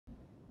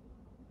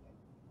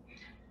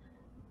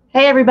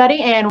Hey,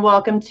 everybody, and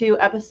welcome to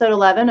episode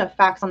 11 of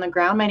Facts on the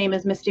Ground. My name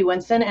is Misty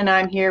Winston, and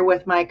I'm here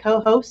with my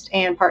co-host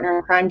and partner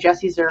in crime,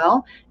 Jesse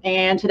Zerell.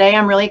 And today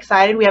I'm really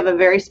excited. We have a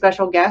very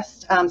special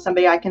guest,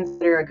 somebody I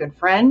consider a good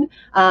friend.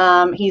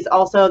 He's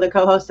also the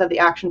co-host of the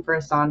Action for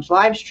Assange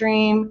live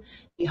stream,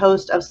 the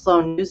host of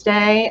Slow News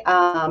Day,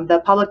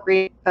 the public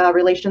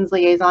relations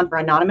liaison for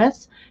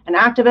Anonymous, an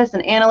activist,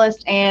 an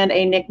analyst, and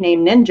a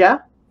nickname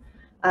Ninja.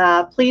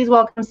 Please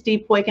welcome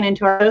Steve Poikonen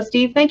to our show.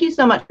 Steve, thank you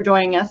so much for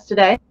joining us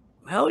today.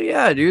 Hell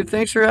yeah, dude.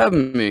 Thanks for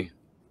having me.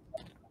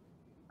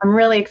 I'm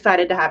really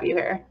excited to have you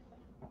here.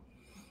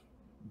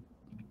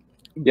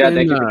 Yeah,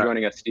 thank you for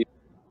joining us, Steve.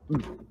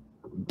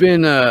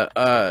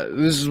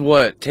 This is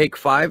what, take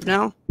 5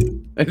 now?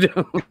 I think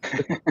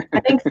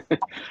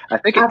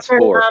it's after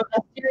 4. A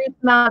serious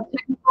amount of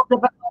technical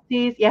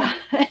difficulties. Yeah.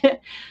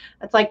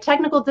 It's like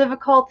technical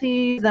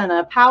difficulties and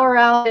a power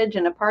outage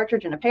and a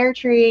partridge in a pear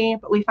tree.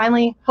 But we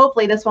finally,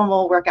 hopefully this one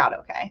will work out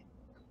okay.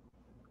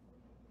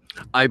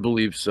 I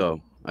believe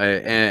so.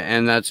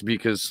 And that's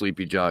because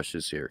Sleepy Josh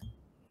is here.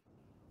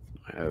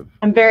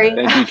 I'm very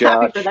Thank you,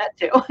 happy for that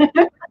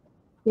too.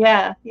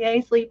 Yeah,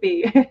 yay,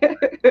 Sleepy.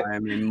 I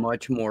am a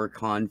much more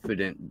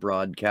confident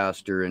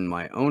broadcaster in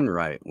my own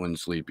right when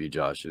Sleepy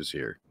Josh is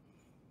here.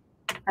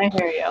 I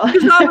hear you.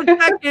 He's not a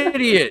tech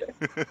idiot.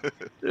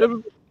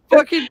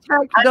 Fucking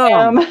tech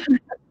dumb.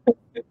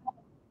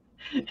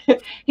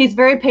 He's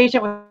very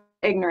patient with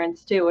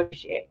ignorance too,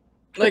 which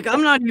like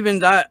I'm not even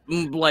that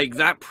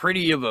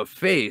pretty of a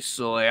face,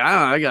 so like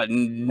I got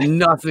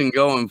nothing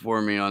going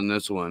for me on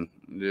this one.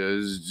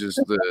 It's just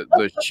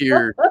the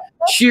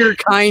sheer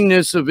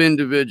kindness of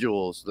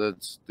individuals.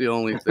 That's the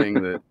only thing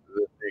that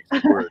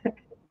makes it work.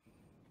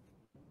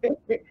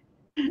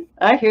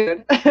 I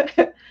hear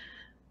it.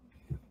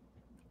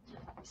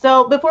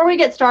 So before we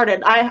get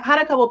started, I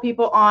had a couple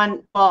people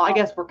on. Well, I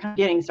guess we're kind of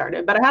getting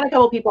started, but I had a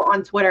couple people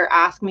on Twitter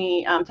ask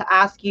me to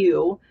ask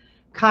you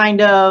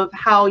kind of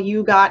how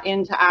you got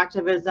into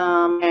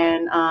activism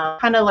and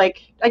kind of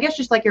like, I guess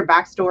just like your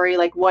backstory,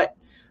 like what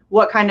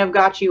kind of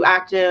got you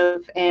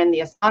active in the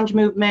Assange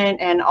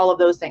movement and all of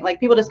those things. Like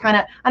people just kind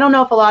of, I don't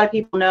know if a lot of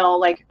people know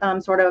like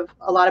sort of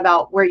a lot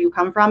about where you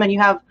come from, and you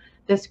have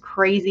this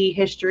crazy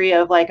history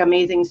of like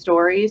amazing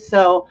stories.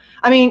 So,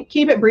 I mean,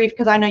 keep it brief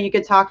because I know you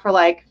could talk for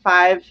like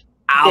 5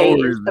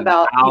 days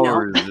about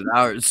hours and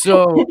hours.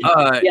 So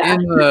yeah.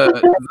 In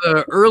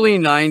the early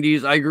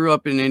 90s, I grew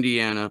up in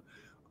Indiana.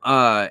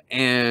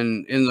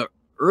 And in the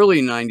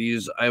early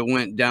 90s, I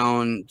went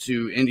down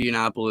to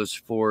Indianapolis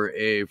for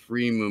a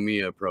free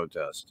Mumia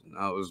protest.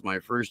 That was my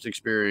first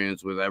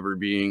experience with ever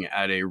being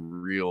at a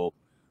real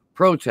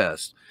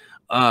protest.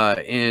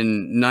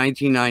 In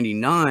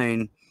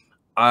 1999,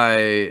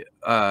 I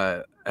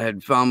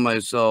had found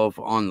myself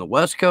on the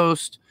West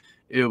Coast.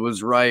 It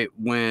was right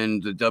when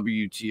the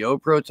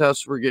WTO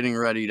protests were getting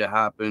ready to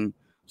happen.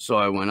 So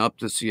I went up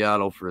to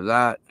Seattle for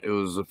that. It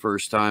was the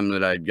first time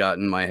that I'd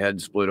gotten my head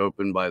split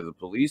open by the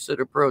police at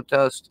a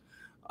protest,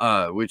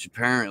 which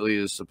apparently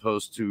is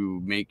supposed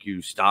to make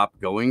you stop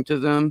going to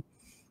them.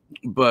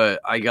 But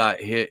I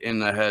got hit in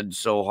the head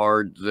so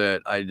hard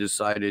that I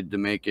decided to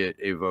make it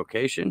a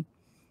vocation.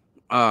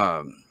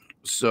 Yeah,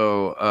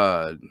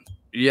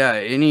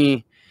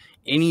 any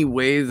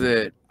way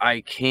that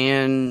I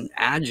can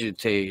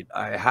agitate,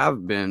 I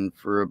have been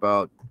for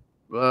about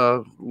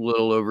a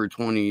little over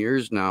 20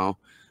 years now.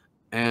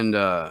 And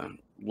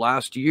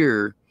last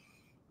year,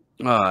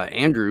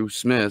 Andrew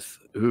Smith,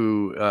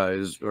 who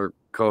is our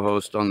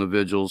co-host on the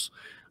Vigils,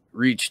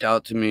 reached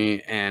out to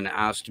me and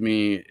asked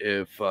me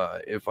if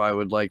I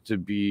would like to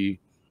be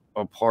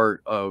a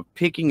part of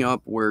picking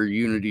up where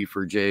Unity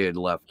for J had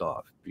left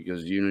off,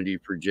 because Unity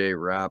for J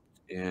wrapped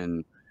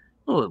in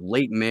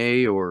late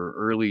May or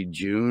early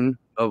June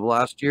of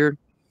last year.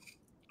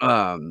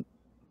 And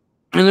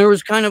there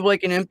was kind of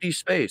like an empty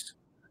space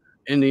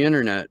in the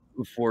internet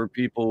for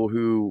people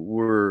who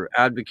were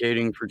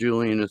advocating for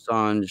Julian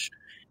Assange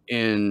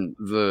in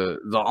the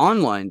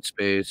online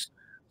space.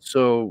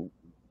 So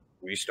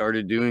we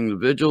started doing the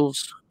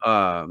vigils.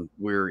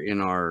 We're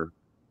in our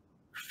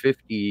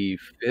 55th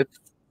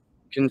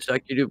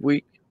consecutive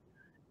week,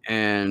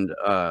 and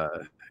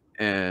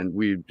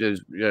we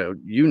just,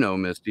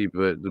 Misty,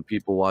 but the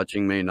people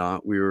watching may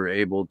not. We were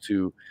able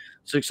to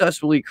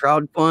successfully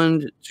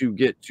crowdfund to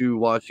get to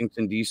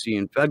Washington, D.C.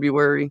 in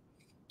February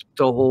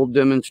to hold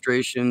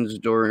demonstrations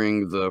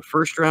during the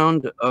first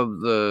round of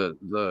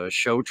the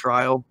show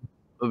trial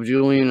of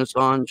Julian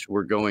Assange.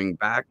 We're going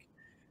back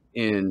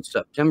in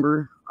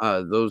September.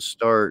 Those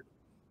start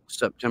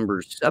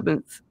September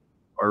 7th.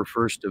 Our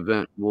first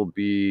event will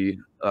be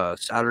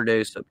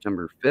Saturday,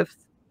 September 5th.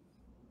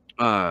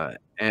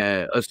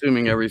 And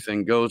assuming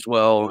everything goes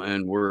well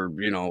and we're,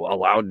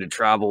 allowed to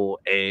travel,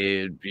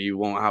 we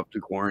won't have to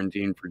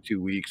quarantine for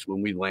 2 weeks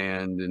when we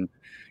land, and,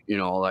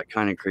 all that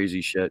kind of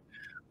crazy shit.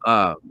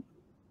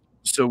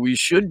 So we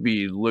should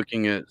be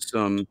looking at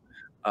some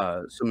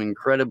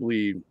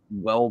incredibly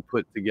well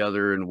put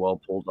together and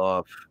well pulled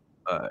off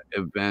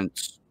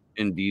events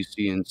in DC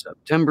in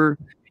September.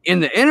 In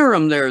the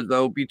interim there,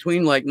 though,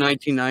 between like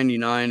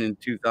 1999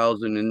 and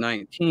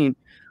 2019,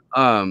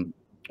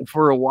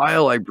 for a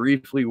while, I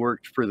briefly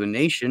worked for The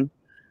Nation.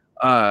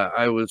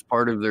 I was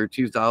part of their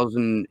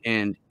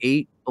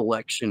 2008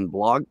 election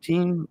blog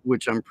team,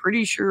 which I'm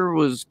pretty sure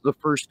was the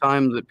first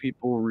time that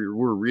people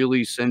were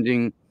really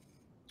sending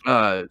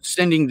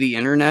the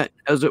internet,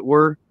 as it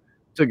were,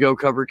 to go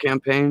cover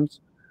campaigns.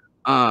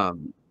 I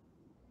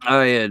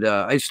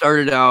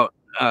started out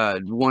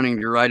wanting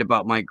to write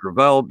about Mike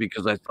Gravel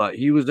because I thought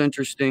he was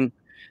interesting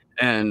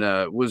and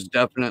was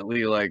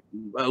definitely like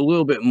a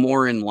little bit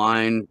more in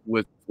line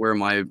with where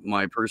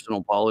my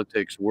personal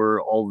politics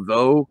were,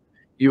 although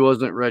he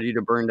wasn't ready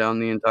to burn down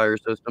the entire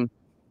system.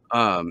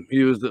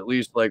 He was at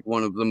least like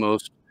one of the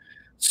most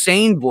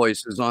sane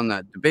voices on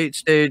that debate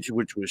stage,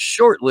 which was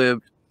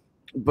short-lived.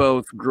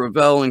 Both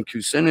Gravel and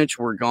Kucinich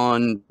were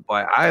gone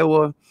by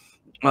Iowa.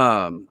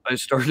 I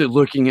started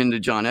looking into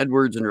John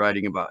Edwards and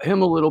writing about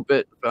him a little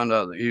bit, found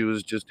out that he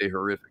was just a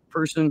horrific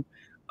person.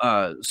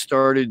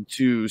 Started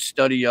to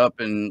study up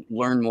and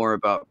learn more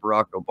about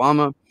Barack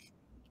Obama.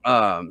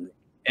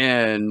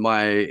 And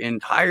my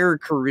entire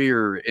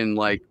career in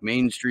like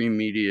mainstream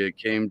media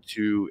came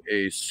to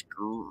a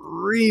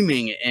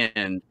screaming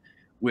end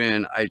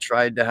when I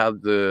tried to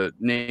have The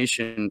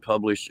Nation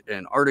publish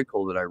an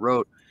article that I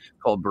wrote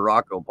called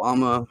Barack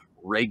Obama,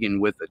 Reagan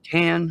with a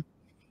Tan.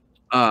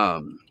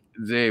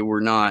 They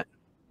were not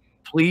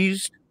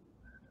pleased.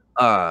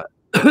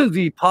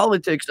 The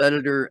politics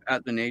editor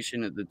at The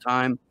Nation at the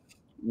time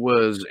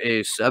was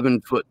a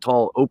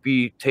 7-foot-tall,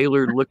 Opie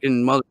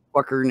tailored-looking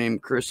motherfucker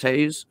named Chris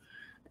Hayes.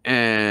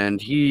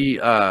 And he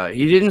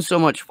didn't so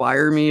much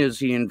fire me as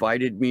he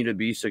invited me to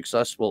be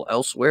successful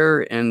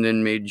elsewhere and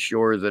then made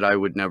sure that I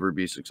would never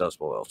be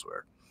successful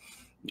elsewhere.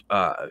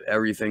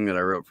 Everything that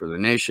I wrote for The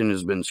Nation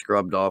has been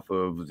scrubbed off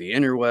of the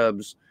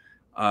interwebs.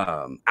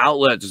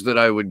 Outlets that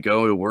I would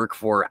go to work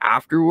for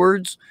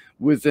afterwards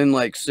within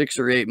like 6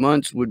 or 8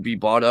 months would be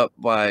bought up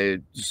by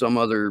some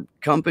other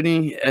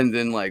company, and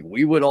then like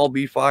we would all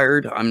be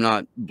fired. I'm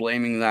not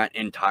blaming that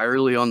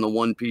entirely on the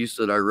one piece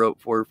that I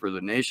wrote for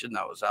The Nation.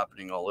 That was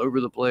happening all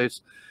over the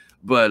place.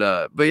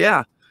 But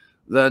yeah,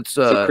 that's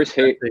so Chris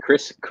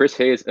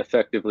Hayes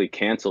effectively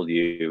canceled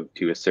you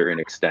to a certain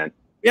extent.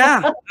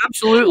 Yeah,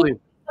 absolutely.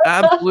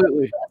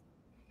 Absolutely.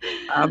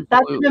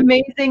 That's an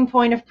amazing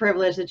point of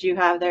privilege that you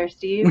have there,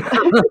 Steve. That's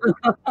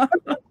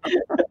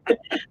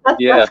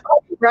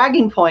quite a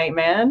bragging point,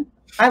 man.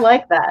 I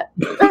like that.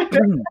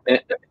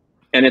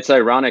 And it's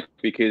ironic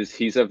because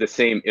he's of the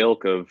same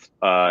ilk of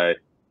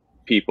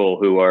people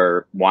who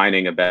are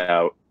whining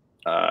about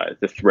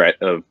the threat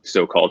of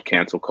so-called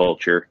cancel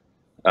culture.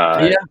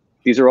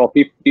 These are all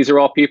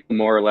people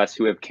more or less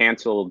who have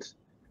canceled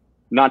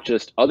not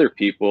just other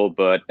people,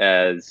 but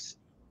as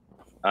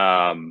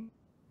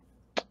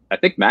I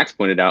think Max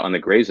pointed out on the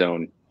Gray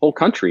Zone, whole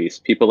countries,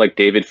 people like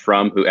David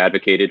Frum, who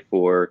advocated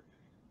for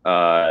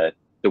the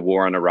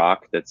war on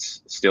Iraq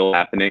that's still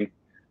happening.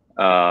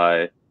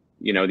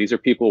 You know, these are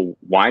people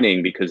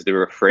whining because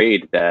they're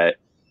afraid that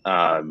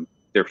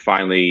they're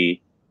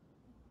finally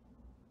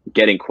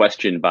getting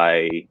questioned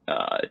by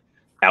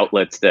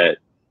outlets that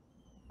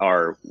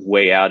are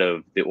way out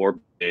of the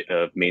orbit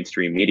of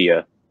mainstream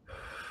media.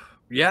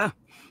 Yeah,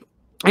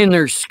 and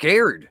they're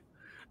scared.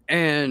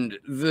 And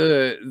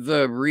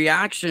the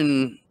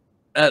reaction,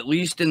 at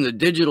least in the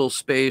digital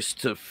space,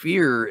 to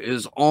fear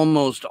is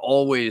almost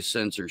always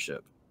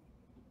censorship.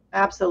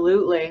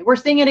 Absolutely. We're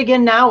seeing it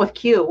again now with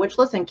Q, which,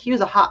 listen, Q is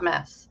a hot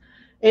mess.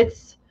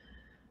 It's,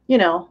 you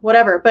know,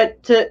 whatever.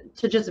 But to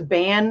just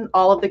ban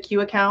all of the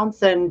Q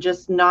accounts and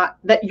just not,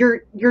 that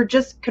you're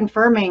just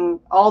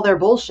confirming all their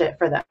bullshit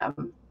for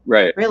them.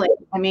 Right. Really.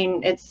 I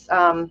mean, it's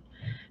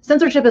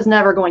censorship is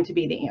never going to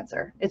be the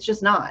answer. It's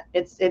just not.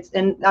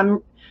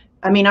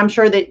 I'm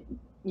sure that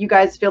you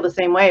guys feel the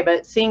same way,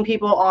 but seeing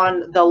people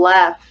on the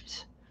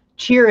left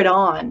cheer it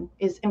on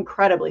is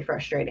incredibly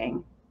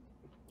frustrating.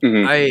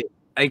 Mm-hmm.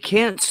 I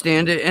can't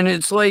stand it. And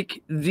it's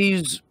like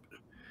these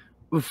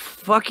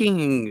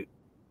fucking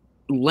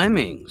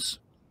lemmings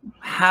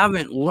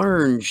haven't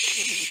learned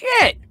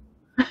shit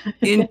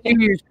in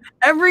 2 years.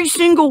 Every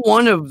single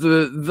one of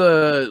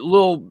the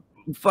little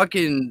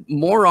fucking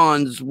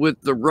morons with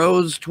the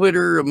Rose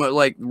Twitter,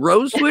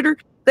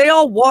 they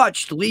all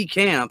watched Lee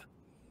Camp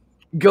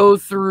go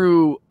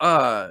through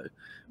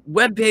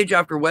webpage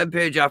after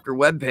webpage after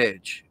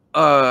webpage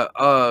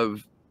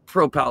of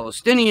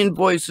pro-Palestinian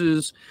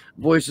voices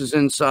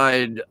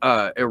inside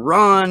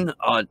Iran,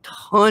 a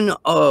ton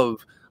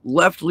of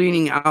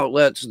left-leaning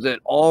outlets that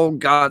all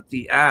got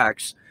the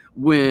axe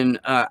when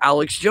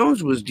Alex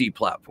Jones was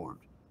deplatformed.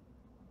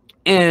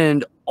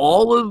 And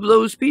all of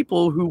those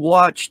people who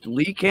watched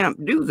Lee Camp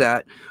do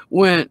that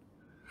went,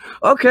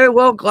 okay,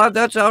 well, glad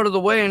that's out of the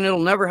way and it'll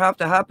never have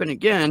to happen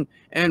again.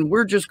 And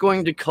we're just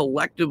going to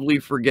collectively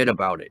forget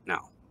about it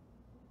now.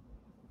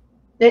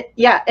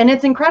 Yeah, and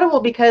it's incredible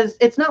because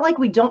it's not like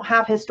we don't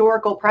have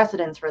historical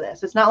precedents for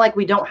this. It's not like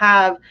we don't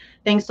have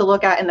things to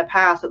look at in the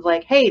past. It's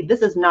like, hey,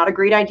 this is not a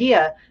great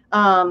idea.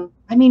 I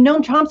mean,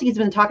 Noam Chomsky's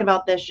been talking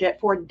about this shit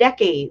for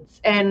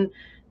decades. And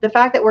the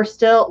fact that we're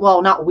still,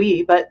 well, not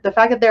we, but the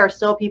fact that there are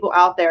still people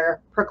out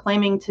there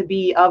proclaiming to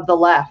be of the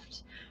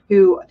left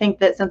who think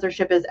that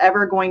censorship is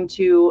ever going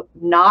to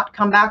not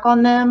come back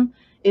on them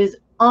is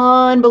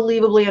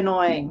unbelievably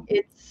annoying.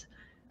 It's,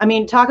 I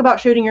mean, talk about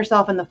shooting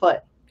yourself in the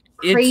foot.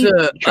 It's Crazy.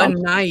 a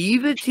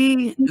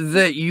naivety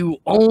that you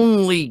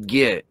only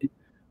get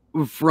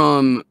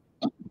from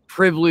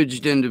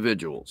privileged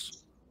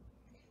individuals.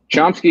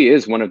 Chomsky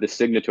is one of the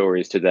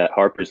signatories to that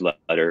Harper's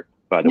letter,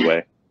 by the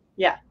way.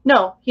 Yeah,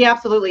 no, he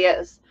absolutely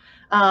is.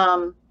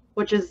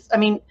 Which is, I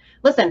mean,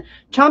 listen,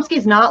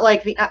 Chomsky's not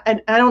like the,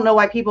 I don't know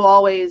why people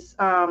always,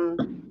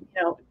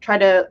 try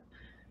to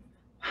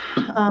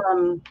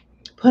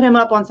put him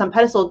up on some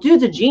pedestal.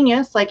 Dude's a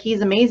genius. Like,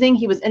 he's amazing.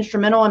 He was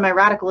instrumental in my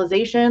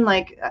radicalization.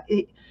 Like,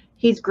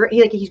 he's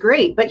great. He's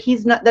great, but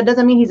he's not, that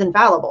doesn't mean he's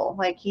infallible.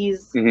 Like,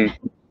 he's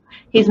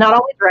not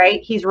always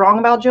right. He's wrong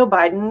about Joe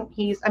Biden.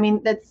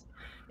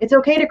 It's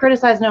okay to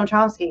criticize Noam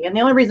Chomsky. And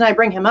the only reason I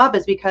bring him up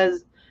is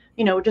because,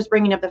 just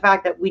bringing up the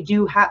fact that we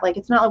do have, like,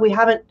 it's not like we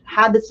haven't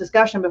had this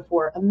discussion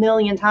before a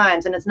million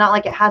times. And it's not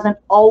like it hasn't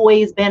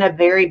always been a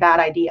very bad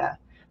idea,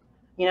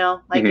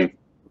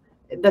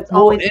 that's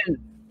always. And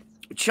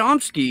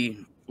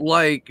Chomsky,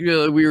 like,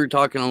 we were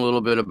talking a little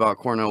bit about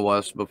Cornel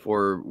West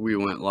before we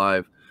went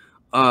live.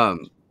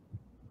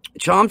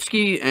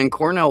 Chomsky and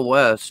Cornel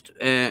West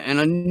and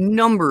a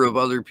number of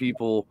other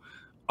people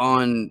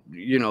on,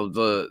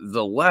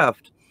 the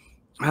left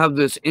have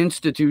this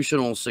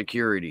institutional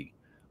security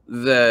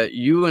that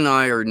you and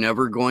I are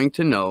never going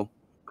to know,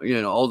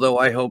 although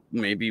I hope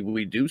maybe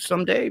we do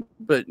someday,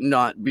 but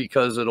not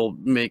because it'll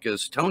make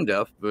us tone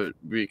deaf, but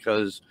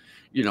because,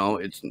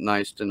 it's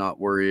nice to not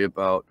worry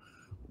about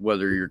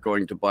whether you're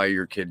going to buy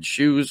your kid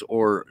shoes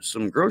or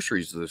some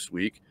groceries this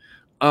week.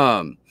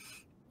 But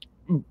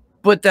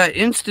that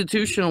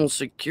institutional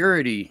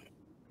security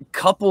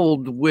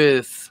coupled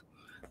with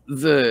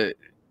the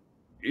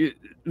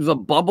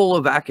bubble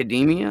of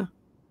academia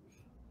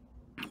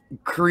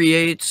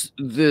creates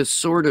this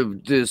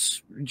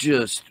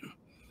just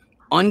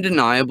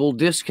undeniable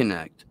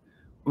disconnect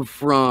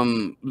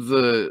from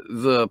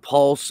the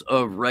pulse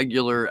of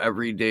regular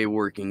everyday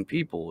working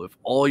people. If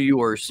all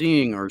you are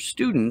seeing are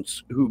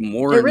students who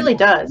more, it really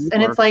does.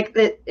 And it's like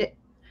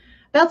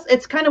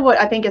it's kind of what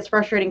I think is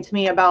frustrating to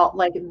me about,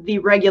 like, the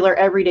regular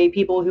everyday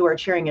people who are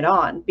cheering it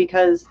on,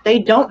 because they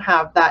don't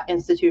have that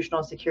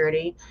institutional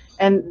security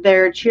and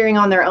they're cheering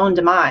on their own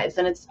demise.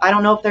 And I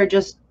don't know if they're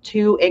just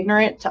too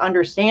ignorant to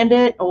understand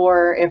it,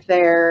 or if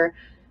they're,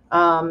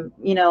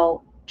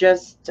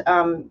 just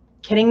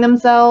kidding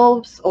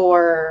themselves,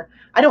 or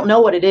I don't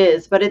know what it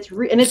is, but it's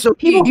so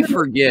people who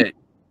forget.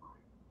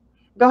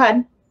 Go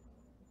ahead.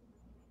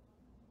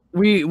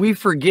 We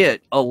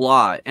forget a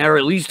lot, or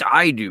at least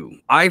I do.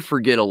 I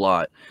forget a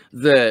lot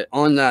that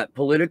on that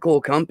political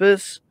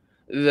compass,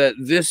 that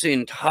this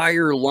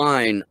entire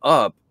line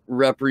up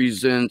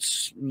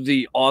represents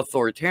the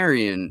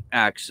authoritarian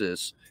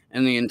axis,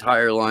 and the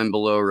entire line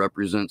below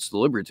represents the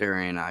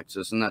libertarian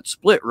axis, and that's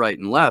split right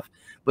and left.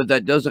 But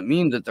that doesn't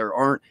mean that there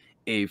aren't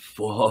a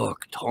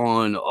fuck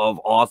ton of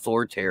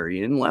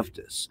authoritarian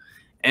leftists,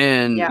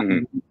 and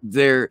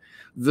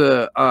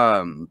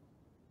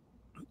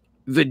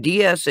the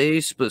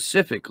DSA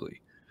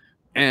specifically.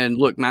 And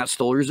look, Matt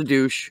Stoller's a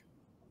douche.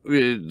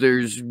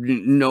 There's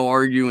no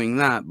arguing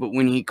that. But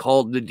when he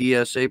called the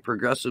DSA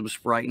progressives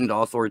frightened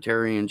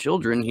authoritarian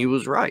children, he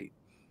was right.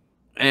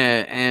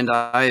 And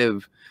I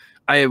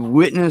have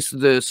witnessed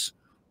this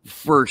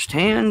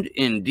firsthand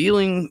in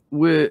dealing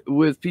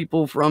with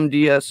people from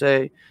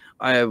DSA.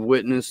 I have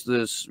witnessed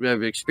this,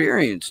 I've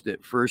experienced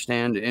it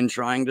firsthand in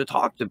trying to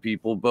talk to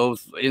people,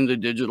 both in the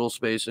digital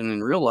space and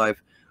in real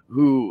life,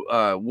 who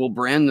will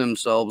brand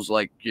themselves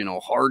like,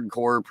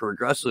 hardcore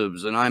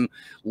progressives, and I'm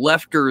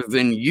lefter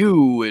than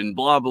you and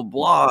blah, blah,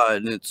 blah.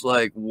 And it's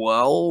like,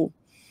 well,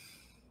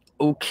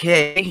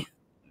 okay,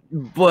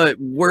 but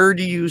where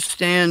do you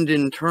stand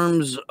in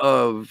terms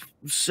of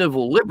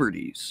civil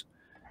liberties?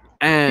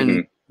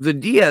 And the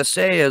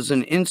DSA as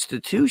an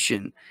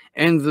institution,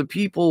 and the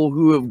people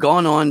who have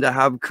gone on to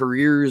have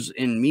careers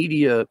in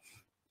media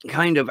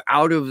kind of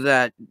out of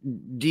that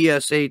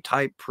DSA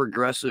type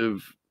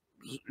progressive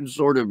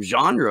sort of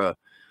genre,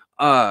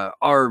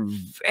 are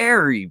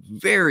very,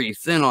 very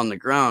thin on the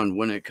ground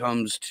when it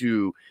comes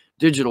to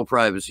digital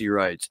privacy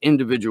rights,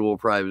 individual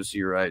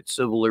privacy rights,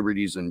 civil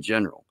liberties in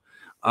general.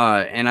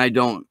 And I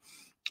don't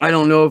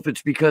know if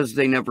it's because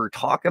they never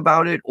talk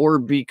about it, or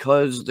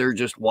because they're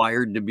just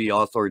wired to be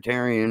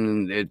authoritarian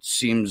and it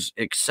seems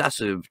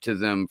excessive to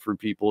them for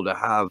people to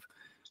have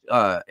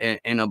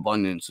an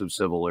abundance of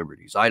civil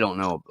liberties. I don't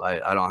know.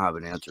 I don't have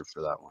an answer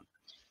for that one.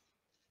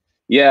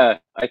 Yeah,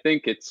 I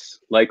think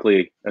it's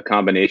likely a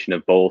combination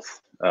of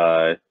both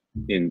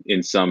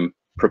in some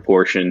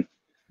proportion.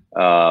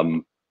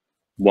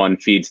 One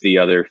feeds the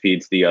other,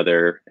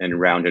 and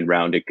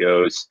round it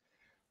goes.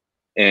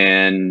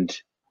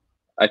 And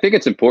I think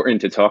it's important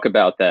to talk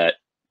about that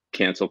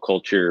cancel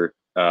culture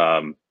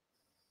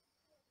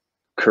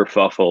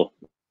kerfuffle,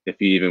 if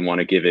you even want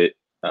to give it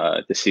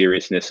the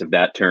seriousness of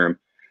that term.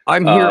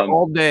 I'm here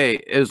all day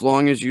as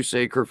long as you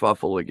say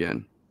kerfuffle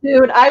again.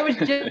 Dude, I was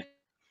just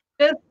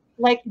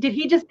like, did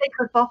he just say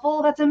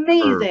kerfuffle? That's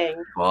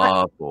amazing.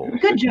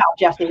 Kerfuffle. Good job,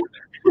 Jesse.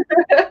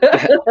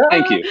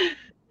 Thank you.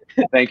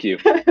 Thank you.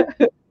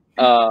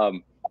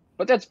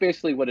 But that's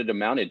basically what it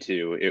amounted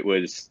to. It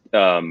was,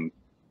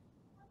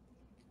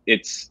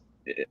 it's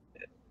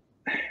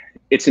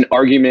an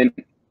argument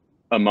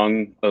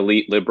among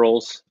elite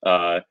liberals,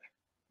 but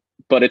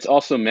it's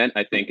also meant,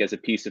 I think, as a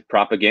piece of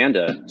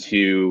propaganda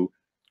to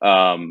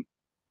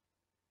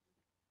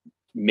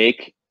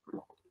make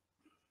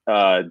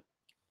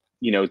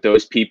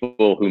those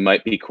people who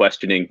might be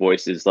questioning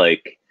voices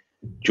like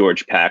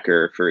George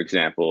Packer, for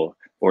example,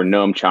 or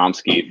Noam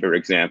Chomsky, for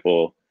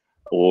example,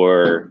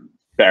 or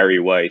Barry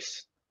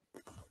Weiss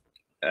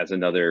as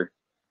another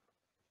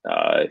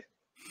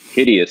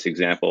hideous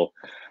example,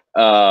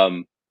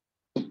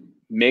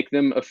 make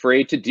them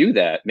afraid to do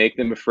that, make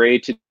them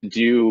afraid to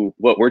do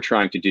what we're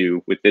trying to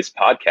do with this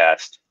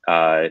podcast,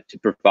 to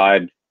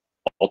provide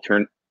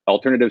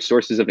alternative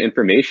sources of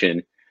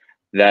information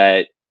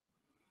that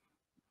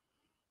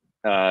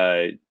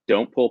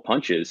don't pull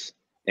punches.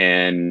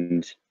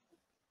 And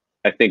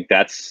I think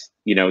that's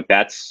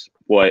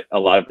what a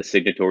lot of the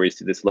signatories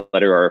to this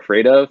letter are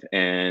afraid of.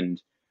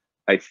 And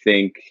I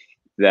think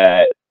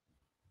that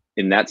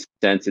in that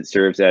sense, it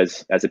serves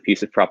as a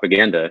piece of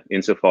propaganda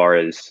insofar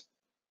as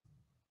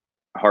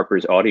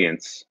Harper's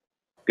audience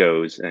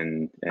goes,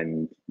 and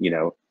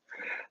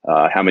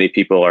how many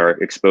people are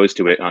exposed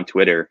to it on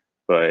Twitter.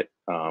 But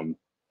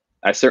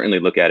I certainly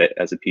look at it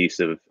as a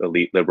piece of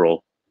elite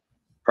liberal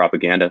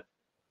propaganda.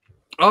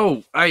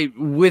 Oh,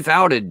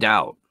 without a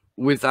doubt.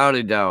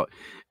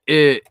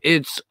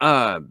 It's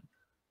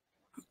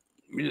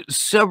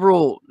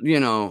several,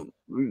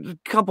 a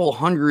couple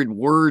hundred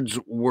words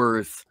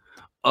worth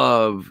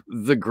of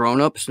the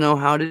grown-ups know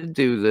how to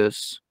do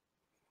this.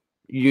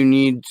 You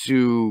need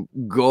to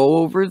go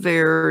over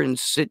there and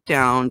sit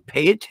down,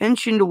 pay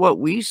attention to what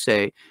we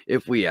say.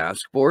 If we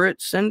ask for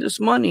it, send us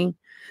money.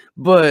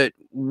 But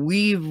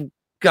we've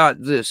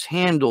got this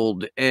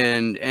handled,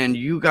 and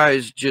you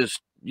guys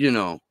just,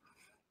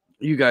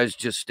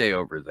 stay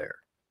over there.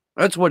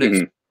 That's what it's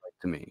like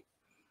to me.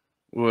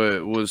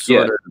 Was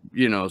sort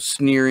of,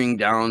 sneering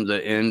down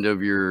the end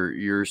of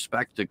your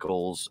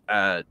spectacles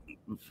at,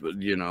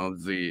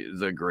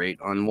 the great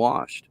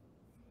unwashed.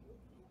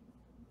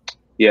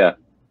 Yeah,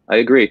 I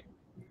agree.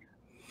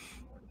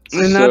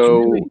 And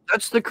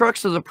that's the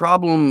crux of the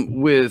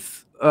problem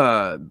with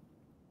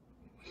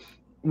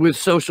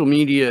social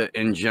media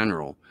in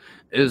general,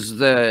 is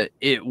that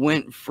it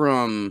went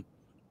from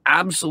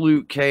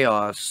absolute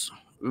chaos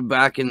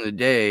back in the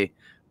day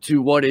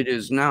to what it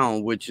is now,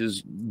 which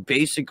is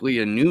basically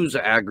a news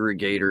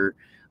aggregator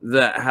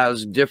that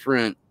has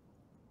different,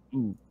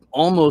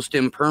 almost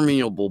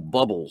impermeable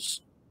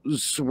bubbles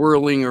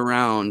swirling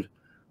around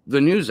the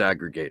news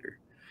aggregator.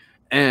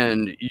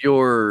 And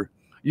you're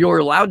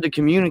allowed to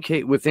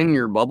communicate within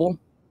your bubble,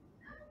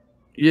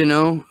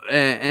 and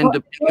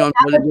depending on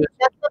what it is.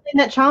 That's something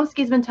that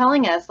Chomsky's been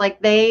telling us.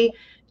 Like they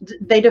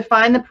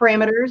define the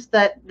parameters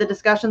that the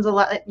discussions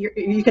allow.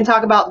 You can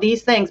talk about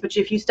these things, but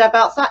if you step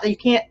outside, you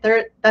can't.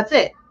 That's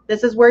it.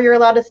 This is where you're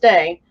allowed to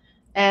stay.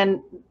 And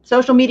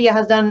social media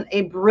has done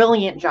a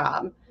brilliant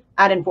job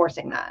at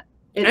enforcing that.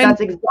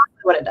 That's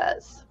exactly what it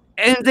does.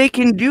 And they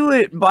can do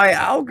it by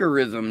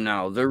algorithm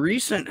now. The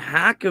recent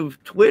hack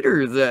of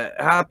Twitter that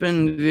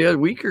happened a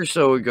week or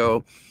so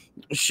ago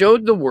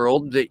showed the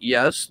world that,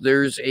 yes,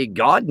 there's a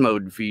God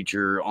mode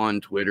feature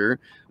on Twitter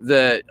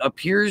that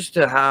appears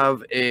to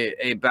have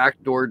a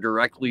backdoor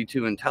directly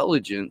to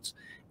intelligence.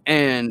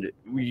 And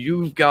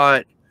you've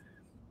got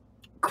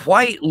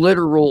quite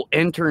literal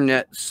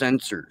internet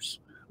censors,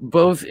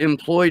 both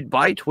employed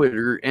by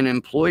Twitter and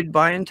employed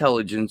by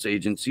intelligence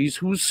agencies,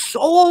 whose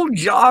sole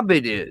job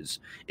it is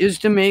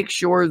to make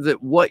sure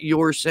that what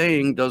you're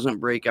saying doesn't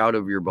break out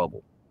of your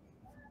bubble.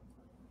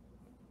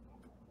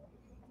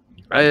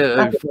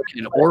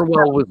 Fucking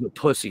Orwell was a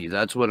pussy.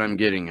 That's what I'm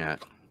getting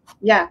at.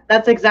 Yeah,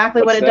 that's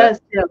exactly what it does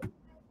too.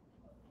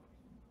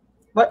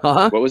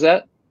 What was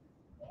that?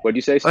 What did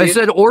you say, Steve? I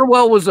said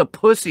Orwell was a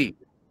pussy.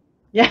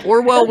 Yeah.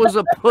 Orwell was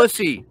a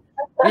pussy.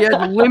 He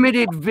had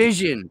limited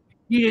vision.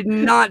 He did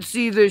not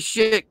see this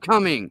shit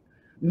coming.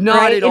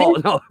 Not at all.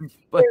 No,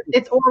 but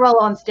it's Orwell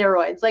on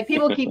steroids. Like,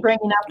 people keep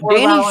bringing up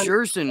Orwell. Danny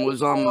Sherson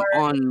was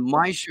on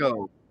my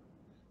show.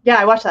 Yeah,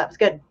 I watched that. It was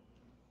good.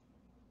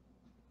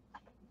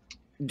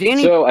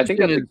 Danny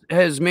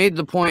has made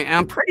the point, and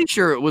I'm pretty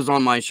sure it was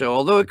on my show,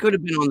 although it could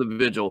have been on the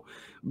Vigil.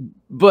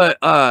 But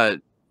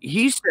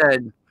he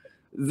said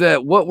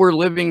that what we're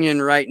living in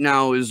right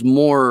now is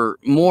more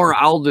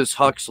Aldous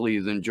Huxley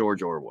than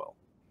George Orwell.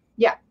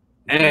 Yeah.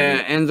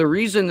 And the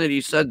reason that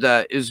he said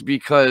that is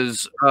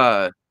because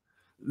the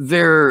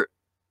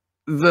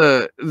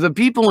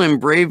people in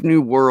Brave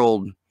New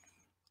World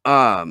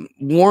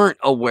weren't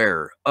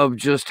aware of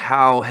just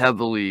how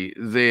heavily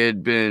they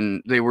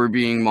were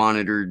being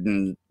monitored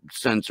and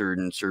censored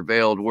and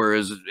surveilled,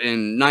 whereas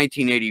in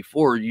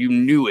 1984 you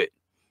knew it,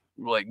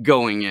 like,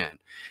 going in.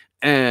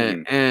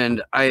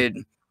 And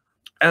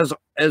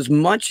as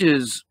much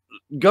as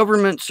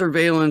government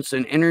surveillance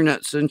and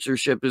internet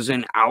censorship is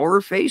in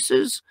our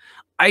faces,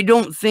 I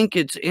don't think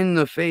it's in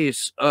the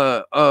face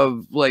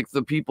of like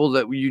the people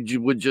that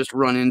you would just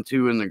run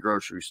into in the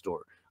grocery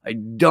store. I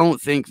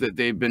don't think that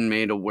they've been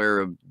made aware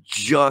of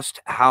just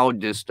how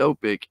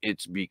dystopic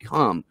it's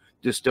become.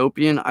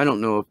 Dystopian? I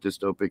don't know if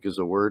dystopic is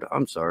a word.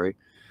 I'm sorry.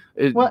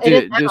 Well, it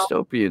is now.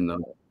 Dystopian,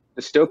 though.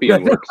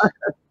 Dystopian works.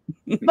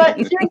 But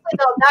seriously,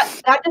 though,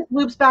 that just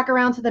loops back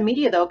around to the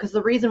media, though, because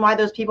the reason why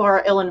those people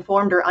are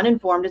ill-informed or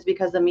uninformed is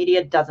because the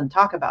media doesn't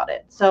talk about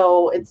it.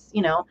 So it's,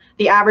 you know,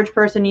 the average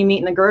person you meet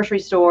in the grocery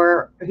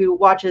store who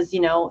watches,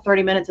 you know,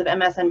 30 minutes of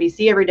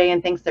MSNBC every day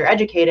and thinks they're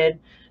educated,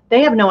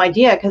 they have no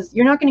idea, because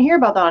you're not going to hear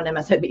about that on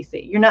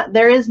MSNBC. You're not,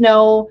 there is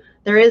no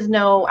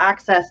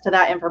access to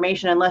that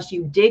information unless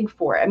you dig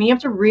for it. I mean, you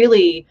have to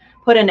really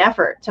put an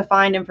effort to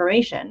find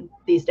information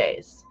these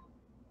days.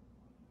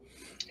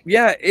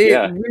 Yeah,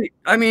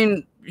 I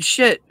mean,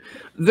 shit.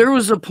 There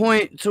was a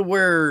point to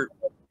where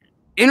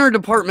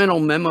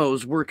interdepartmental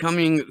memos were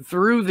coming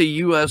through the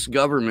U.S.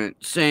 government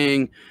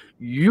saying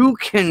you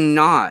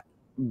cannot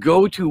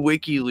go to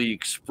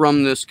WikiLeaks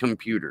from this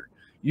computer.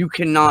 You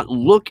cannot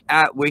look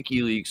at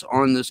WikiLeaks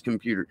on this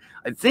computer.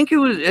 I think it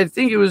was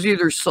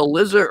either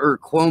Saliza or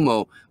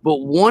Cuomo, but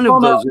one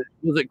of those,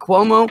 was it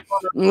Cuomo?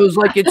 It was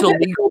like it's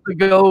illegal to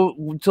go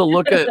to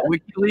look at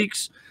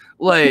WikiLeaks.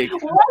 Like,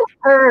 what a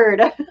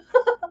turd.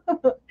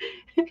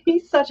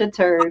 He's such a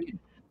turd.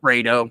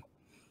 Fredo.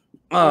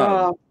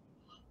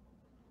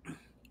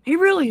 He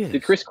really is.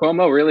 Did Chris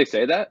Cuomo really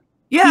say that?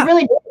 Yeah. He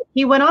really did.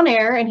 He went on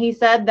air and he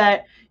said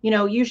that, you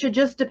know, you should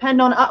just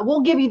depend on us.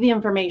 We'll give you the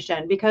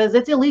information because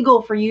it's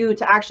illegal for you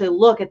to actually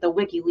look at the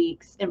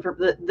WikiLeaks and for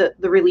the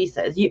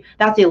releases.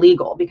 That's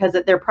illegal because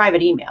they're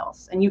private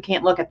emails and you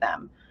can't look at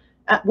them.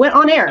 Went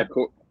on air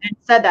and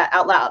said that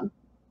out loud.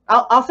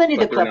 I'll send you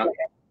the clip.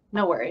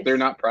 No worries. They're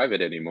not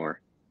private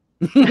anymore.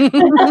 That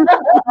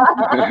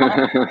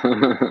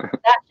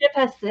ship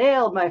has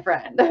sailed, my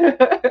friend.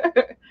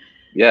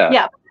 Yeah.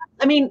 Yeah.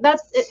 I mean,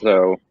 that's it.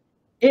 So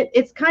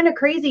it's kind of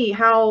crazy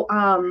how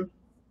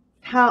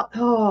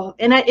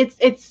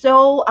it's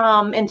so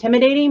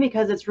intimidating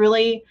because it's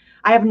really,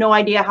 I have no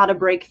idea how to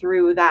break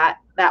through that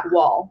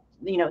wall,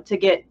 you know, to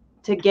get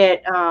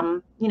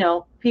you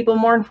know, people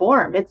more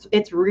informed.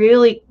 It's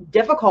really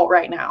difficult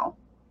right now.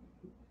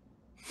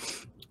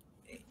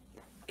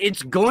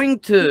 It's going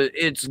to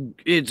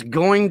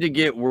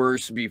get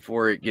worse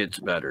before it gets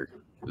better.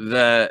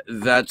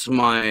 That's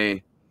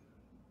my,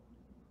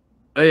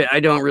 I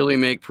don't really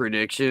make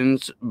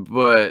predictions,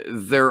 but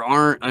there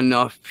aren't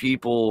enough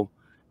people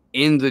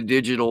in the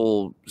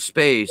digital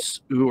space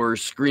who are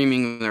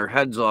screaming their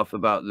heads off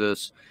about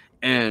this,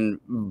 and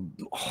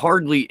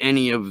hardly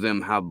any of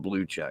them have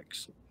blue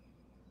checks.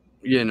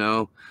 You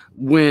know,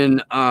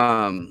 when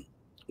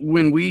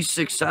we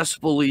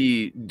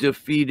successfully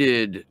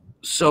defeated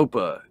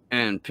SOPA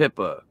and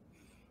PIPA,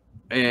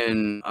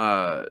 and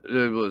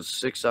it was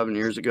 6-7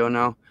 years ago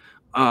now,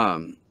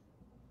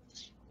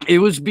 it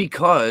was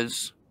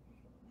because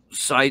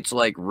sites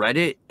like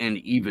Reddit and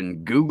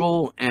even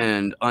Google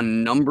and a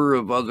number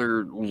of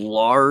other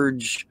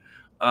large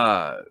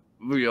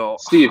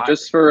Steve,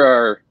 just for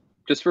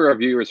our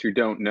viewers who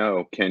don't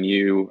know, can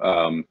you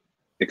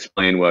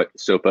explain what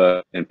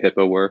SOPA and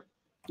PIPA were?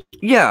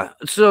 Yeah,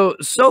 so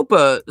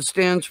SOPA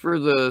stands for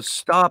the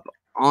Stop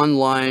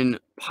Online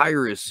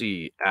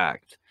Piracy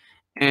Act,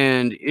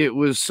 and it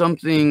was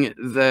something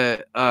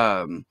that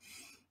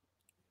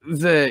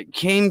that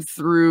came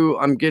through.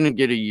 I'm gonna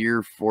get a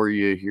year for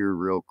you here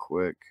real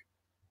quick.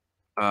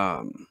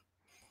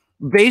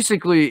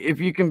 Basically, if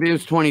you can, it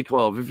was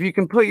 2012. If you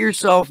can put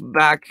yourself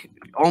back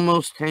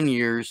almost 10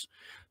 years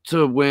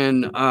to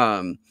when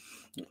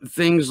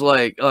things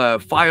like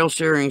file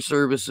sharing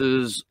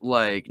services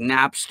like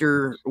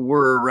Napster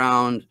were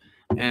around,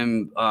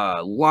 and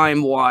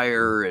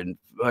LimeWire and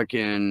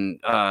fucking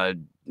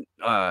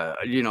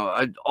you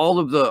know, all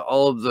of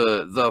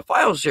the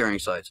file sharing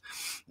sites,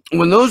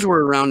 when those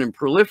were around and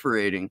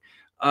proliferating,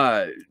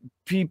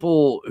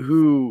 people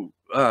who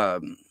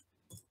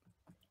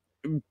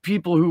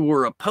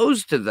were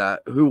opposed to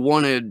that, who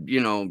wanted,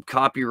 you know,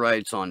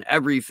 copyrights on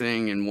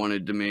everything and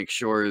wanted to make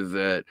sure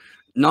that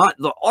not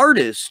the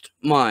artist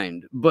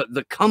mind, but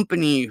the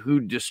company who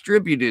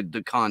distributed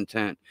the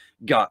content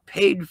got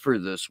paid for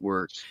this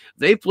work.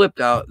 They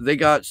flipped out. They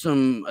had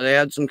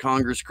some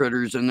Congress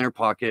critters in their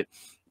pocket.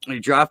 They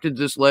drafted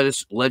this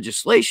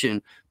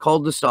legislation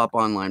called the Stop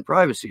Online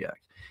Privacy Act.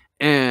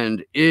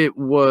 And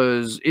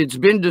it's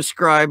been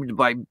described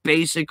by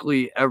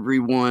basically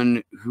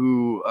everyone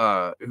who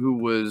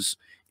was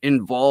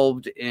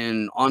involved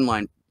in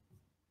online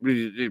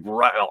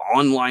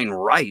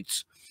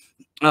rights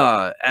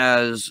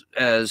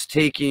as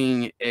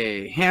taking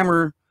a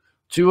hammer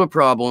to a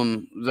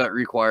problem that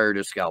required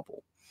a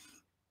scalpel.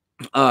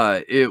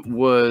 It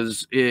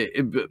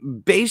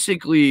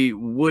basically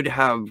would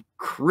have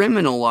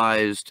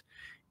criminalized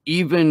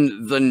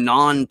even the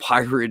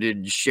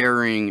non-pirated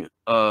sharing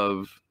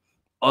of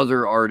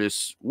other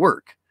artists'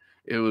 work.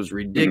 It was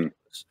ridiculous.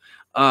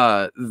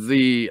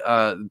 The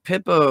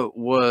PIPA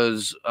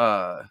was,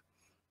 I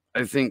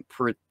think,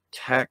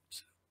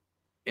 protect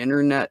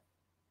internet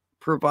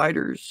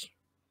providers.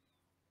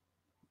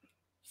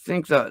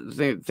 Think that's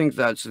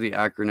the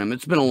acronym.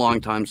 It's been a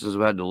long time since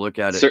I've had to look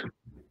at it.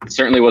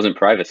 Certainly wasn't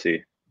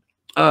privacy.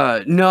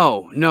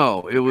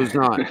 No, it was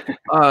not.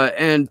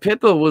 And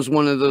PIPA was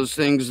one of those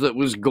things that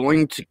was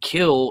going to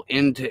kill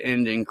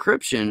end-to-end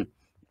encryption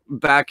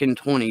back in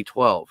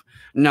 2012.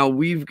 Now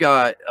we've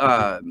got,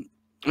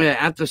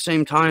 at the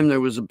same time, there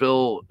was a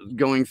bill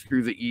going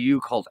through the EU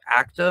called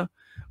ACTA,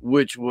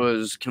 which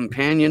was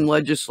companion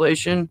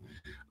legislation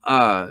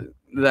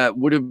that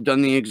would have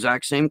done the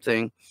exact same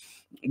thing.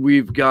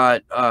 We've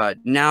got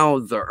now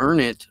the EARN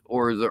IT,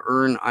 or the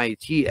EARN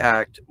IT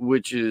Act,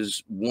 which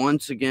is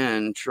once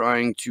again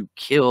trying to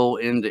kill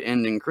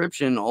end-to-end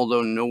encryption,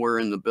 although nowhere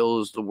in the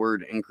bill is the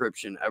word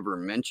encryption ever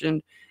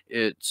mentioned.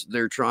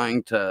 They're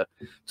trying to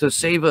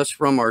save us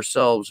from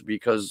ourselves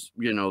because,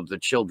 you know, the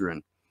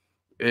children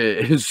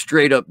is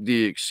straight up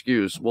the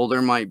excuse. Well,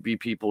 there might be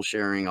people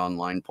sharing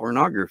online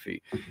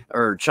pornography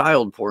or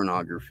child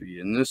pornography,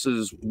 and this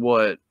is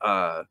what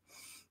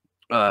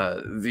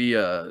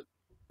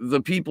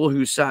the people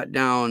who sat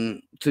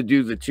down to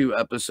do the 2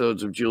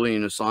 episodes of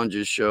Julian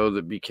Assange's show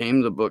that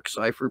became the book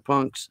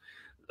Cypherpunks,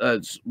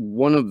 it's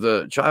one of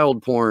the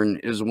child porn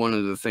is one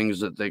of the things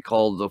that they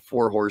call the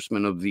 4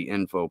 horsemen of the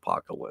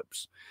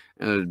infopocalypse.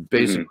 And it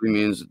basically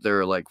means that there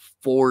are like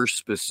 4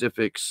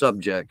 specific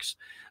subjects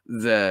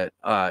that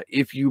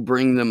if you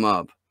bring them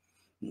up,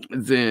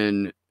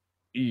 then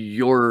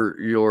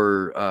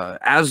you're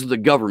as the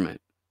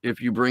government, if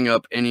you bring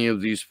up any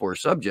of these 4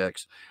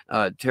 subjects,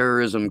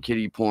 terrorism,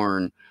 kiddie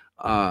porn,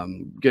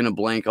 gonna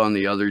blank on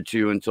the other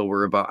 2 until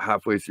we're about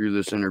halfway through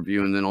this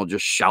interview, and then I'll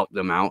just shout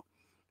them out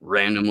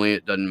randomly.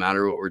 It doesn't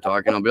matter what we're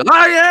talking. I'll be like,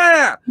 oh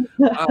yeah!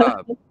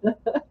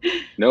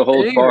 No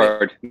holds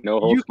barred. No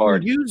holds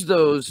barred. You can use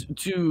those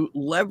to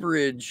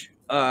leverage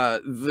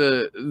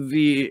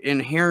the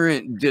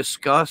inherent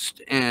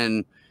disgust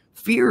and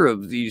fear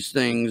of these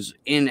things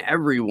in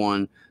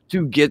everyone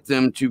to get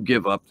them to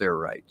give up their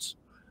rights.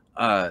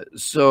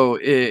 So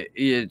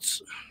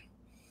it's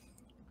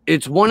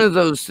one of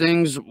those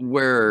things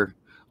where,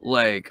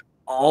 like,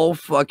 I'll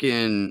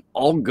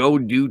go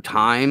do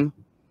time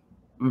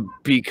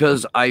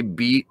because I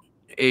beat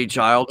a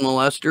child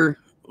molester.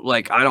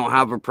 Like, I don't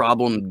have a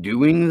problem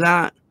doing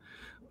that,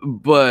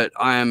 but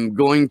I'm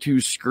going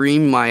to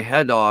scream my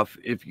head off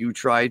if you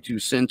try to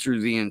censor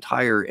the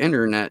entire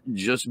internet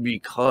just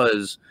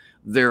because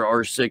there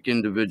are sick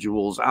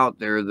individuals out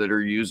there that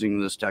are using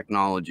this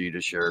technology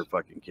to share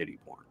fucking kiddie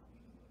porn.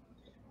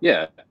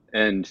 Yeah,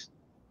 and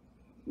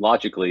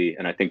logically,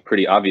 and I think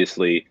pretty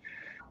obviously,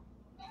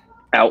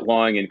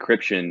 outlawing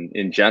encryption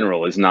in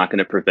general is not going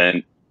to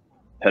prevent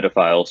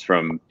pedophiles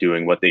from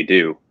doing what they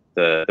do.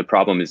 The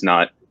problem is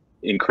not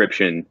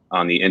encryption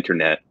on the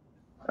internet.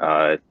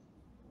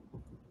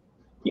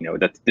 You know,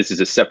 that this is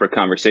a separate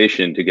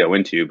conversation to go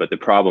into, but the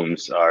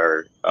problems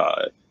are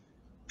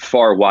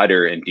far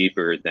wider and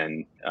deeper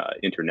than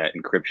internet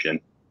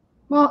encryption.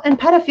 Well, and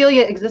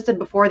pedophilia existed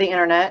before the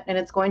internet, and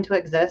it's going to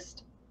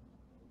exist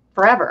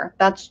forever.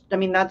 That's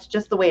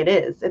just the way it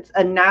is. It's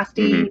a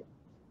nasty,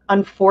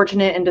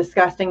 unfortunate, and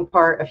disgusting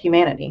part of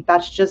humanity.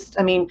 That's just,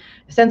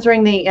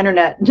 censoring the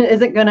internet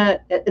isn't gonna,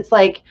 it's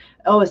like,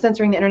 oh, is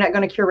censoring the internet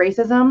gonna cure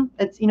racism?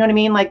 It's, you know what I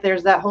mean? Like,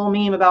 there's that whole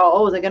meme about,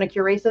 oh, is it gonna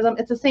cure racism?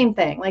 It's the same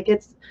thing. Like,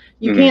 it's,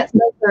 you can't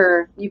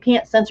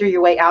censor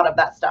your way out of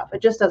that stuff.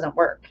 It just doesn't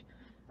work.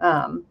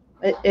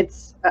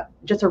 It's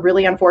just a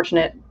really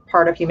unfortunate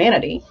part of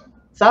humanity.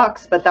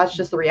 Sucks, but that's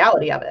just the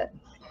reality of it.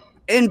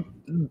 And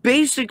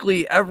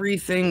basically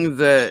everything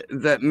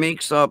that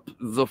makes up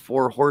the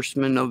 4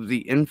 horsemen of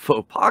the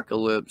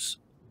infopocalypse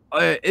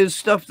is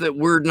stuff that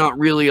we're not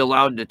really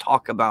allowed to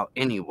talk about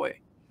anyway.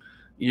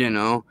 You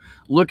know,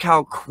 look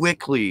how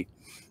quickly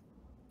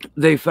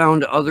they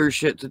found other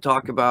shit to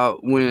talk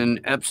about when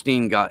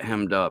Epstein got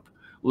hemmed up.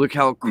 Look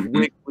how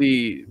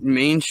quickly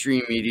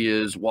mainstream media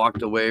has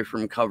walked away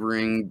from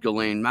covering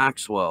Ghislaine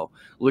Maxwell.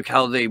 Look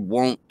how they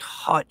won't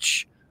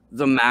touch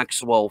the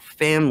Maxwell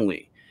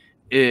family.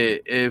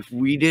 If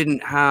we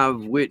didn't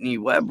have Whitney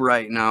Webb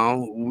right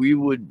now, we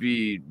would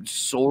be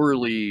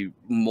sorely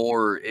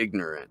more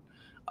ignorant.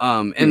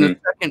 And the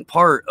second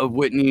part of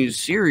Whitney's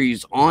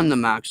series on the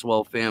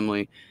Maxwell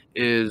family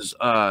is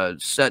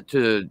set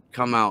to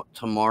come out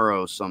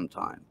tomorrow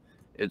sometime.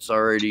 It's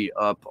already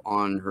up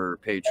on her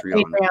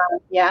Patreon.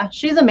 Yeah,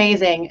 she's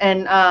amazing.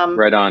 And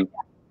right on.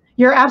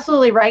 You're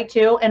absolutely right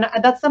too. And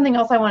that's something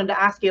else I wanted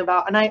to ask you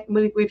about. And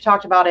we've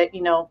talked about it,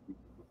 you know,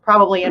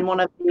 probably in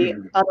one of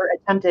the other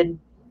attempted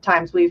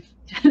times we've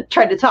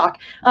tried to talk.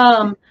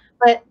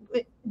 But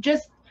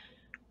just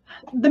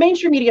the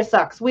mainstream media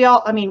sucks. We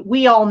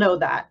all know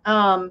that.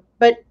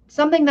 But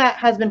something that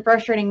has been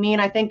frustrating me,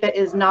 and I think that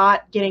is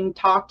not getting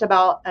talked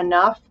about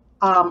enough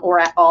or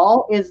at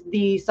all, is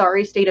the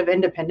sorry state of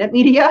independent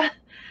media.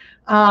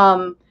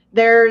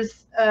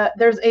 there's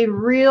a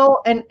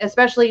real, and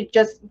especially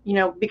just, you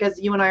know, because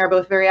you and I are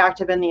both very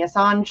active in the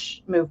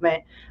Assange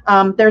movement,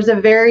 there's a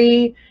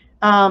very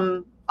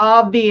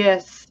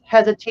obvious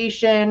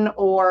hesitation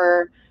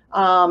or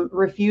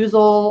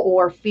refusal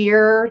or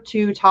fear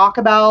to talk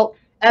about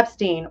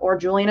Epstein or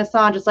Julian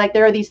Assange. It's like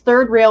there are these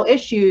third rail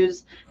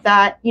issues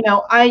that, you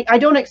know, I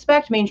don't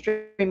expect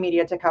mainstream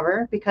media to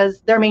cover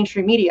because they're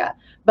mainstream media.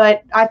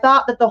 But I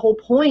thought that the whole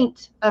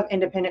point of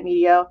independent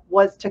media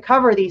was to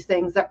cover these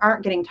things that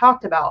aren't getting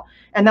talked about,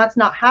 and that's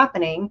not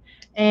happening.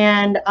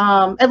 And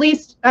at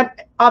least,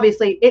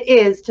 obviously, it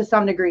is to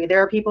some degree.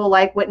 There are people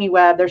like Whitney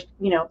Webb. There's,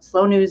 you know,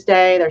 Slow News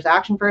Day. There's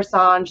Action for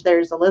Assange.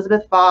 There's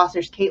Elizabeth Foss.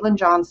 There's Caitlin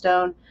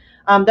Johnstone.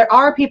 There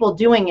are people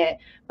doing it,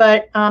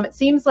 but it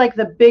seems like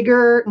the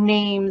bigger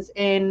names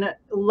in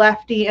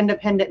lefty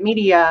independent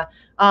media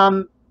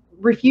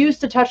refuse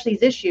to touch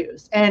these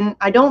issues. And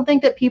I don't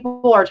think that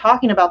people are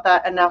talking about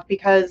that enough,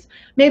 because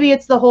maybe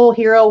it's the whole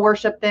hero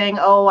worship thing.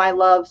 Oh, I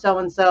love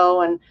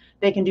so-and-so and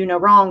they can do no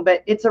wrong.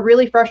 But it's a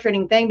really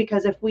frustrating thing,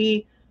 because if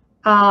we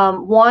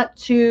want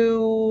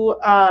to,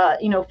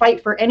 you know,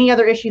 fight for any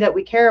other issue that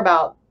we care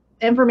about,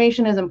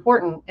 information is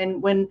important.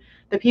 And when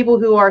the people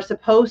who are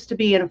supposed to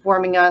be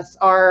informing us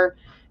are,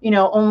 you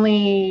know,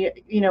 only,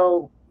 you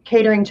know,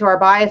 catering to our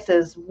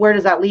biases, where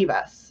does that leave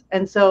us?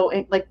 And so,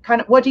 like,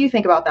 kind of, what do you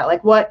think about that?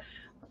 Like, what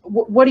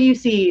do you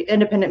see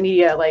independent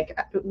media, like,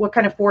 what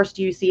kind of force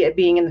do you see it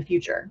being in the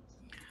future?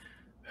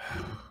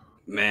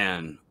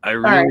 Man, I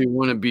really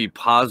want to be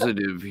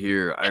positive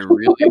here. I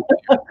really do.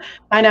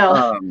 I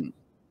know.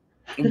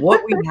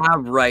 What we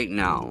have right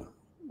now,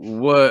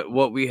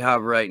 what we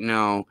have right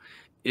now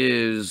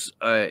is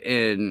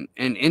an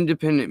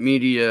independent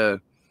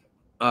media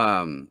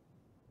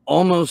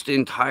almost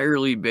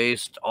entirely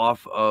based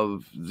off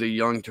of the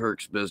Young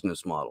Turks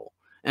business model.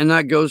 And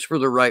that goes for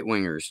the right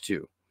wingers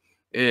too.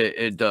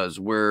 It does.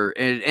 Where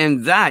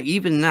and that,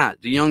 even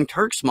that, the Young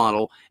Turks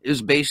model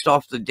is based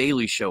off the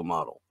Daily Show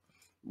model,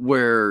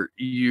 where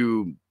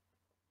you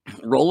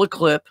roll a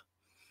clip,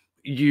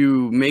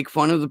 you make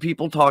fun of the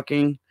people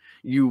talking,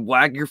 you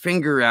wag your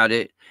finger at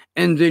it,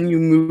 and then you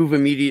move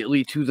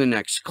immediately to the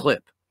next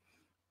clip.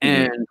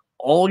 And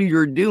all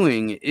you're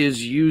doing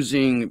is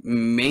using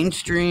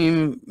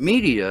mainstream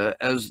media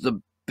as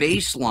the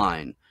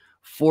baseline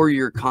for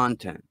your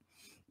content.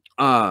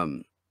 I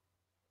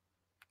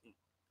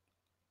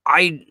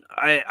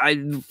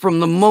from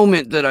the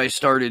moment that I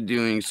started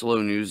doing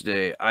Slow News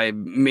Day, I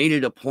made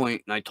it a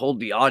point, and I told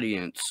the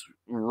audience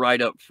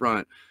right up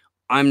front,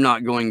 I'm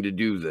not going to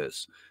do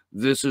this.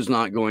 This is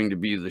not going to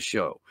be the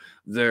show.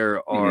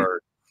 There are,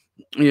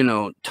 you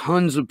know,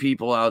 tons of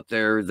people out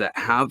there that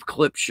have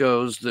clip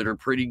shows that are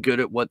pretty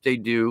good at what they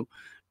do.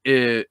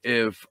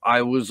 If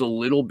I was a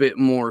little bit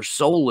more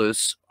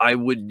soulless, I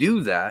would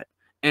do that.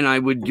 And I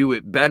would do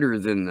it better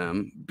than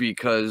them,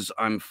 because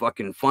I'm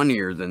fucking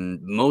funnier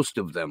than most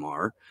of them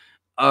are.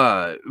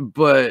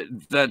 But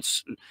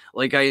that's,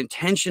 like, I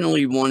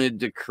intentionally wanted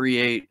to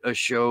create a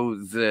show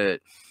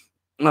that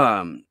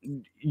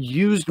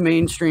used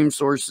mainstream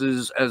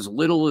sources as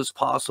little as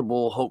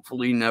possible,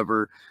 hopefully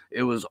never.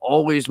 It was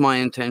always my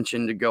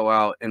intention to go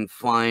out and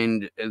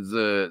find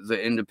the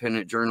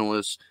independent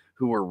journalists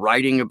who were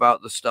writing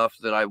about the stuff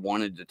that I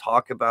wanted to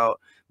talk about.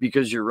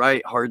 Because you're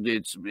right,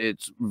 hardly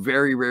it's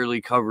very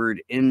rarely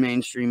covered in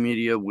mainstream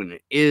media. When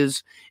it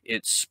is,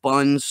 it's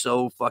spun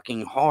so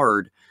fucking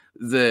hard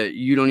that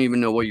you don't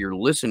even know what you're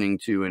listening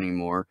to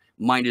anymore.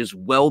 Might as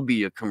well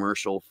be a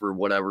commercial for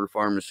whatever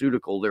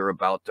pharmaceutical they're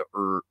about to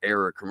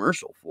air a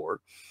commercial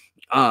for.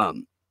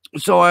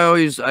 So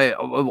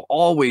I've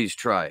always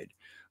tried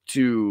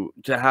to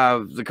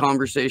have the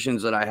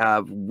conversations that I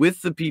have with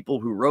the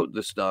people who wrote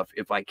the stuff,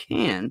 if I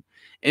can.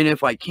 And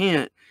if I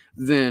can't,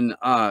 then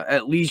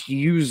at least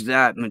use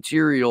that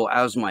material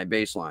as my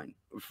baseline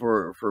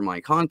for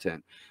my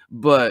content.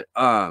 But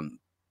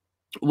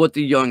what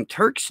the Young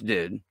Turks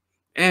did,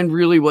 and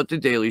really what the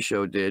Daily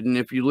Show did, and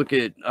if you look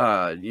at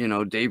you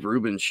know, Dave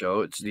Rubin's show,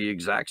 it's the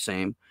exact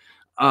same.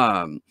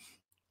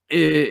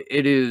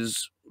 It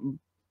is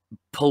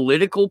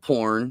political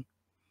porn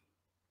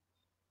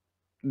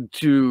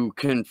to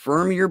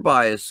confirm your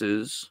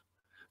biases,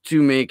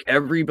 to make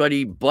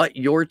everybody but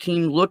your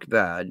team look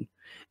bad,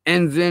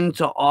 and then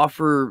to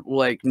offer,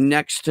 like,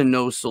 next to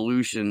no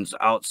solutions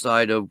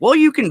outside of, well,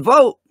 you can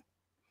vote,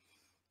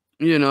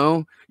 you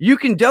know, you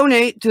can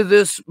donate to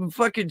this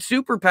fucking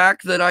super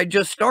PAC that I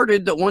just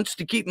started that wants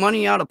to keep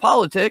money out of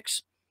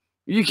politics.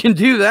 You can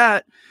do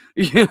that,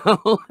 you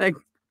know, like,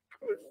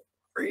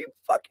 are you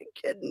fucking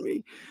kidding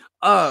me?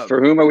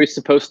 For whom are we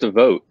supposed to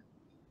vote?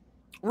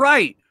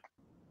 Right.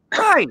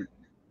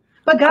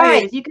 But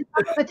guys, you can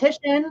sign a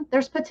petition.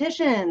 There's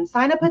petitions.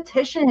 Sign a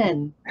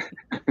petition.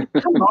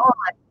 Come on.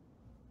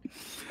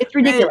 It's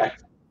ridiculous.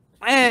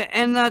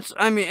 And that's,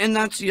 I mean, and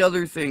that's the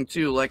other thing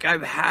too. Like,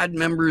 I've had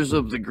members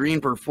of the Green,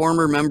 or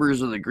former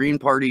members of the Green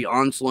Party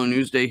on Slow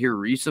News Day here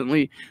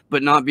recently,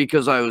 but not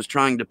because I was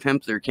trying to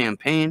pimp their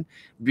campaign,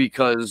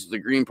 because the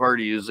Green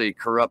Party is a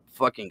corrupt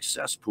fucking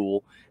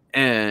cesspool,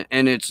 and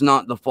it's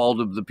not the fault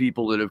of the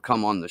people that have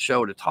come on the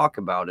show to talk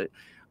about it.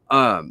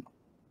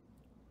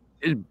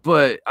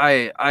 But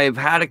I've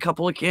had a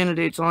couple of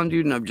candidates on,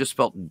 dude, and I've just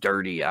felt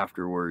dirty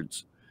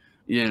afterwards.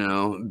 You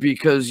know,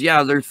 because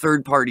yeah, they're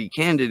third-party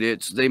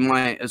candidates. They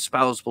might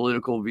espouse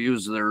political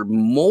views that are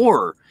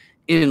more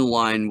in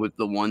line with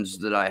the ones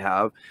that I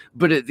have,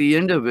 but at the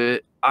end of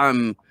it,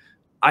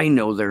 I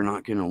know they're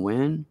not going to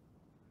win,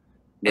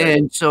 Right.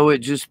 and so it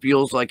just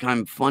feels like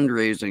I'm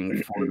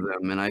fundraising for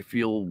them, and I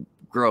feel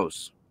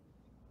gross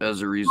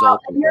as a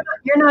result. Well,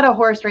 you're not a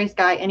horse race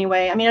guy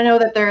anyway. I mean, I know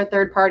that they're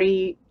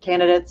third-party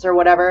candidates or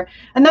whatever,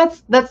 and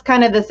that's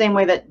kind of the same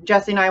way that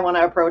Jesse and I want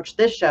to approach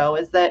this show.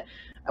 Is that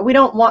we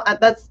don't want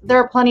there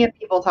are plenty of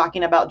people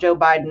talking about Joe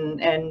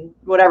Biden and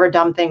whatever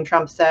dumb thing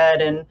Trump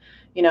said, and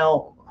you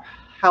know,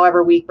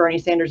 however weak Bernie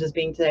Sanders is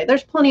being today.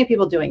 There's plenty of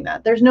people doing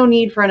that. There's no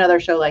need for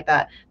another show like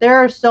that. There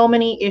are so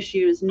many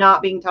issues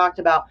not being talked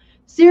about,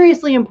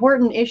 seriously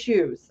important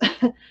issues.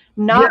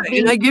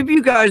 And I give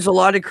you guys a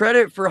lot of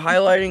credit for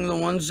highlighting the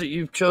ones that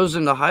you've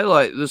chosen to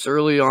highlight this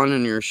early on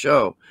in your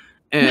show.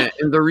 And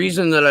the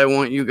reason that I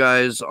want you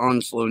guys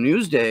on Slow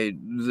News Day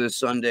this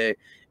Sunday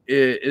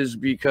is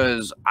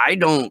because I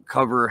don't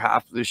cover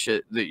half the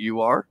shit that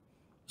you are.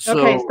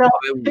 So, I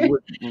would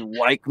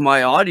like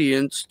my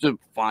audience to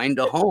find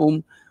a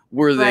home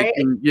where they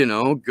can, you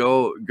know,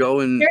 go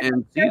and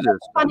see this. A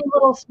funny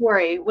little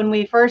story. When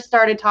we first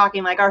started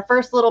talking, like our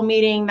first little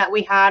meeting that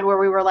we had where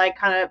we were like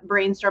kind of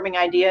brainstorming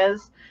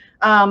ideas,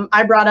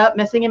 I brought up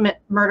missing and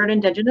murdered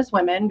Indigenous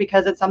women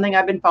because it's something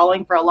I've been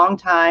following for a long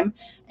time.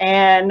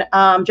 And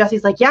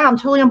Jesse's like, yeah, I'm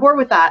totally on board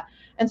with that.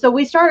 And so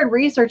we started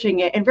researching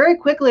it, and very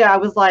quickly I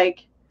was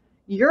like,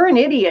 you're an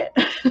idiot.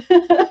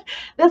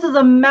 This is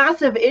a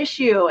massive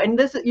issue, and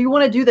you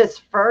want to do this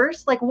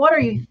first? Like, what are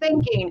you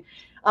thinking?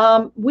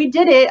 We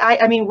did it.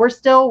 I mean, we're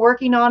still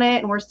working on it,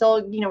 and we're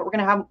still, you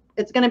know,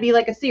 it's going to be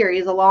like a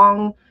series,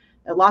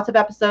 lots of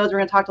episodes. We're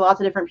going to talk to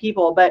lots of different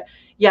people, but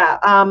yeah,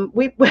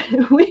 we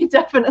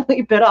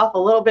definitely bit off a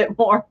little bit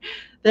more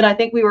than I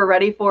think we were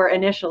ready for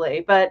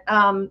initially, but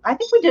I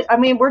think we did. I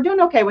mean, we're doing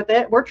okay with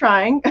it. We're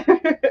trying.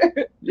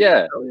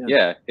 Yeah.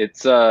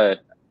 It's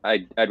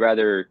I'd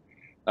rather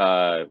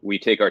we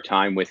take our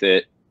time with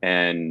it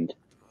and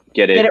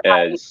get it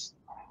as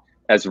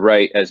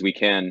right as we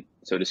can,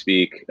 so to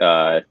speak,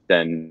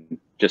 than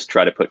just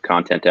try to put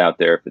content out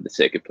there for the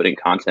sake of putting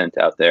content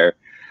out there.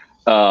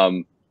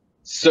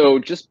 So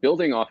just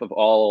building off of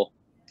all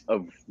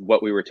of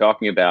what we were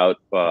talking about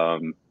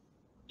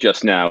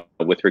just now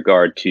with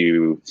regard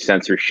to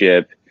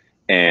censorship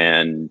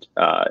and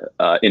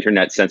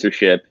internet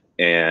censorship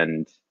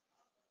and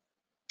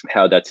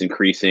how that's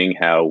increasing,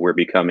 how we're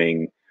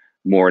becoming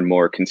more and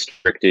more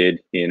constricted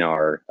in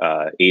our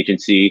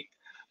agency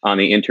on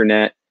the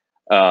internet.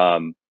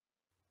 I'm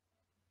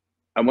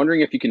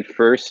wondering if you can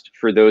first,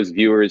 for those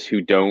viewers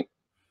who don't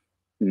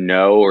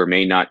know or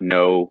may not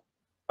know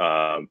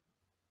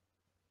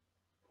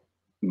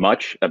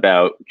much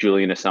about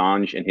Julian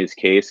Assange and his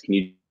case, can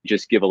you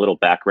just give a little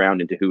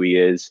background into who he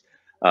is,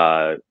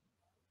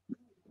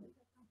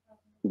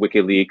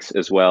 WikiLeaks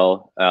as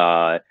well,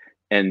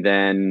 and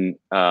then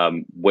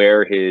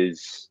where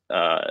his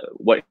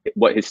what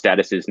his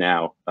status is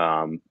now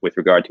with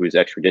regard to his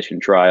extradition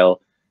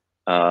trial,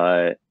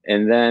 and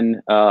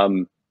then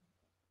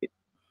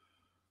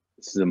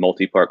this is a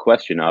multi-part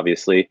question,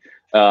 obviously.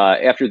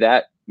 After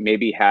that,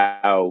 maybe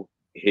how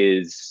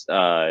his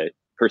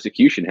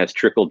persecution has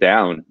trickled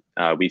down.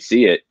 We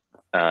see it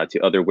to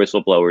other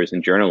whistleblowers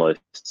and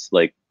journalists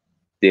like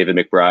David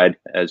McBride,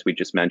 as we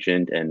just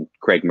mentioned, and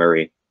Craig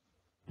Murray.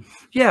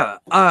 Yeah.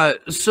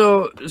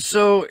 So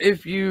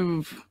if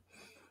you've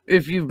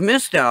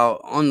missed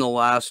out on the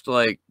last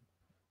like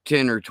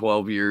 10 or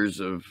 12 years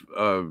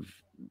of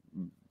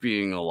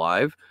being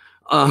alive,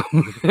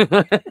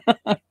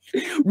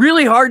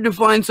 really hard to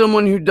find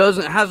someone who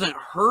hasn't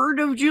heard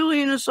of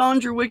Julian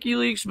Assange or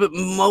WikiLeaks, but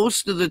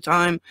most of the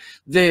time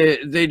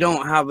they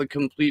don't have a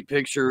complete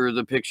picture, or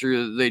the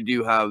picture that they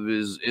do have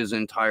is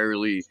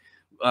entirely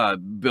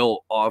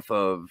built off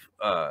of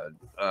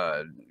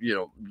you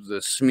know,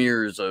 the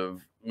smears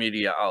of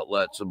media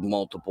outlets of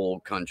multiple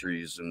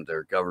countries and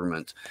their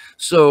governments.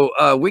 So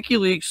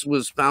WikiLeaks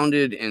was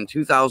founded in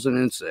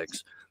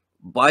 2006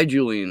 by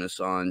Julian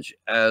Assange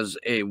as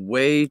a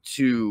way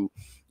to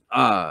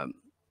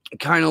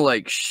kind of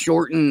like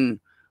shorten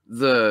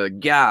the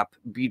gap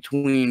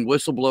between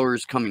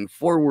whistleblowers coming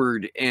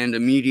forward and a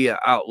media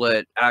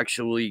outlet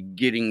actually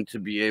getting to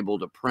be able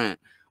to print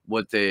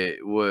what they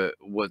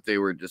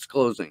were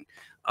disclosing.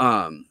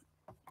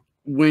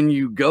 When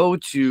you go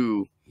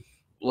to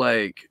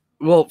like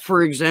well,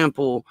 for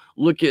example,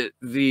 look at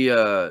the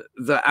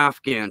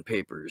Afghan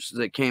papers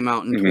that came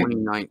out in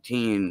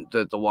 2019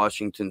 that the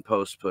Washington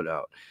Post put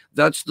out.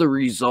 That's the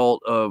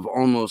result of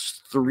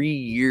almost 3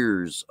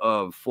 years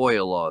of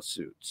FOIA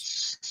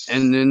lawsuits.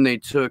 And then they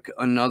took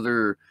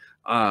another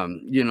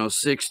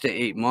 6 to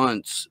 8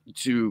 months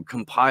to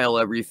compile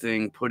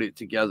everything, put it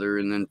together,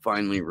 and then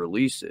finally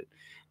release it.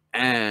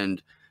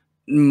 And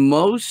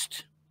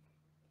most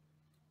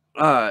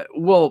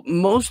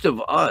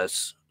of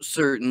us,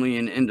 certainly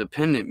in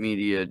independent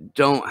media,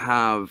 don't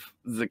have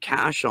the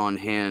cash on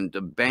hand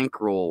to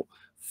bankroll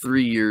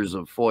 3 years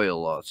of FOIA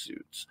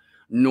lawsuits,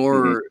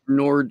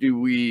 nor do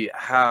we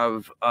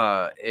have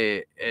a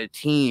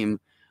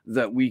team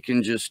that we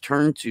can just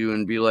turn to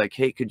and be like,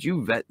 hey, could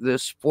you vet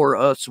this for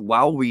us,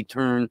 while we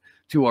turn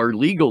to our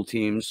legal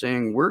team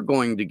saying, we're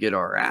going to get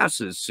our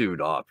asses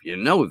sued off. You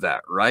know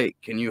that, right?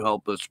 Can you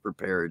help us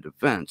prepare a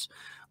defense?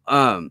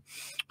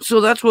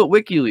 So that's what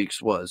WikiLeaks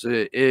was.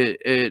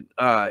 It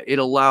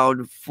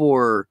allowed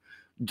for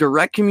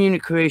direct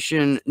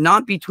communication,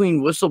 not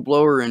between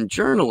whistleblower and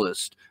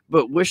journalist,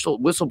 but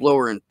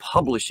whistleblower and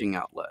publishing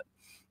outlet.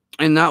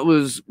 And that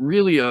was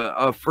really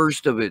a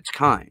first of its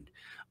kind.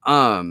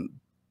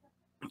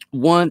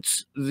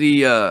 Once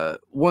the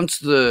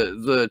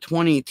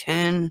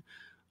 2010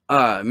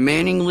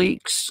 Manning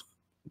leaks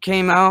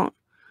came out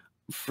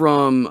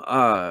from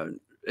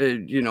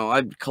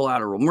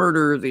collateral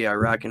murder, the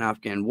Iraq and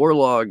Afghan war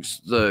logs,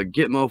 the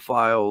Gitmo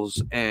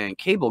files, and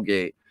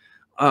Cablegate.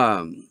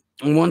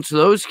 Once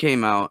those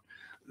came out,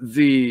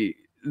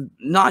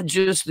 not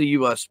just the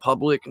U.S.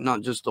 public,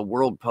 not just the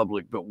world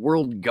public, but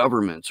world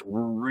governments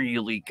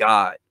really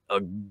got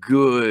a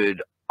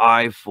good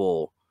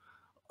eyeful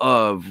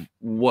of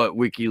what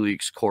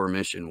WikiLeaks' core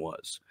mission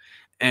was.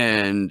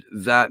 And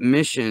that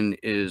mission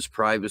is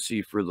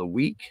privacy for the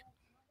weak,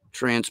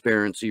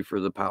 transparency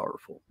for the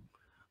powerful.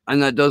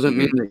 And that doesn't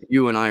mean that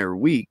you and I are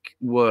weak.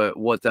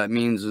 What that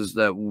means is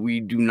that we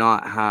do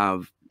not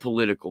have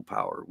political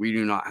power. We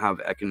do not have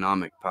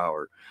economic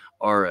power.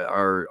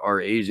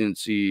 Our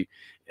agency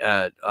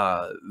at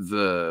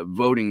the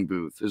voting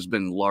booth has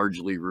been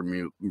largely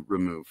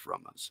removed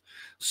from us.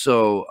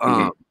 So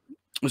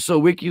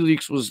so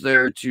WikiLeaks was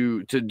there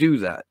to do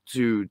that,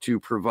 to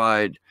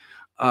provide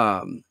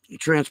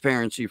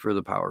transparency for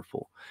the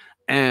powerful.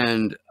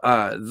 And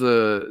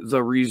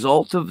the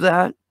result of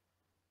that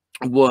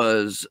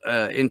was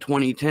in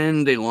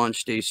 2010, they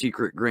launched a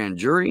secret grand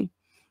jury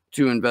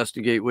to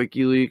investigate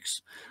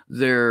WikiLeaks.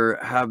 There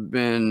have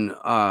been,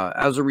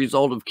 as a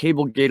result of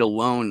Cablegate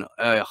alone,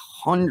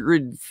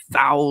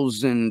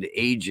 100,000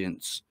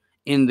 agents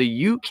in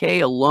the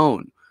UK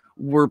alone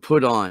were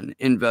put on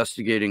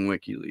investigating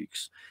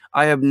WikiLeaks.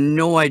 I have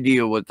no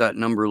idea what that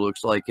number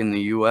looks like in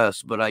the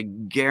US, but I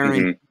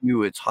guarantee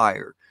you it's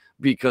higher,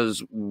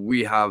 because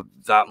we have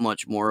that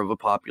much more of a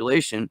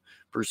population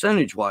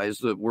percentage-wise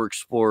that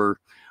works for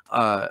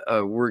both,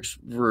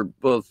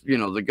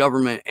 the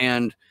government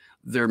and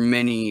their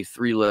many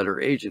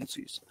three-letter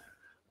agencies.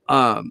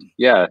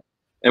 Yeah,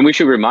 and we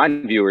should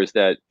remind viewers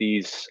that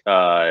these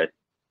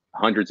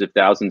hundreds of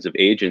thousands of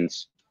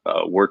agents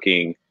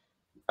working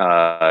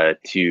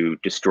to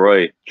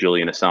destroy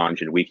Julian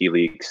Assange and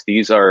WikiLeaks,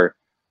 these are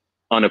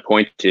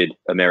unappointed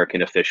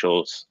American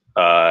officials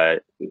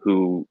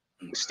who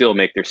still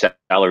make their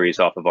salaries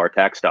off of our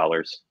tax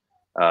dollars.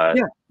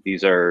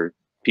 These are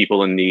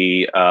people in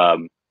the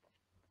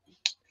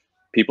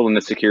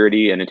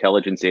security and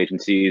intelligence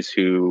agencies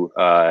who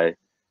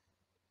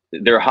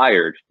they're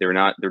hired. They're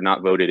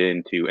not voted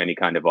into any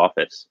kind of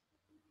office,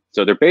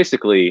 so they're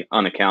basically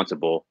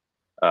unaccountable,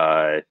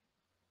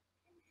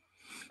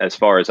 as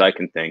far as I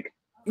can think.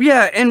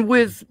 Yeah, and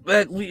with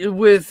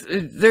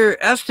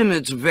their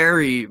estimates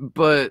vary,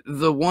 but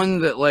the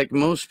one that like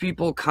most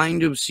people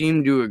kind of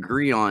seem to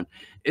agree on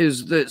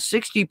is that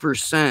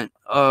 60%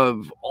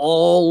 of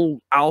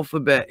all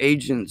alphabet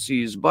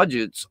agencies'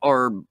 budgets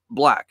are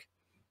black,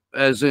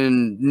 as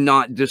in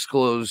not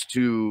disclosed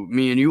to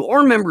me and you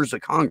or members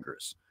of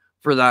Congress,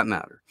 for that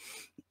matter.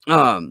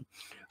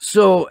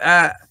 So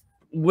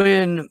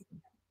when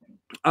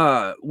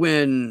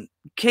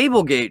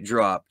Cablegate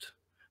dropped,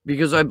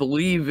 because I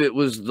believe it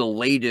was the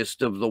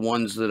latest of the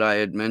ones that I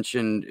had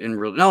mentioned in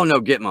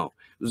Gitmo. It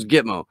was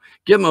Gitmo.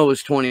 Gitmo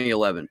was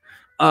 2011.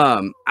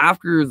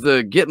 After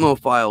the Gitmo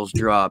files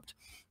dropped,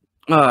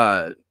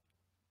 Julian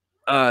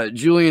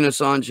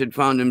Assange had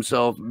found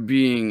himself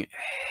being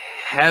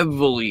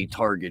heavily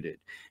targeted.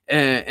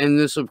 And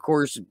this, of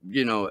course,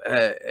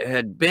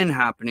 had been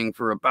happening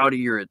for about a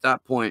year at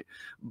that point.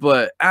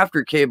 But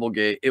after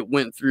Cablegate, it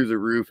went through the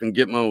roof, and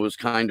Gitmo was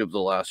kind of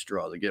the last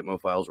straw. The Gitmo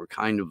files were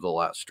kind of the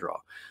last straw.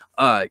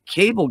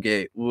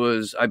 Cablegate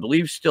was, I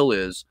believe still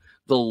is,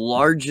 the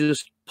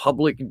largest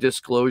public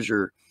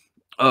disclosure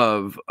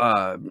of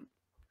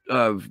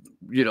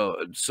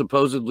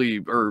supposedly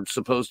or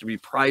supposed to be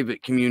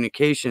private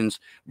communications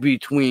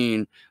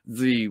between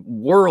the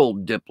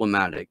world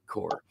diplomatic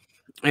corps.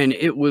 And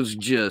it was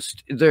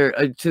just there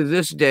to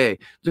this day.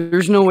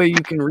 There's no way you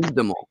can read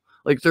them all.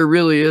 Like, there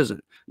really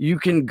isn't. You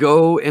can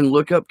go and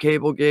look up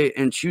Cablegate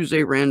and choose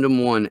a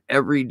random one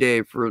every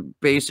day for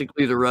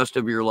basically the rest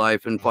of your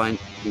life and find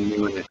something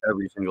new in it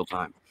every single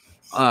time.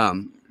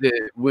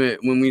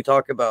 When we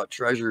talk about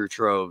treasure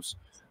troves,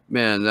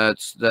 man,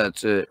 that's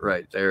it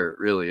right there. It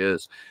really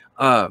is.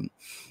 So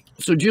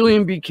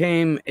Julian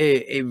became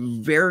a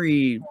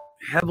very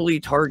heavily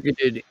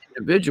targeted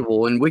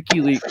individual, and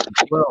WikiLeaks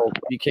as well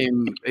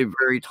became a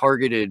very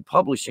targeted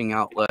publishing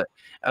outlet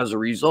as a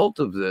result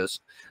of this.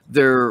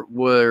 There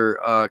were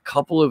a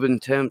couple of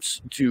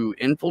attempts to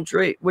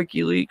infiltrate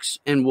WikiLeaks,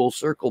 and we'll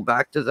circle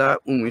back to that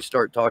when we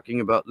start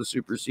talking about the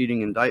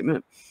superseding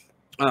indictment.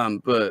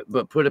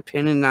 But put a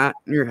pin in that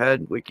in your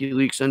head.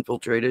 WikiLeaks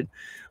infiltrated.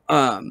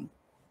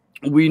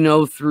 We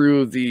know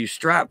through the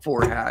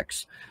Stratfor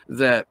hacks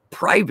that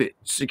private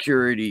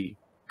security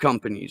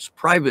companies,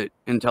 private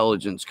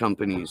intelligence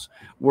companies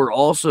were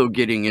also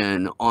getting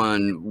in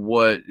on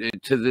what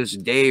to this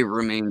day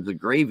remains the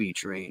gravy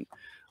train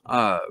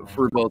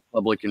for both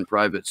public and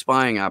private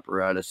spying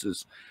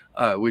apparatuses,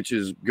 which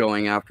is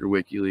going after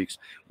WikiLeaks.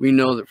 We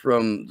know that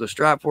from the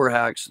Stratfor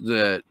hacks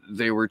that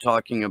they were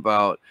talking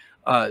about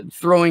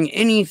throwing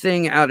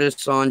anything at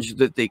Assange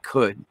that they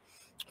could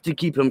to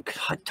keep him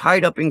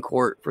tied up in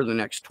court for the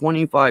next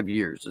 25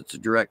 years. It's a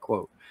direct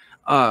quote.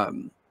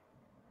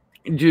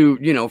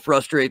 To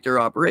frustrate their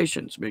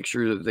operations, make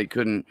sure that they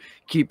couldn't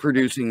keep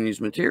producing these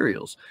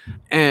materials.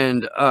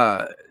 And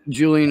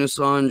Julian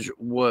Assange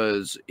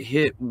was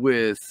hit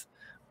with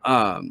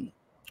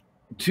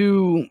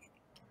 2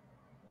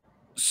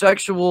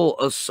 sexual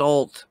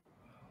assault,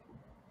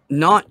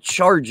 not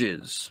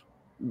charges,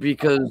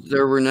 because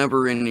there were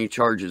never any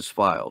charges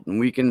filed, and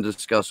we can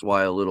discuss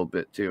why a little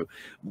bit too,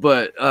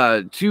 but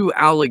 2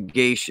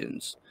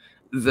 allegations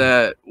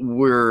that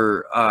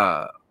were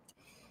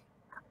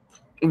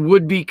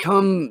would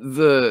become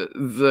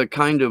the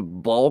kind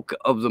of bulk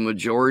of the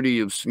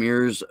majority of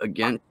smears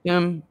against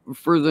him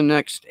for the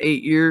next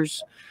 8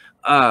 years.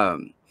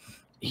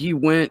 He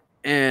went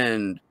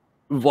and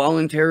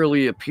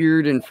voluntarily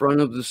appeared in front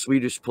of the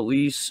Swedish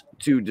police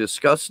to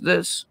discuss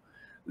this.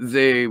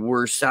 They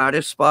were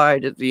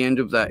satisfied at the end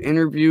of that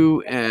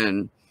interview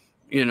and,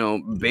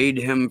 bade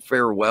him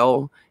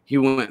farewell. He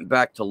went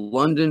back to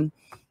London.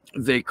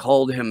 They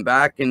called him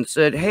back and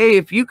said, hey,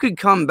 if you could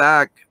come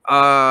back,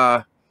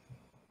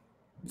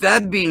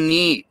 that'd be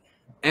neat.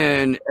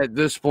 And at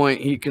this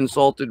point, he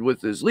consulted with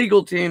his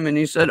legal team and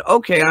he said,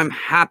 okay, I'm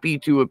happy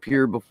to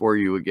appear before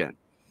you again.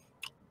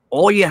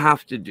 All you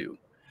have to do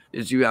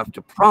is you have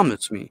to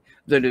promise me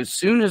that as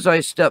soon as I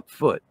step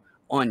foot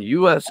on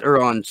US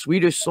or on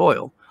Swedish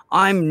soil,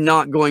 I'm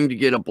not going to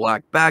get a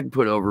black bag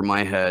put over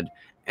my head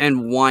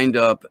and wind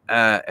up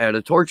at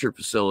a torture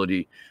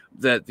facility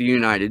that the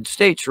United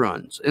States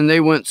runs. And they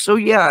went, so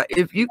yeah,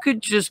 if you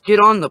could just get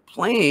on the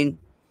plane,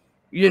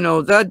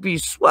 that'd be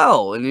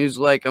swell. And he's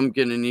like, I'm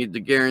going to need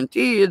the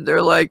guarantee. And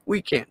they're like,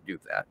 we can't do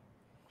that.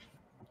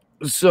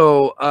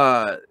 So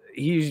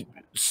he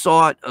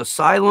sought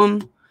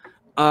asylum.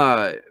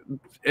 There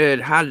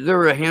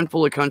were a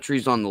handful of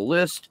countries on the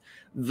list.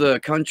 The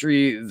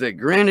country that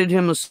granted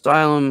him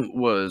asylum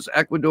was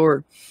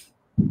Ecuador.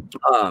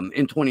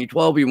 In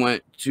 2012, he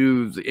went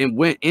into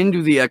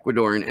the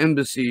Ecuadorian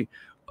embassy,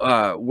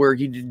 where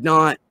he did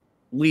not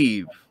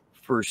leave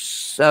for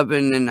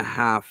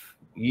 7.5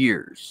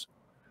 years.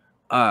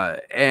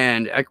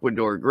 And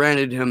Ecuador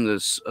granted him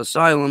this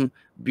asylum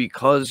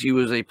because he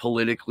was a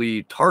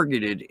politically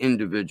targeted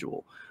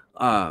individual.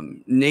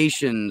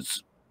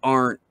 Nations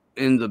aren't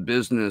in the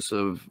business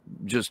of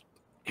just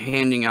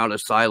handing out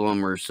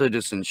asylum or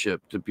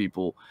citizenship to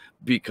people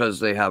because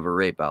they have a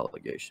rape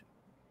allegation,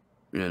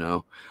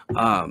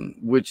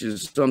 which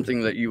is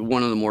something that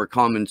one of the more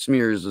common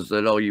smears is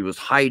that, oh, he was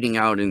hiding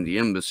out in the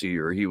embassy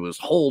or he was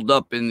holed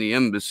up in the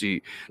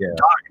embassy,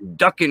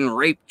 ducking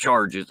rape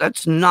charges.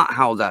 That's not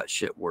how that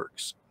shit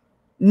works.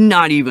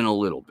 Not even a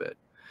little bit.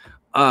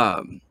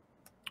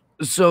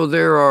 So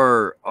there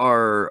are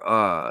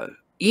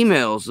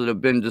emails that have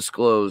been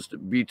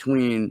disclosed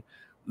between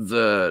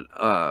the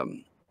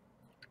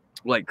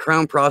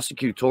Crown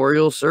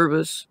Prosecutorial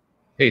Service.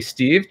 Hey,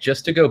 Steve,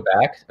 just to go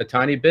back a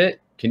tiny bit,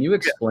 can you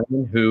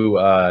explain who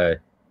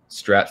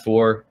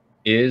Stratfor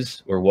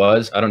is or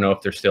was? I don't know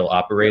if they're still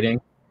operating.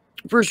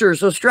 For sure.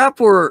 So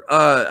Stratfor,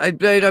 I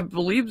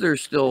believe they're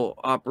still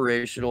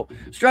operational.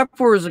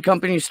 Stratfor is a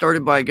company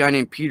started by a guy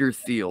named Peter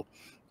Thiel.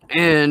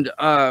 And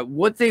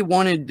what they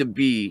wanted to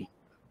be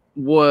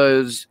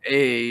was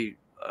a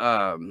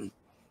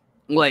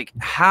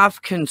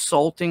half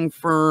consulting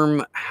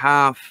firm,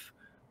 half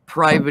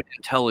private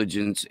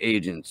intelligence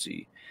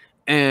agency.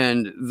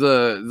 And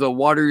the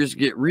waters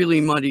get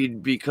really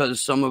muddied because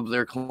some of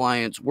their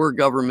clients were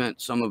government,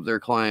 some of their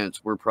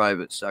clients were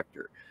private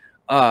sector.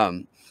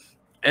 They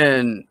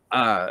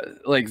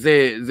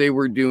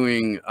were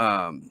doing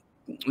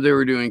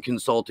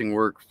consulting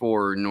work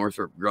for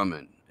Northrop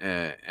Grumman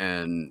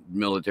and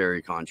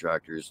military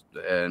contractors,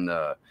 and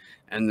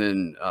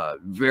then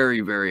very,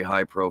 very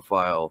high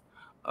profile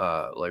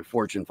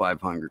Fortune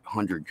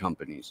 500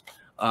 companies.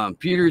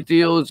 Peter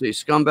Thiel is a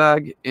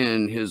scumbag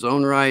in his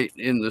own right.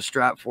 In the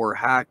Stratfor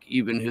hack,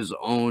 even his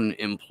own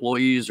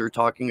employees are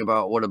talking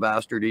about what a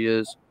bastard he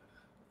is,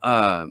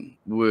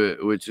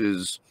 which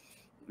is,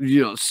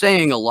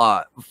 saying a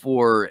lot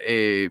for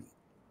a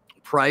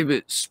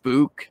private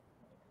spook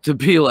to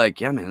be like,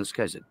 yeah, man, this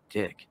guy's a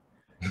dick,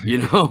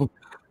 and,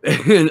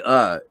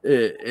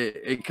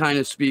 it kind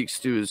of speaks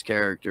to his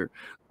character.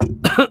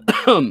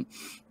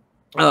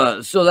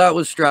 So that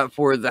was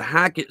Stratfor. The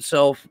hack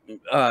itself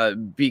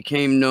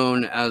became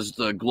known as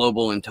the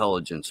Global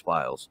Intelligence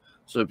Files.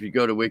 So if you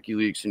go to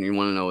WikiLeaks and you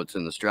want to know what's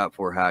in the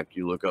Stratfor hack,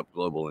 you look up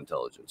Global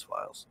Intelligence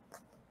Files.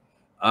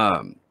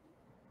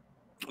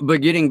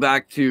 But getting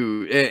back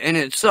to, and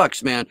it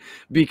sucks, man,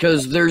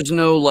 because there's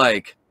no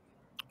like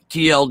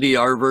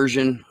TLDR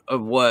version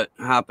of what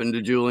happened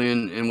to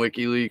Julian in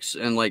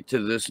WikiLeaks, and like to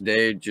this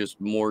day,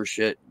 just more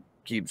shit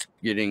keeps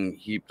getting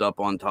heaped up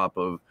on top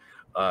of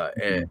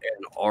an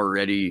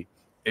already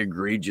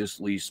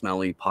egregiously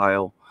smelly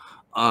pile.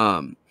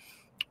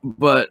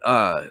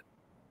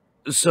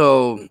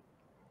 So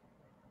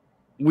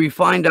we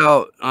find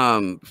out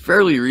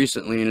fairly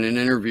recently in an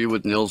interview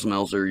with Nils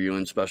Melzer,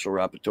 UN Special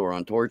Rapporteur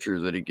on Torture,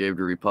 that he gave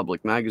to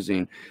Republic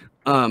magazine,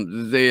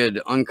 they had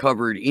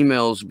uncovered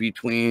emails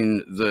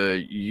between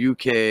the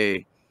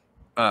UK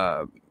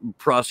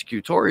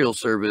prosecutorial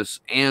service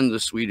and the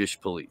Swedish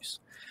police.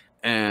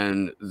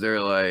 And they're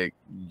like,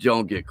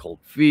 don't get cold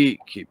feet,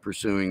 keep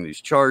pursuing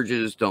these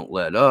charges, don't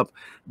let up,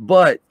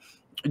 but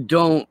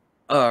don't,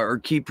 or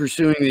keep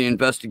pursuing the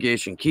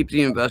investigation, keep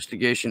the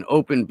investigation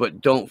open,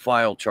 but don't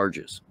file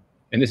charges.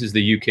 And this is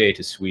the UK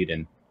to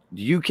Sweden.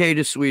 The UK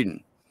to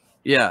Sweden.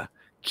 Yeah.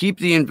 Keep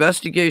the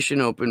investigation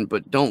open,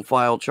 but don't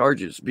file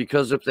charges,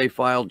 because if they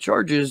filed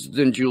charges,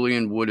 then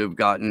Julian would have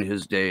gotten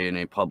his day in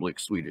a public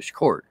Swedish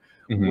court,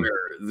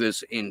 where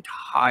this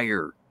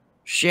entire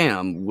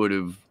sham would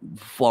have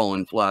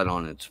fallen flat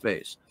on its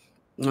face.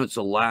 That's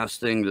the last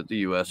thing that the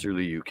US or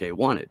the UK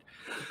wanted.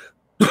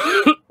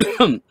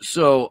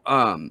 So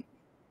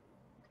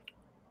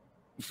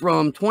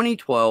from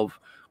 2012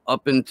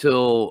 up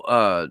until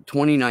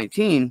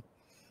 2019,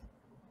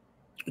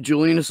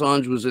 Julian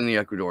Assange was in the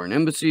Ecuadorian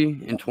embassy.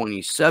 In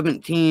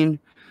 2017,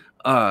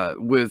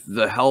 with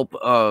the help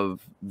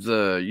of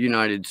the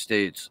United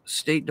States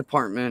State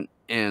Department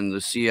and the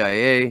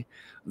CIA,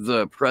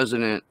 the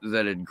president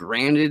that had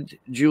granted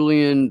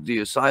Julian the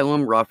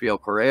asylum, Rafael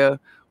Correa,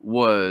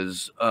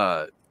 was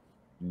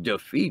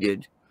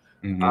defeated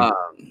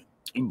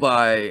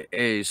by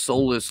a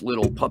soulless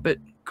little puppet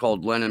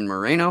called Lenin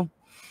Moreno.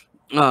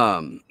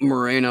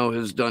 Moreno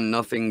has done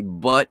nothing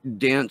but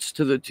dance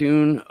to the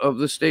tune of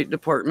the State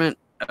Department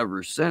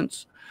ever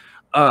since.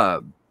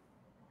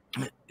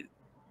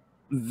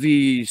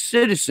 The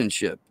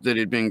citizenship that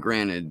had been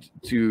granted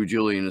to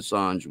Julian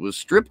Assange was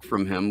stripped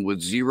from him with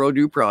zero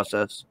due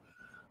process,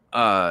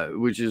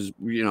 which is,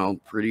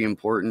 pretty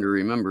important to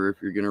remember.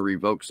 If you're going to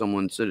revoke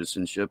someone's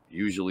citizenship,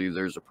 usually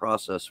there's a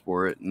process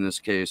for it. In this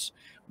case,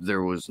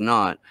 there was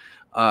not.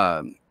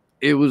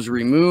 It was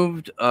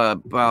removed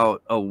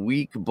about a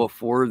week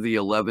before the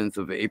 11th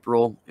of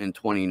April in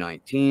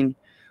 2019,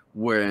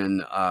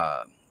 when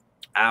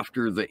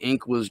after the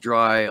ink was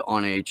dry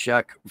on a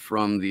check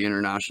from the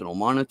International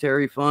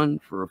Monetary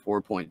Fund for a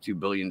 $4.2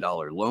 billion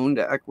loan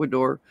to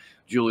Ecuador,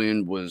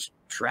 Julian was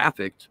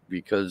trafficked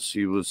because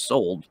he was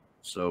sold.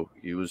 So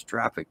he was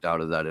trafficked out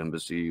of that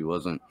embassy. He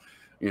wasn't,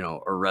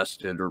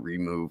 arrested or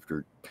removed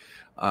or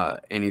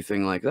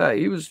anything like that.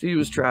 He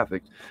was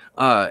trafficked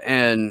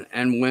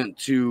and went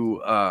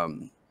to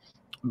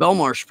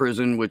Belmarsh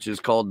prison, which is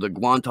called the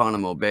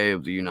Guantanamo Bay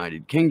of the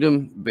United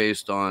Kingdom,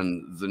 based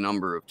on the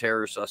number of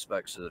terror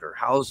suspects that are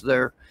housed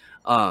there.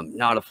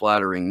 Not a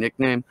flattering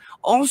nickname.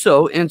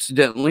 Also,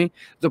 incidentally,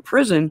 the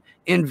prison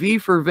in V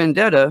for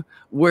Vendetta,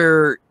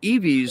 where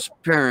Evie's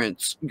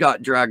parents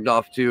got dragged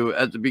off to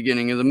at the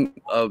beginning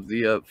of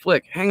the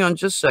flick. Hang on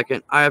just a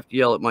second. I have to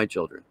yell at my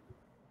children.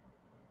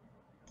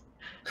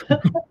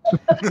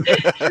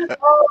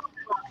 Oh,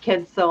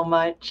 kids so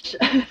much.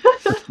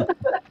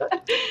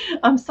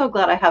 I'm so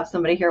glad I have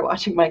somebody here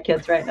watching my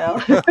kids right now.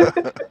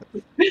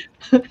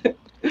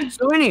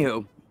 So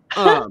anywho,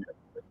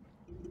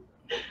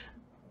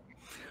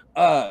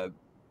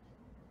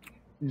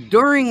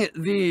 during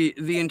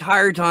the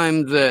entire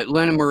time that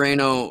Lenin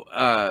Moreno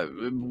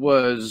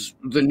was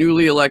the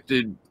newly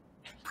elected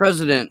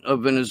president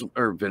of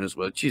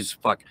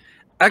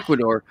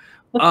Ecuador,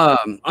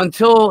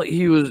 until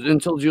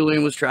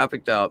Julian was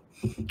trafficked out,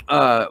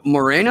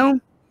 Moreno,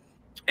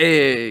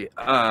 a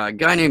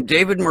guy named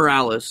David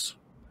Morales,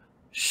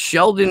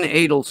 Sheldon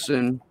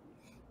Adelson,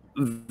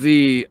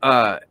 the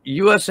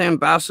U.S.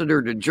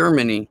 ambassador to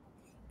Germany,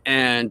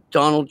 and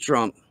Donald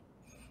Trump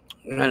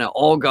kind of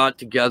all got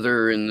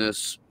together in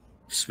this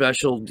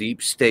special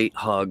deep state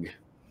hug,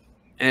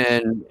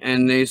 and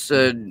they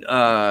said,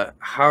 how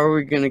are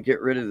we going to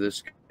get rid of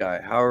this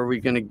guy? How are we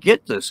going to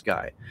get this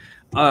guy?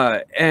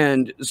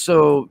 And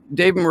so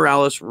David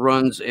Morales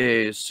runs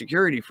a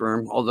security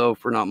firm, although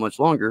for not much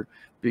longer,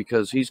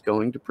 because he's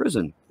going to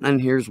prison. And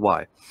here's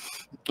why.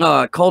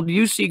 Called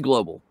UC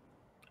Global.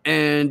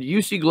 and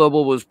UC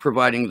Global was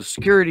providing the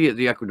security at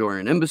the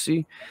Ecuadorian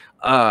embassy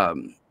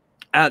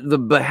at the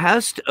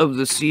behest of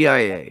the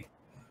CIA.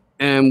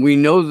 And we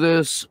know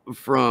this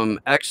from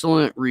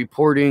excellent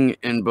reporting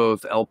in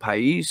both El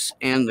País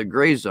and the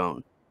Gray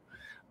Zone.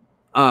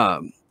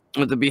 At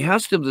the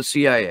behest of the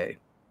CIA,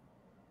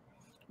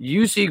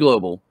 UC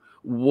Global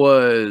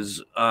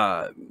was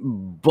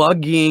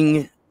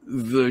bugging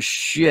the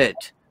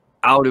shit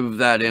out of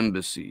that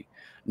embassy.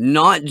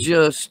 Not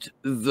just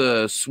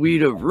the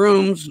suite of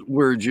rooms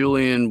where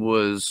Julian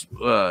was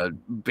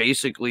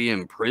basically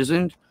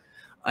imprisoned.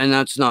 And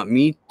that's not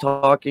me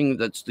talking.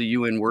 That's the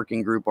UN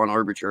Working Group on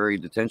Arbitrary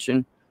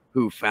Detention,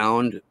 who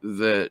found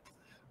that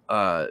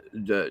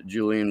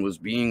Julian was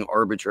being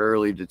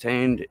arbitrarily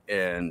detained.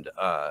 And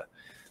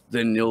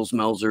then Nils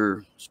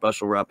Melzer,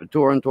 Special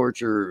Rapporteur on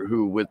Torture,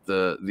 who, with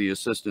the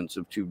assistance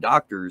of 2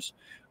 doctors,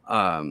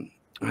 have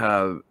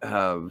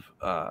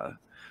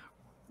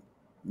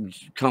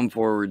come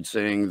forward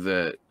saying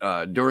that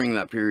during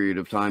that period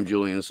of time,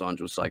 Julian Assange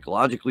was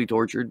psychologically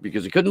tortured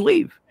because he couldn't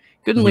leave.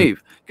 Couldn't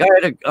leave. Guy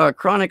had a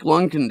chronic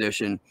lung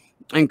condition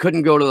and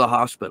couldn't go to the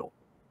hospital.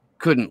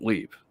 Couldn't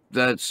leave.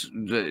 That's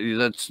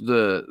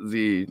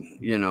the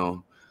you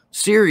know,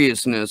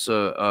 seriousness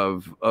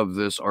of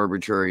this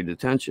arbitrary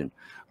detention.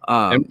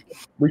 And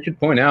we should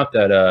point out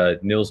that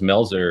Nils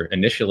Melzer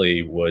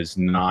initially was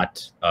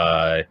not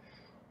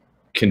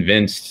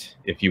convinced,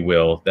 if you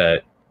will,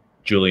 that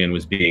Julian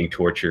was being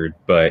tortured,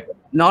 but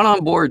not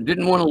on board.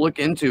 Didn't want to look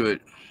into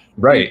it.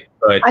 Right,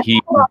 but I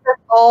talk about this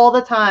all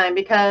the time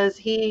because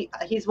he's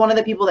one of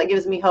the people that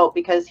gives me hope,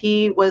 because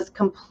he was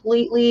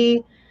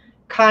completely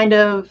kind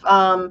of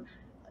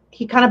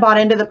he kind of bought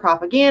into the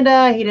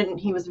propaganda.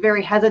 He was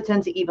very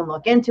hesitant to even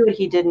look into it.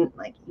 He didn't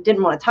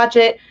want to touch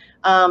it.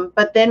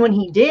 But then when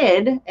he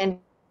did, and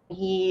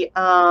he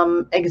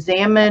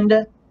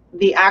examined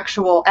the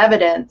actual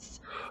evidence,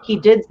 he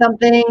did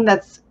something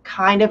that's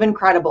kind of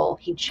incredible.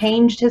 He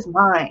changed his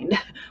mind.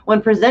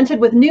 When presented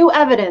with new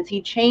evidence,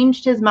 he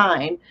changed his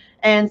mind.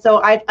 And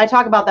so I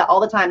talk about that all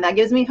the time. That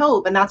gives me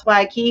hope. And that's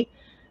why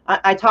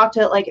I talk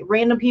to like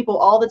random people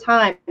all the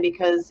time,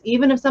 because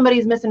even if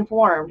somebody's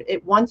misinformed,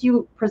 once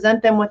you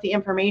present them with the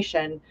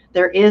information,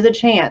 there is a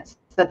chance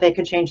that they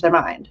could change their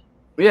mind.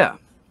 Yeah.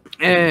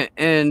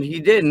 And he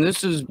did. And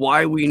this is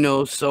why we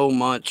know so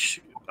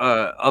much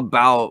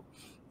about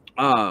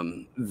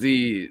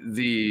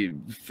the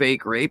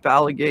fake rape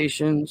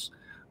allegations.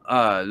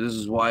 This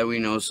is why we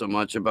know so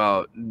much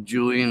about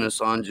Julian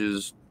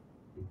Assange's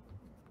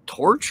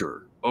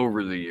torture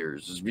over the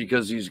years, is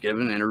because he's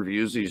given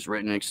interviews, he's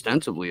written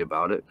extensively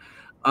about it.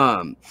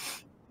 But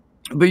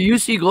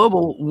UC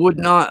Global would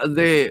not,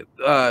 they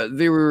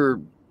were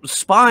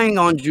spying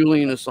on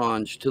Julian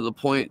Assange to the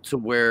point to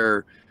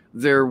where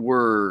there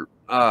was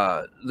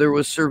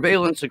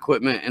surveillance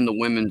equipment in the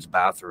women's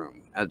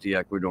bathroom at the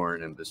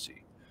Ecuadorian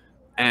embassy.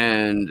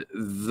 And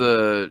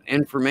the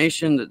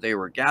information that they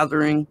were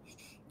gathering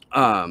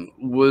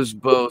was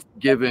both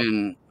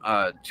given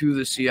to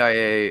the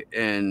CIA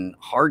in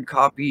hard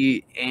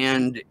copy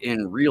and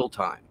in real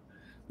time.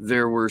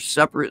 There were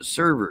separate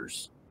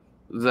servers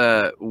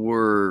that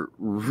were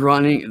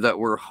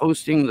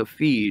hosting the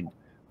feed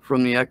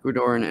from the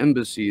Ecuadorian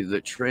embassy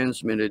that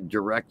transmitted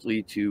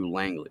directly to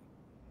Langley.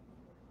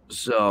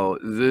 So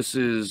this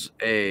is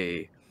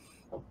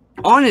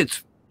on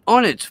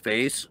its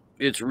face,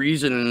 it's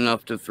reason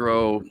enough to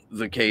throw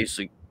the case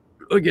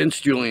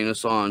against Julian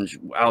Assange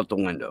out the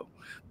window,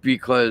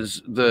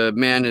 because the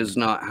man has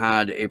not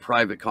had a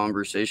private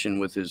conversation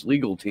with his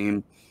legal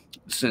team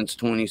since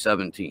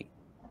 2017.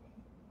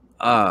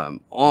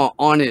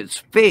 On its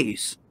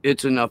face,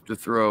 it's enough to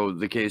throw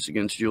the case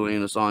against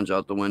Julian Assange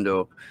out the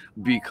window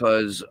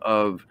because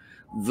of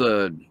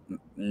the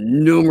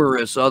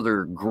numerous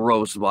other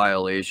gross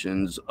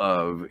violations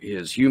of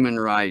his human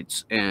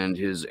rights and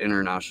his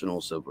international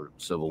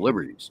civil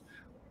liberties.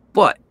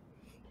 But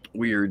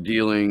we are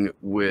dealing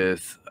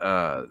with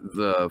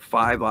the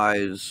Five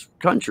Eyes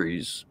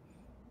countries,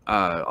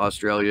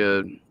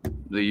 Australia,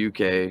 the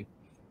UK,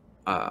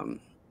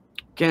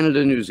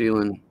 Canada, New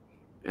Zealand,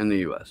 and the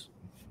US.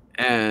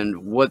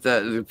 And what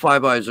the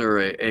Five Eyes are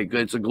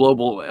it's a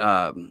global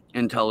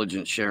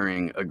intelligence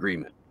sharing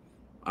agreement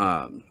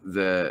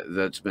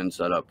that's been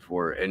set up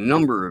for a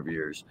number of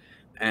years.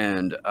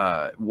 And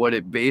what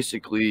it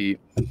basically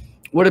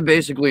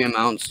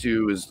amounts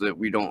to is that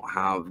we don't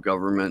have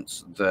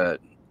governments that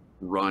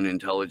run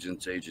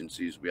intelligence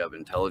agencies. We have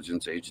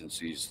intelligence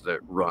agencies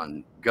that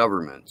run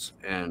governments.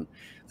 And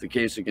the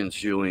case against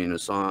Julian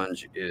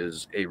Assange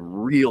is a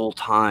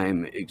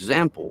real-time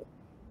example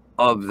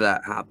of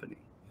that happening.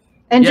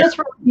 And just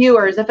for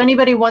viewers, if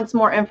anybody wants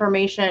more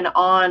information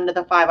on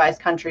the Five Eyes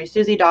countries,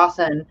 Susie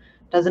Dawson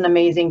does an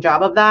amazing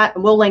job of that.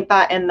 We'll link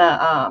that in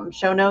the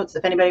show notes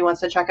if anybody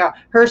wants to check out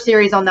her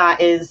series on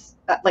that. Is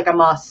like a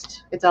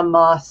must. It's a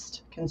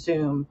must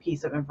consume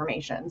piece of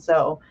information.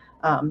 So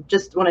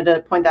just wanted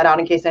to point that out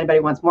in case anybody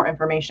wants more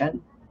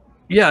information.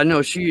 Yeah,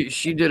 no, she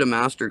did a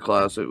master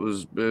class. It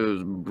was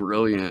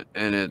brilliant,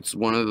 and it's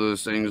one of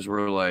those things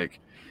where,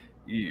 like,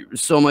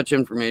 so much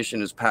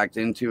information is packed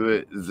into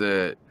it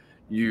that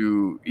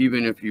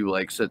even if you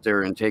like sit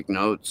there and take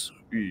notes,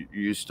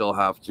 you still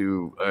have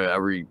to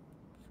every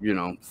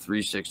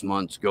 3-6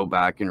 months go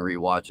back and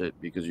rewatch it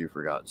because you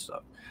forgot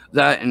stuff.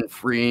 That and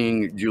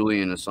Freeing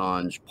Julian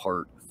Assange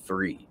Part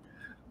 3.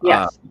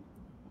 Yes.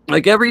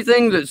 Like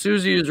everything that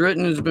Susie has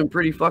written has been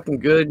pretty fucking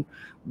good,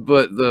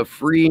 but the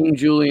Freeing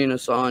Julian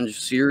Assange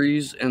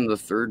series and the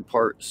third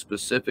part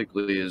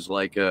specifically is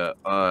like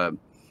an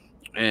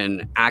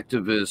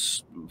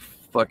activist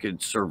fucking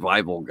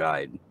survival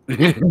guide.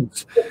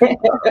 It's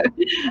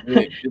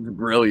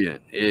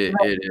brilliant.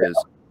 It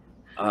is.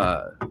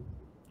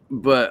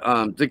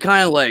 But the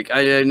kind of like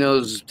I know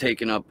this is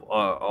taking up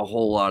a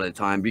whole lot of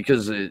time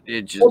because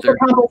it's a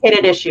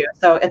complicated issue,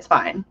 so it's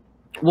fine.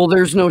 Well,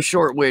 there's no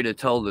short way to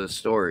tell this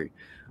story.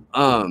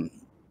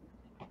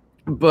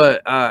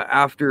 But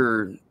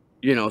after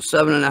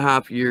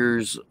 7.5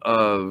 years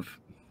of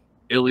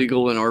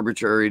illegal and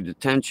arbitrary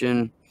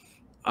detention,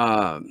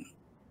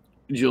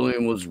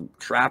 Julian was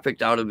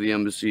trafficked out of the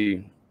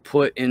embassy,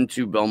 put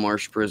into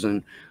Belmarsh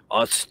prison,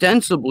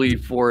 ostensibly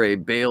for a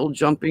bail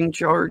jumping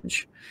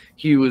charge.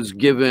 He was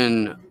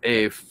given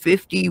a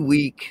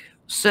 50-week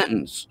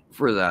sentence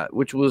for that,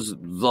 which was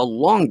the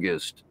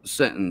longest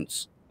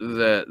sentence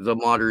that the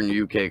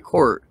modern UK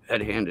court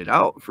had handed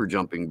out for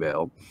jumping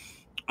bail.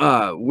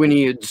 When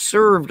he had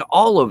served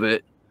all of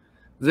it,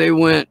 they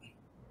went,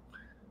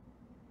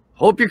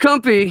 hope you're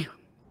comfy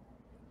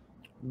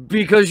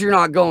because you're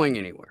not going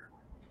anywhere.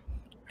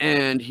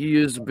 And he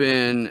has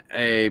been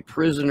a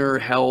prisoner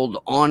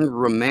held on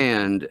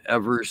remand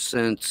ever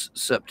since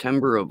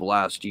September of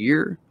last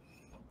year.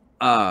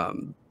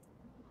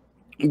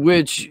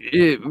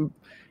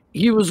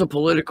 He was a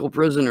political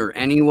prisoner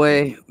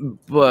anyway,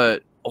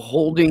 but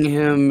holding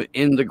him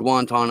in the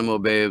Guantanamo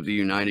Bay of the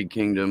United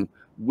Kingdom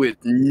with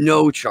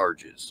no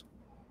charges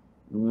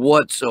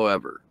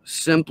whatsoever,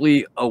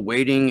 simply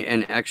awaiting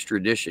an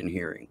extradition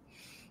hearing.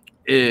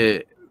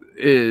 It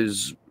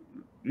is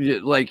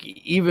like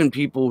even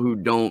people who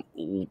don't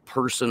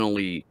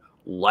personally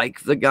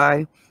like the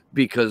guy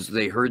because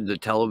they heard the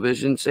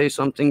television say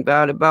something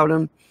bad about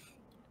him,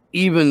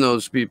 even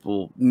those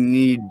people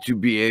need to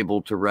be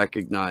able to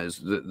recognize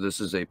that this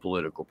is a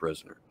political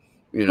prisoner.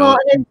 Well,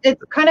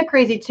 it's kind of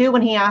crazy too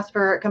when he asked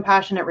for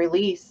compassionate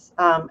release,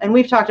 and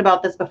we've talked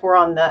about this before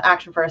on the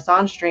Action for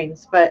Assange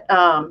streams, but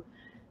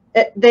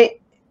they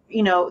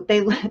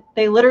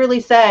literally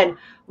said,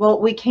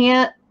 well, we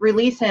can't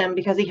release him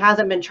because he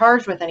hasn't been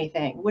charged with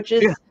anything, which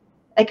is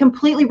a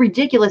completely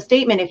ridiculous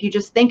statement if you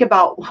just think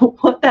about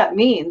what that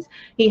means.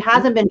 He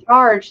hasn't been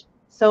charged,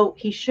 so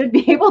he should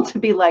be able to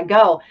be let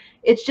go.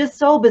 It's just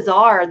so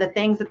bizarre, the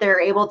things that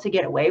they're able to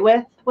get away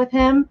with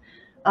him.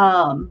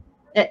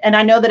 And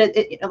I know that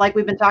it, like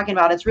we've been talking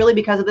about, it's really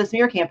because of the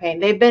smear campaign.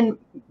 They've been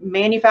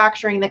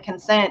manufacturing the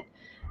consent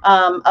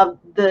of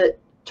the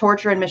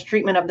torture and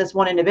mistreatment of this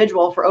one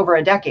individual for over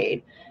a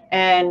decade.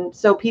 And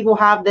so people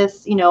have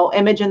this,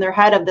 image in their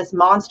head of this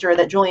monster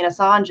that Julian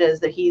Assange is,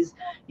 that he's,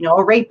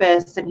 a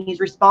rapist and he's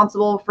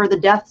responsible for the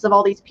deaths of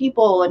all these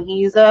people, and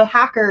he's a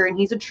hacker and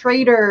he's a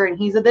traitor and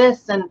he's a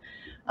this. And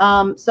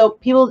so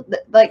people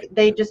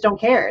they just don't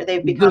care.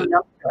 They've become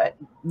numb to it.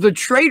 The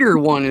traitor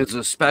one is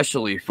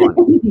especially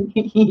funny.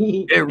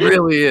 It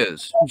really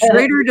is.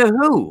 Traitor to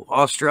who?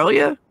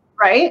 Australia?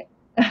 Right.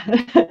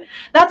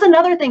 That's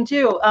another thing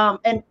too.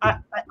 And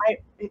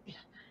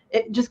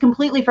it just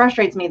completely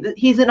frustrates me that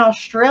he's an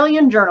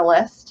Australian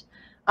journalist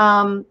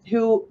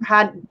who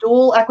had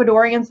dual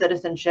Ecuadorian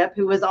citizenship,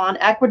 who was on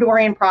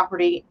Ecuadorian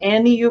property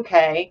in the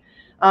UK.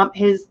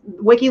 His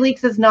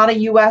WikiLeaks is not a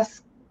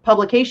US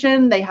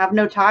publication. They have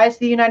no ties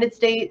to the United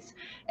States.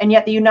 And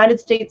yet the United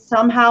States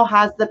somehow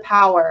has the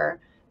power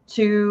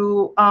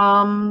to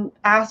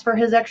ask for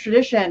his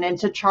extradition and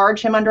to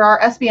charge him under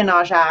our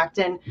Espionage Act.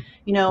 And,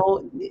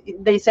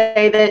 they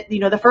say that,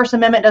 the First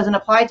Amendment doesn't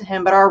apply to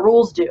him, but our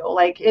rules do.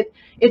 Like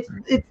it's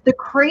the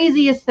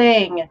craziest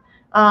thing.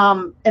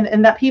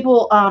 And that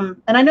people,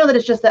 and I know that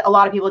it's just that a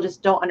lot of people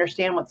just don't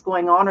understand what's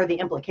going on or the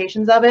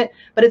implications of it,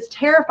 but it's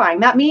terrifying.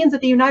 That means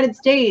that the United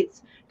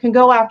States can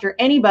go after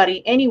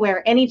anybody,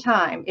 anywhere,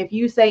 anytime, if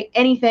you say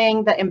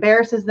anything that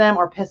embarrasses them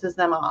or pisses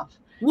them off.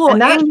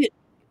 Well, and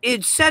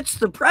it sets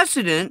the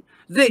precedent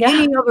that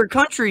any other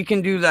country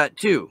can do that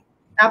too.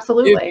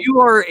 Absolutely. If you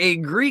are a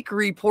Greek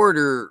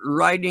reporter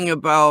writing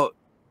about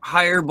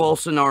Jair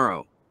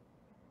Bolsonaro,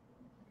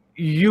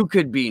 you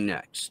could be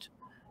next.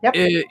 Yep.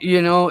 It's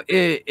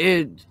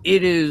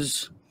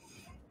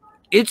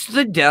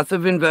the death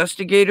of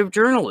investigative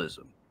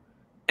journalism.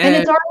 And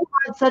it's already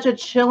had such a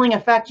chilling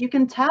effect. You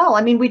can tell.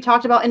 I mean, we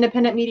talked about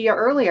independent media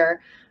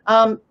earlier.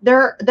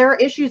 There are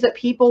issues that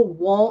people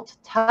won't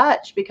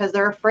touch because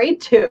they're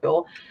afraid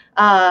to.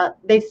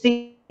 They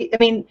see,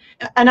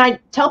 and I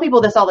tell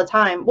people this all the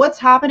time, what's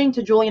happening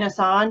to Julian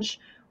Assange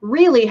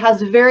really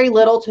has very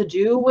little to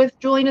do with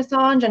Julian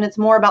Assange, and it's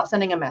more about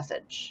sending a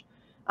message.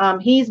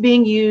 He's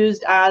being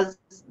used as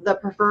the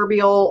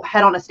proverbial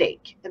head on a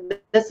stake.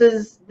 This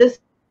is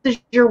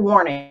your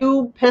warning.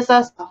 You piss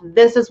us off,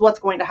 this is what's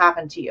going to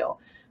happen to you.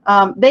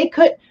 They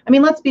could, I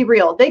mean, let's be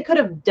real. They could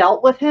have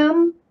dealt with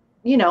him,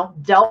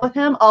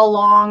 a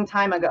long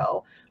time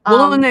ago.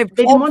 Well, and they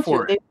didn't want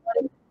to.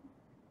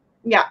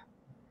 Yeah.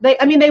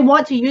 They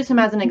want to use him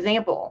as an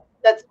example.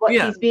 That's what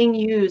he's being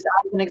used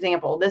as an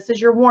example. This is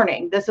your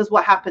warning. This is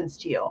what happens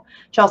to you.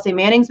 Chelsea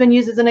Manning's been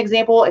used as an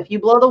example. If you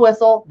blow the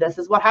whistle, this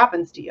is what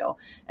happens to you.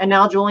 And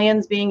now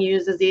Julian's being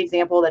used as the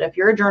example that if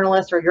you're a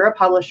journalist or you're a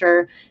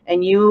publisher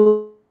and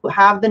you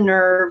have the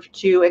nerve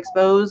to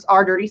expose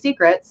our dirty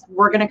secrets,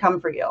 we're going to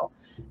come for you.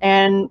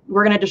 And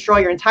we're going to destroy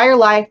your entire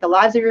life, the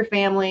lives of your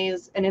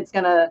families, and it's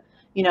going to,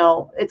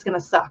 it's going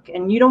to suck.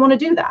 And you don't want to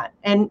do that.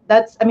 And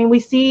we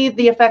see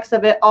the effects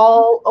of it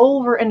all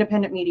over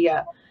independent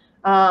media.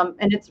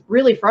 And it's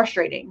really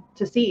frustrating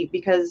to see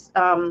because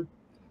that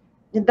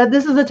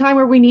this is a time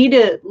where we need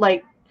to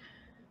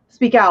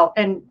speak out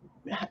and,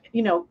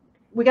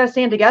 we got to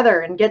stand together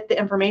and get the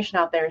information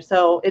out there.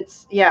 So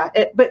it's,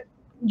 but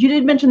you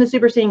did mention the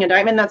superseding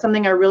indictment. That's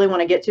something I really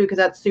want to get to because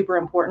that's super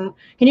important.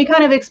 Can you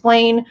kind of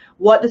explain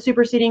what the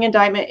superseding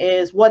indictment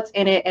is, what's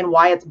in it, and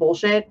why it's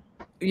bullshit?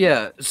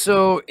 Yeah.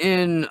 So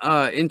in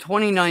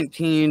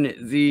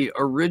 2019, the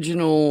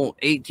original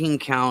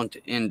 18-count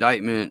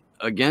indictment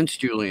against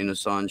Julian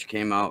Assange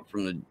came out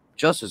from the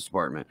Justice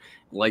Department.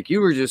 Like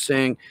you were just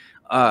saying,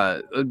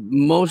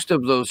 most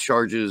of those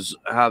charges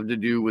have to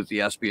do with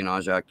the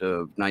Espionage Act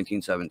of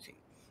 1917.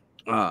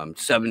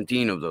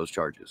 17 of those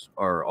charges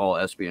are all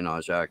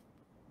Espionage Act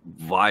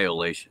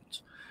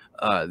violations.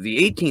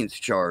 The 18th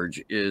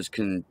charge is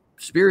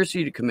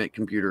conspiracy to commit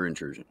computer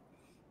intrusion,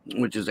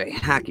 which is a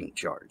hacking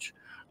charge.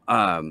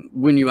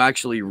 When you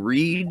actually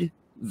read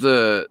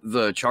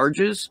the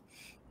charges,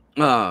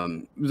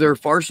 they're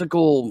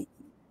farcical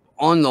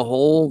on the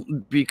whole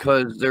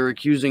because they're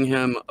accusing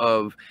him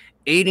of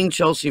aiding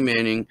Chelsea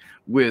Manning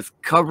with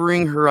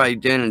covering her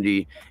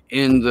identity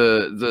in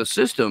the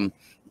system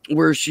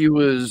where she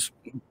was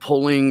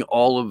pulling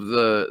all of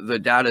the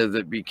data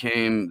that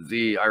became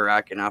the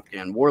Iraq and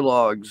Afghan war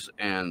logs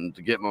and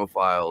the Gitmo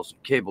files,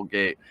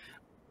 Cablegate,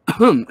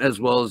 as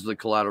well as the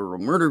collateral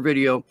murder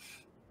video,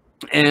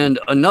 and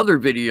another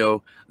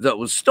video that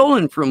was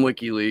stolen from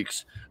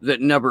WikiLeaks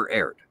that never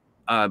aired.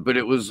 But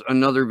it was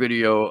another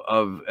video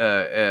of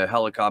a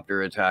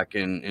helicopter attack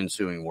and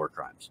ensuing war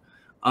crimes.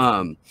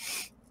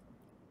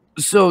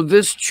 So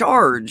this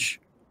charge,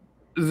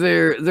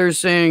 they're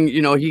saying,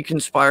 he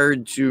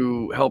conspired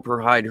to help her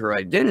hide her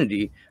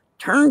identity.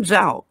 Turns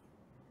out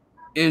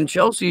in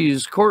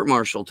Chelsea's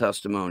court-martial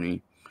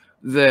testimony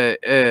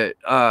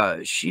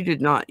that she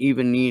did not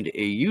even need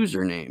a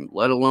username,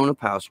 let alone a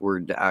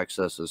password, to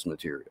access this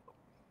material.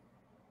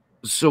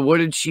 So what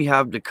did she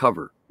have to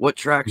cover? What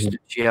tracks did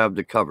she have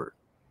to cover?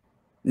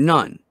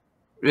 None.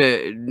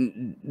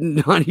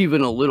 Not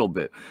even a little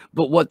bit.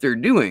 But what they're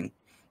doing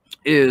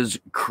is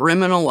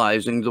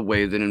criminalizing the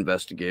way that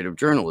investigative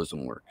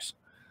journalism works.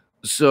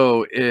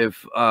 So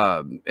if,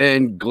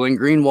 and Glenn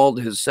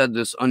Greenwald has said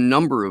this a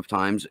number of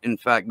times. In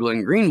fact,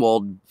 Glenn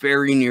Greenwald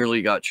very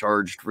nearly got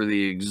charged for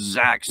the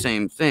exact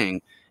same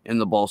thing in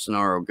the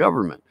Bolsonaro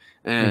government.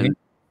 And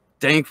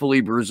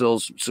thankfully,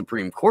 Brazil's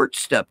Supreme Court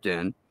stepped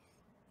in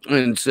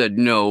and said,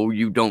 no,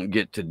 you don't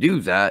get to do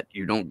that.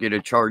 You don't get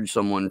to charge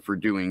someone for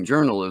doing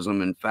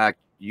journalism. In fact,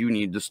 you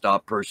need to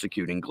stop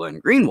persecuting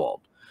Glenn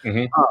Greenwald.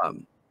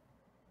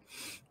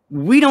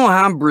 We don't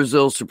have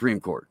Brazil's Supreme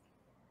Court.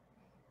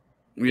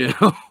 We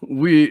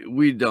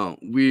don't.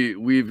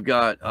 We've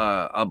got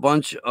a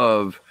bunch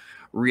of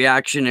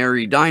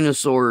reactionary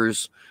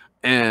dinosaurs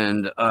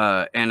and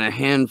a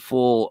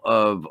handful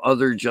of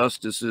other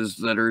justices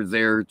that are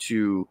there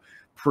to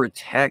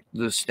protect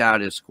the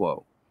status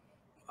quo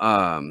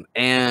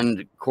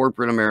and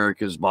corporate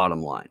America's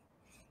bottom line.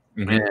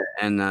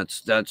 And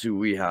that's who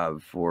we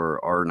have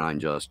for our 9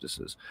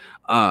 justices.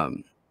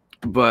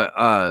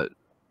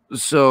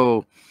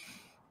 So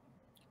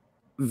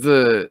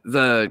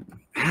the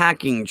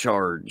hacking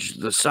charge,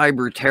 the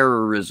cyber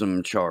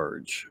terrorism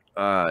charge,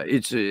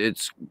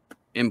 it's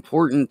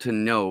important to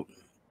note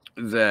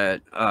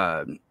that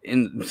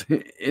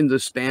in the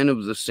span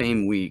of the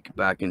same week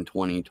back in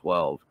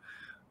 2012,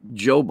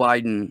 Joe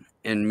Biden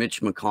and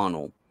Mitch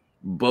McConnell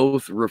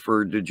both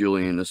referred to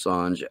Julian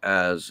Assange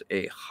as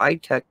a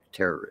high-tech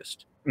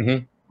terrorist.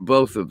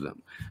 Both of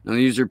them. Now,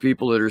 these are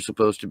people that are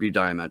supposed to be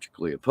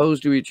diametrically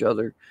opposed to each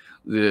other.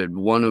 That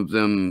one of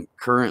them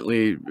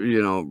currently,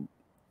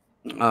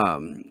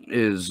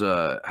 is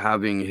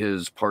having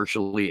his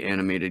partially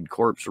animated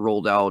corpse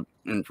rolled out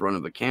in front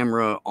of a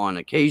camera on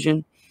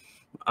occasion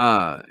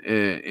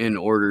in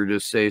order to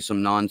say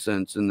some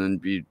nonsense and then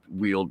be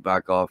wheeled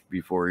back off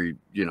before he,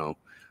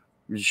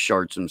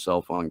 sharts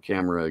himself on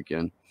camera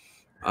again.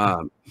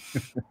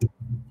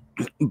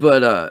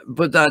 But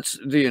that's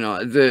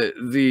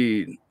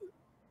the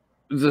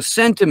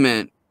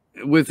sentiment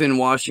within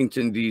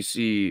Washington,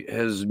 D.C.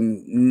 has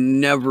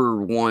never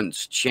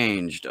once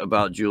changed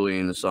about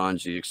Julian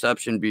Assange, the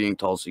exception being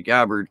Tulsi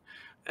Gabbard.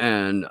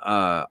 And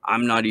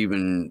I'm not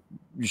even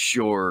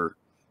sure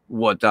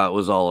what that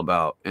was all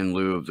about in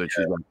lieu of the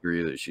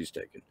trajectory that she's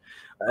taken.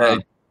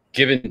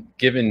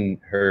 Given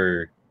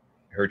her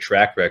her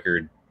track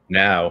record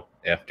now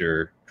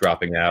after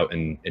dropping out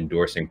and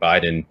endorsing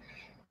Biden,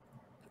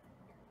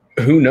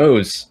 who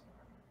knows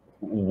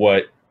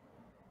what,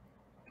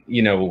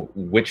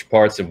 which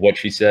parts of what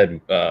she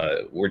said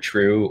were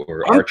true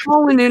or are true. I'm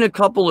calling in a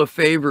couple of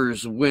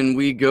favors when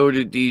we go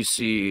to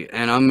DC,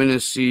 and I'm going to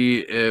see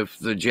if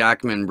the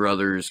Jackman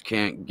brothers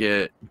can't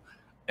get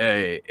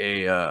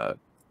a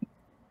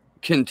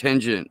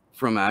contingent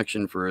from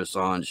Action for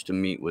Assange to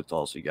meet with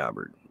Tulsi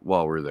Gabbard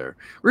while we're there.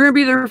 We're going to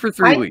be there for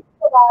 3 weeks.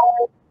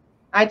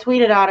 I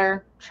tweeted at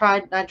her.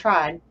 I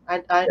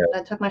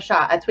took my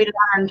shot. I tweeted at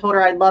her and told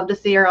her I'd love to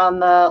see her on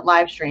the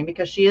live stream,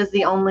 because she is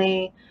the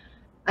only.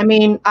 I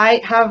mean,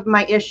 I have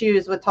my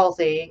issues with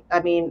Tulsi.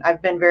 I mean,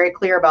 I've been very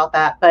clear about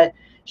that, but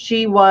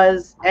she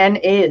was and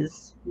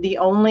is the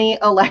only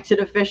elected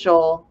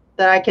official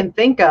that I can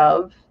think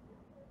of.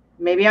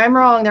 Maybe I'm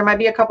wrong. There might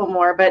be a couple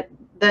more, but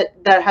that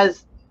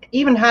has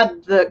even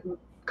had the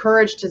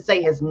courage to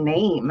say his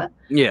name.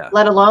 Yeah.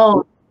 Let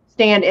alone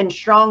stand in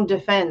strong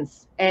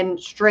defense and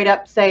straight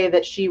up say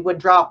that she would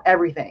drop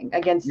everything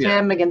against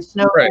him, against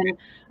Snowden. Right.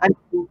 I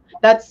mean,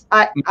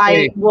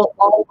 I will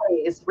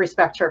always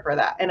respect her for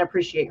that and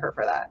appreciate her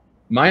for that.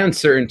 My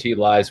uncertainty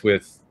lies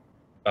with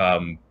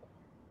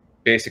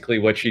basically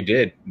what she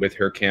did with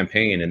her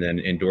campaign and then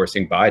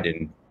endorsing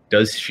Biden.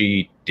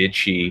 Did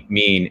she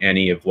mean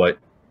any of what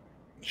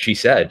she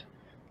said?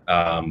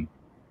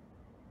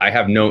 I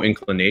have no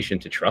inclination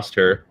to trust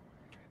her.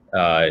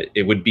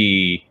 It would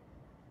be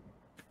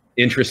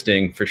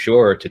interesting for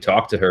sure to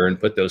talk to her and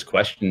put those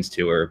questions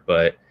to her,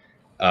 but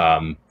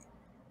I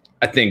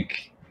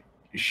think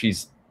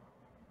she's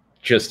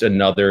just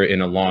another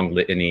in a long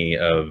litany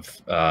of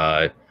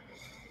I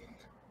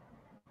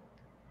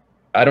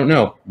don't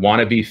know,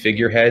 wannabe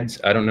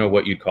figureheads. I don't know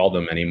what you'd call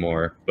them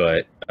anymore,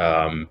 but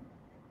I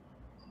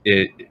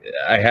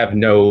have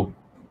no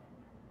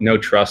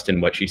trust in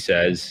what she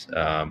says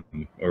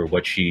or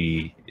what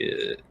she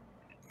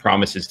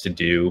promises to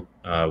do,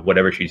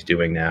 whatever she's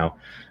doing now.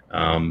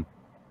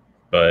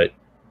 But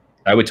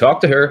I would talk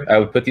to her. I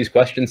would put these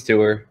questions to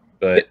her,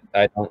 but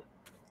I don't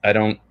have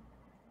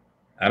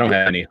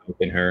any hope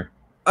in her.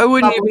 I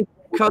wouldn't even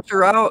cuss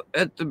her out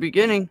at the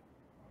beginning.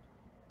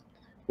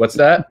 What's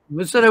that?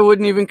 I said I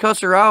wouldn't even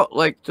cuss her out,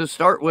 like, to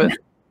start with.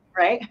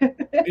 Right.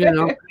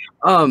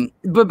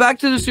 But back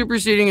to the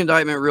superseding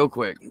indictment real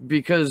quick,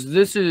 because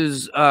this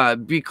is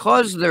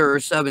because there are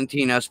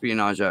 17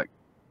 Espionage Act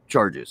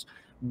charges,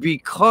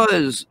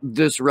 because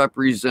this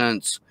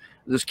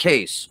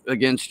case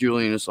against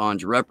Julian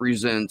Assange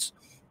represents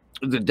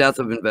the death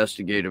of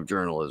investigative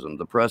journalism,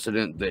 the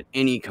precedent that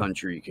any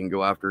country can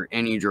go after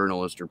any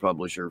journalist or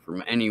publisher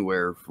from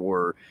anywhere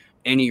for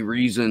any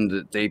reason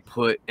that they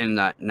put in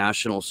that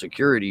national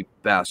security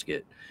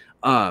basket.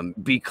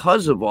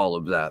 Because of all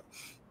of that,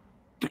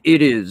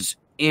 it is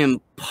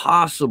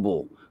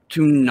impossible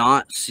to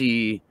not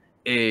see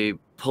a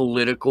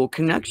political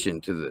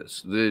connection to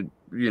this.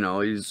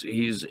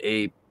 He's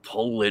a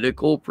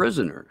political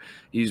prisoner.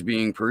 He's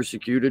being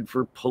persecuted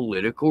for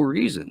political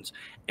reasons.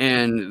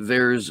 And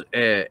there's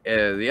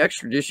the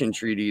extradition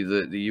treaty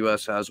that the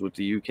U.S. has with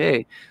the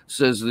UK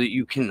says that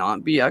you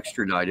cannot be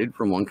extradited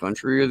from one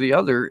country or the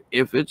other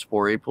if it's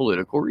for a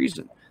political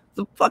reason.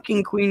 The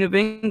fucking Queen of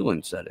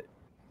England said it,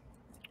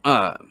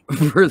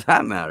 for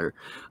that matter.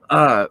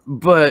 So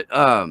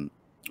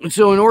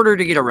in order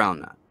to get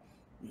around that,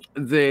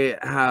 they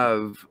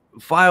have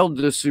filed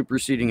this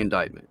superseding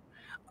indictment.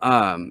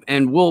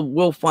 And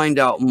we'll find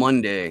out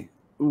Monday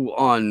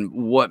on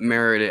what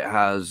merit it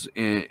has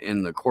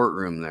in the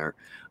courtroom there.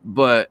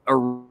 But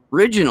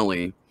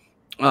originally,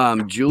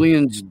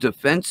 Julian's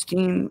defense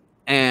team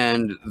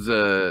and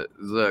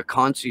the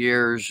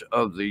concierge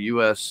of the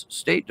U.S.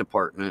 State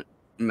Department,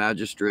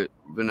 Magistrate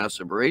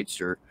Vanessa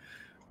Breitzer,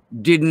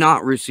 did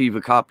not receive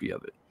a copy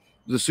of it.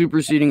 The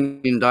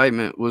superseding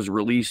indictment was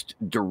released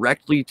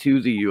directly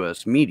to the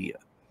U.S. media,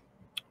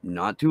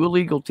 not to a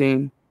legal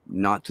team,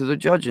 not to the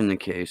judge in the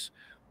case.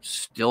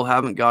 Still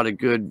haven't got a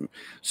good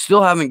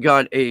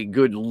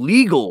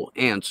legal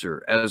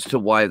answer as to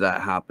why that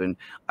happened.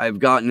 I've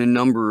gotten a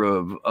number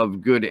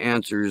of good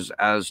answers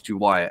as to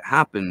why it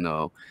happened,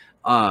 though.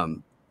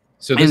 So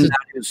this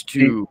is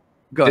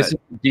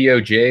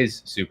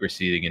DOJ's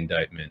superseding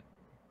indictment.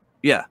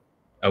 Yeah.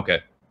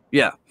 Okay.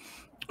 Yeah.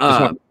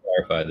 Just want to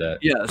clarify that.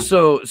 Yeah.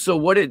 So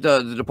what it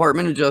does, the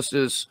Department of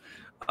Justice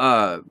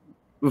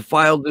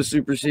filed the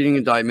superseding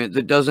indictment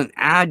that doesn't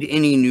add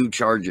any new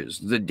charges.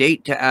 The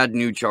date to add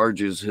new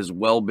charges has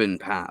well been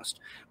passed.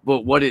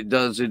 But what it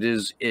does,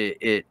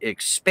 it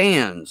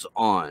expands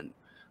on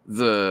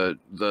the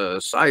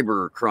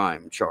cyber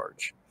crime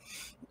charge.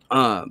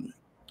 And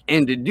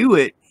to do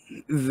it,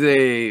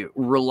 they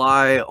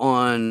rely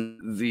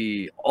on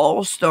the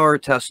all-star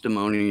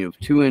testimony of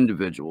two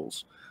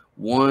individuals.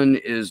 One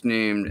is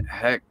named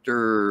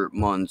Hector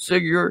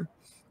Monsegur,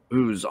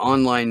 whose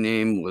online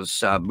name was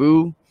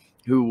Sabu,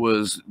 who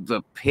was the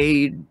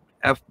paid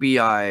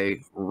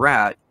FBI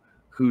rat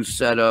who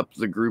set up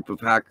the group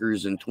of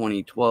hackers in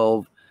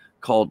 2012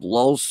 called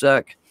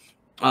LulzSec,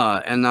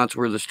 and that's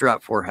where the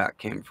Stratfor hack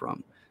came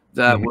from.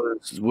 That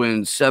was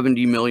when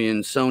 70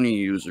 million Sony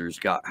users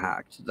got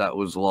hacked. That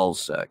was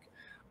lulzsec.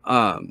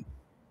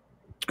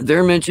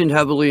 They're mentioned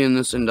heavily in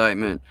this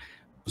indictment.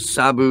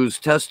 Sabu's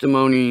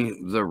testimony,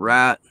 the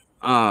rat,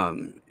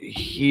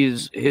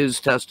 his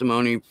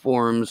testimony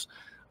forms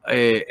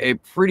a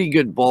pretty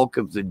good bulk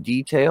of the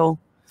detail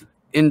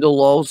into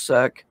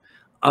lulzsec.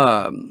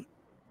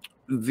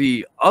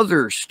 The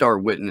other star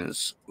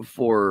witness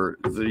for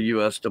the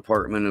U.S.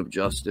 Department of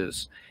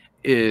Justice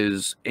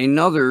is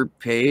another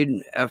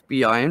paid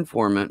FBI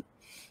informant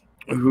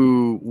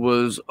who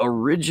was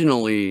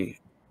originally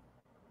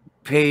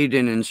paid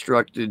and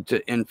instructed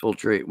to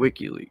infiltrate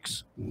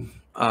WikiLeaks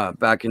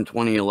back in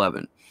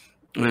 2011.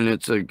 And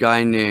it's a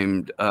guy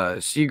named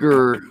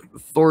Sigurd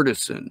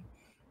Thordarson,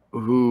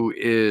 who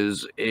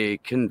is a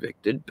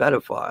convicted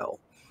pedophile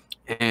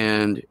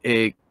and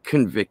a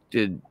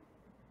convicted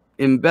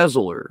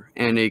embezzler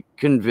and a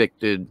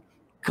convicted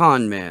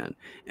con man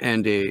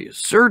and a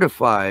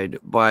certified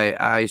by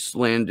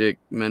Icelandic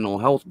mental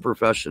health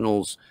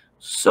professionals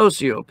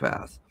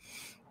sociopath.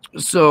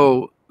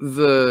 So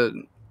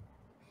the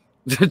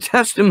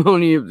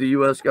testimony of the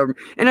U.S. government,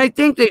 and I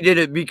think they did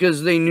it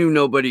because they knew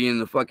nobody in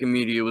the fucking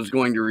media was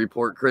going to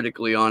report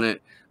critically on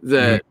it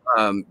that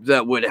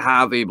that would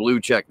have a blue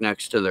check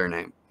next to their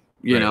name.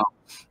 You know,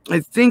 I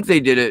think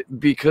they did it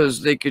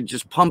because they could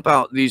just pump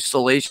out these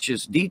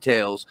salacious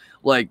details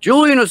like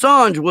Julian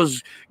Assange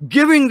was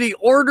giving the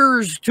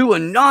orders to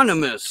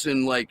Anonymous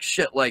and like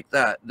shit like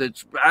that.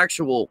 That's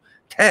actual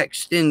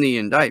text in the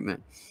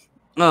indictment,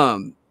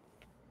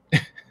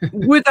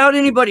 without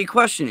anybody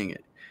questioning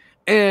it.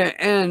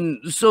 And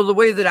so the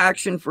way that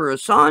Action for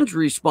Assange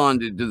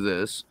responded to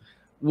this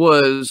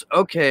was,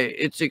 okay,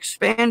 it's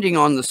expanding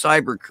on the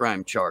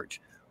cybercrime charge.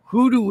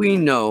 Who do we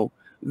know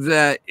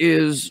that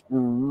is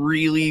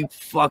really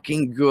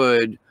fucking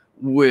good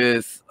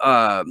with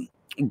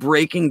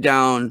breaking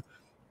down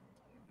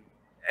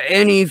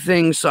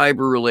anything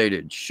cyber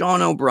related?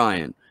 Sean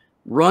O'Brien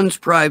runs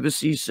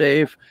Privacy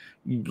Safe,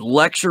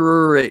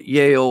 lecturer at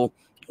Yale,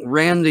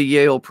 ran the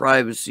Yale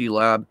Privacy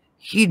Lab.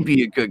 He'd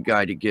be a good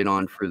guy to get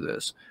on for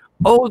this.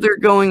 Oh, they're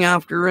going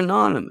after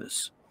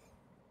Anonymous.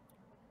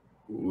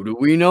 Who do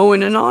we know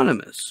in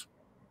Anonymous?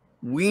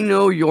 We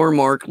know your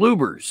Mark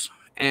Lubers,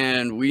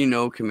 and we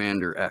know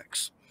Commander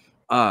X.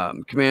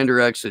 Commander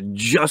X had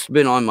just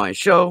been on my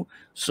show,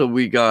 so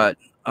we got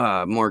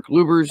Mark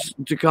Lubers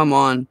to come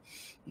on,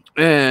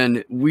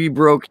 and we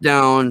broke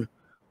down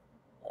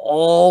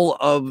all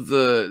of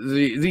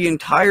the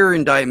entire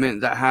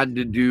indictment that had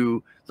to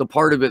do, the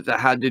part of it that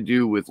had to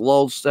do with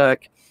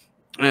lulzsec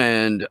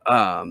and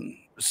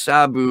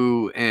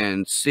Sabu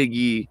and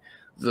Siggy,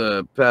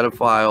 the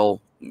pedophile,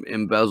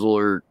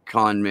 embezzler,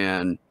 con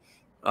man,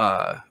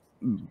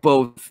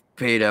 both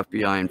paid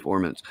FBI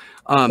informants.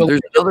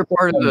 There's another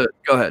part of the,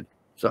 go ahead.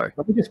 Sorry.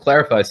 Let me just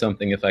clarify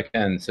something if I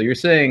can. So you're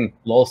saying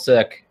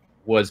lulzsec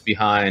was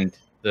behind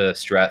the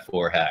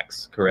Stratfor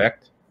hacks,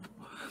 correct?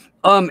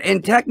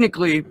 And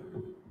technically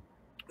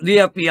the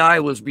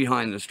FBI was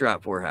behind the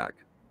Stratfor hack.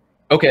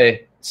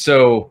 Okay.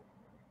 So,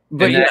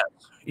 but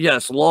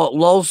yes,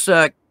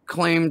 lulzsec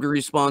claimed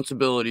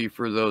responsibility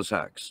for those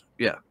hacks.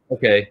 Yeah.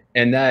 Okay.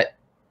 And that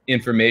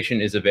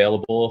information is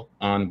available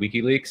on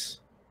WikiLeaks?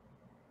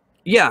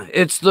 Yeah,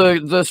 it's the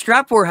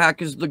Stratfor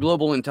hack is the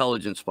global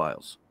intelligence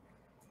files.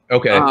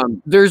 Okay.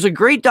 There's a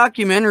great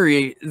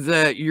documentary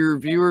that your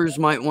viewers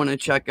might want to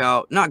check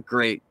out. Not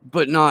great,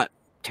 but not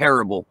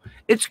terrible.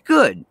 It's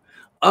good.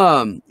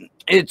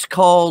 It's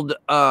called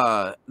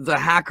The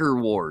Hacker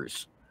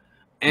Wars.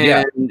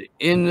 And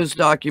in this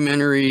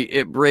documentary,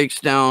 it breaks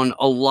down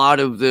a lot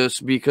of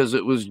this because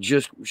it was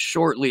just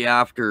shortly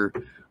after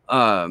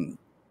the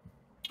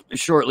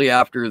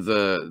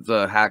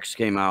hacks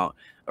came out,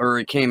 or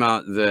it came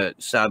out that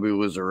Sabu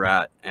was a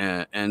rat.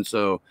 And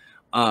so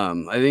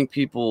I think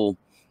people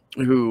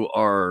who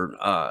are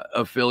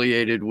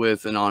affiliated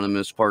with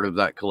Anonymous, part of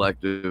that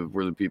collective,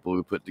 were the people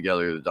who put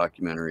together the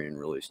documentary and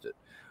released it.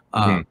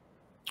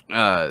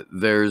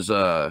 There's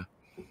a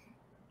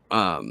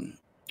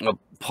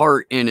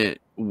part in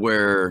it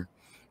where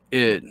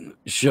it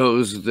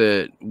shows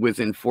that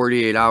within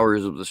 48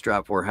 hours of the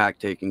Stratfor hack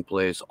taking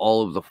place,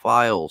 all of the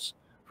files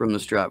from the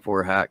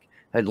Stratfor hack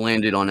had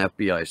landed on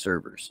FBI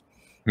servers.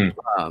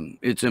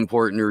 It's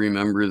important to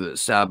remember that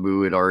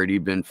Sabu had already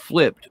been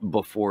flipped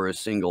before a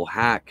single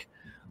hack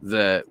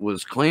that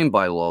was claimed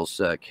by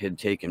lulzsec had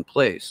taken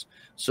place.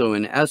 So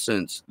in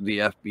essence, the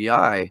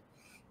FBI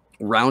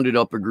rounded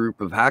up a group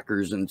of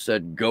hackers and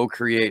said, go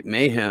create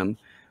mayhem.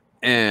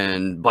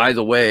 And by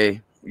the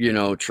way, you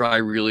know, try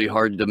really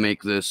hard to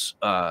make this,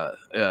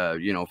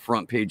 you know,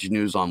 front page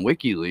news on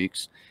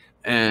WikiLeaks.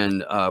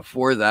 And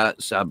for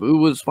that, Sabu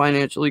was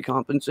financially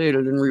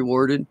compensated and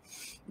rewarded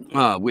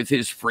with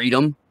his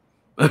freedom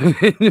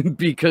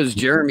because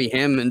Jeremy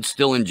Hammond's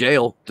still in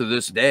jail to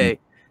this day.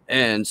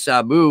 And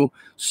Sabu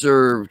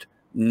served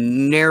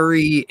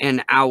nary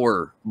an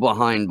hour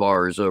behind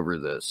bars over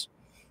this.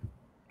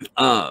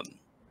 And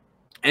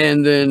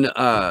then,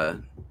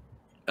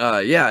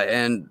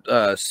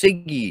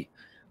 Siggy,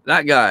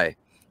 that guy,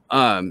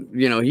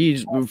 You know,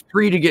 he's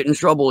free to get in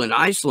trouble in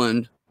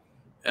Iceland,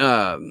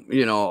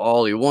 you know,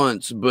 all he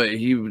wants, but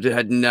he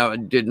did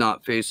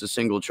not face a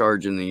single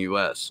charge in the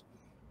U.S.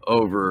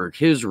 over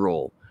his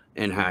role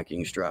in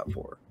hacking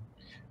Stratfor.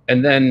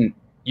 And then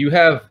you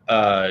have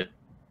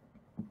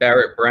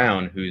Barrett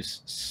Brown,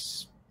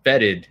 who's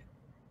feted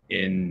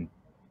in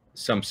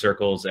some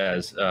circles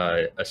as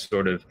a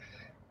sort of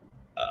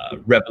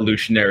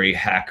revolutionary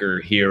hacker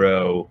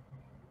hero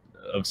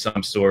of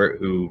some sort,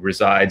 who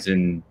resides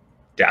in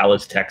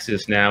Dallas,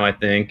 Texas now, I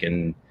think,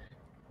 and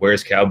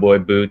wears cowboy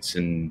boots.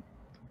 And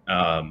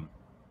I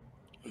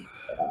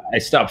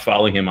stopped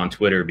following him on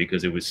Twitter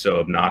because it was so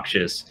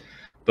obnoxious.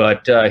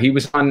 But he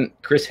was on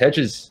Chris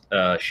Hedges'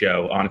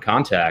 show on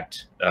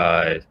Contact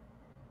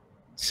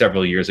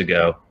several years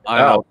ago.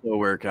 I also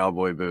wear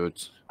cowboy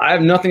boots. I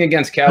have nothing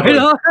against cowboy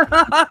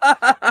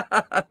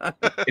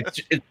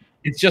boots.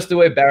 It's just the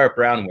way Barrett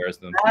Brown wears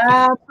them.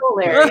 That's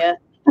hilarious.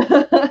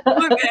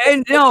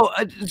 And no,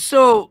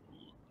 so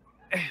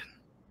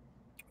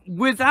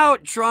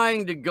without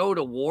trying to go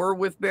to war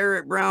with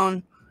Barrett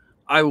Brown,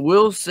 I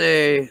will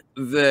say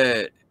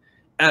that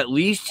at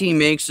least he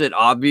makes it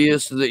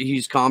obvious that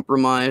he's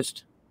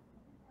compromised.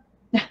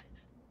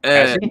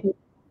 Well,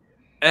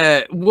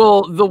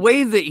 the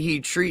way that he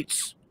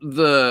treats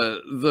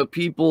the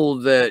people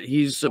that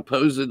he's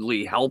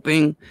supposedly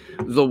helping,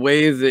 the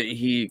way that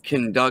he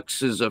conducts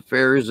his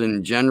affairs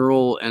in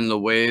general, and the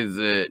way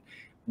that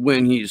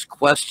when he's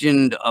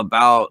questioned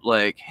about,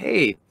 like,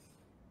 hey,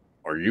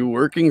 are you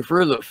working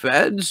for the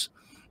feds?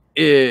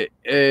 It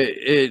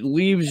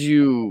leaves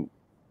you,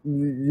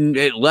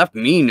 it left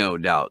me no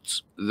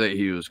doubts that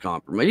he was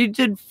compromised. He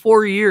did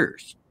 4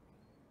 years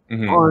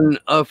on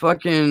a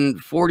fucking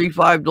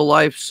 45 to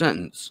life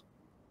sentence.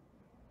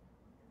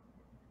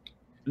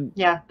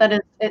 Yeah, that is,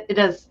 it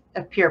does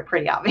appear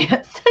pretty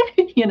obvious,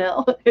 you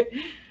know?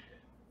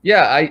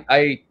 Yeah,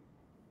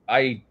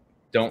 I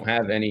don't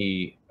have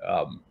any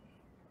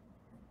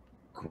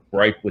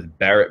gripe with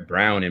Barrett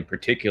Brown in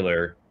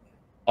particular,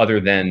 other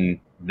than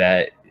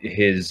that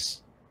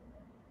his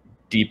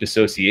deep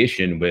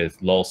association with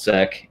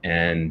LulzSec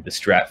and the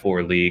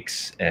Stratfor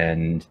leaks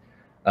and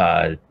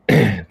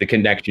the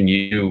connection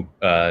you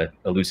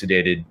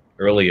elucidated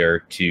earlier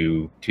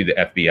to the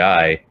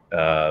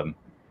FBI.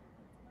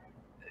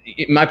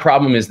 My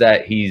problem is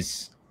that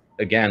he's,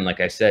 again,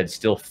 like I said,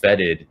 still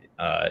feted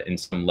in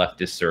some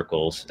leftist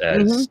circles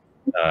as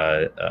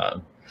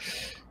a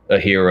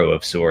hero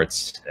of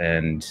sorts,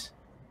 and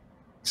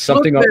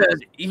something.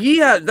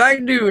 Yeah,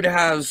 that dude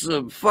has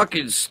some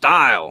fucking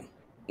style.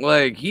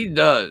 Like, he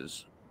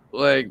does.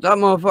 Like, that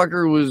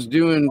motherfucker was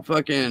doing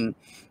fucking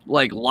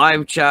like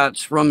live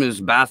chats from his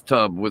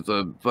bathtub with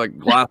a fucking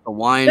glass of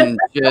wine and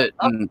shit.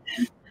 And,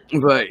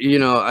 but you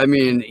know, I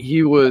mean,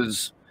 he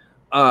was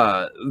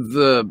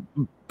the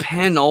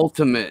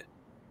penultimate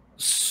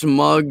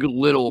smug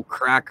little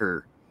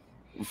cracker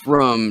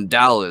from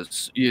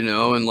Dallas, you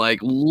know, and like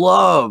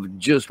loved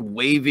just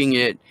waving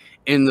it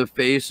in the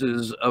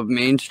faces of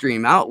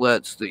mainstream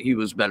outlets that he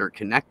was better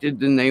connected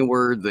than they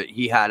were, that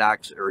he had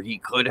access, or he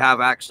could have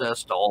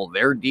access to all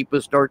their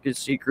deepest,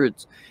 darkest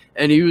secrets.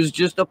 And he was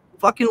just a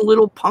fucking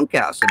little punk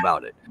ass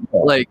about it.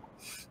 Like,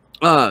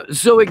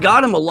 so it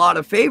got him a lot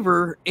of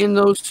favor in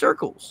those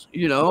circles,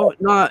 you know.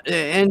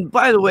 And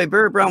by the way,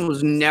 Barrett Brown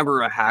was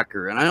never a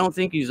hacker, and I don't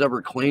think he's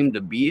ever claimed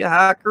to be a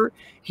hacker.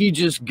 He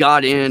just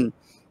got in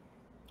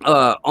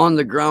on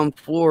the ground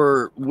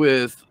floor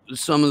with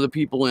some of the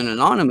people in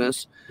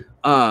Anonymous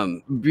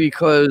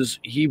because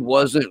he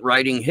wasn't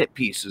writing hit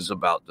pieces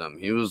about them.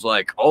 He was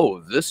like, oh,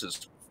 this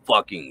is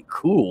fucking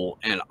cool,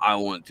 and I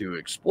want to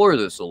explore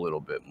this a little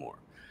bit more,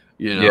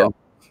 you know.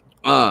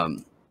 Yeah.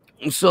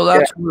 So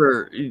that's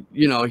where,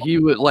 you know, he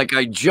would, like,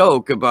 I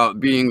joke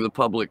about being the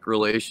public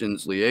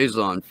relations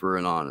liaison for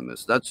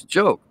Anonymous. That's a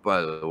joke,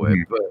 by the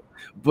way,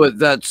 but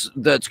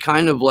that's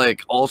kind of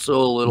like also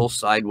a little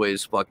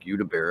sideways fuck you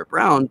to Barrett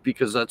Brown,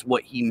 because that's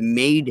what he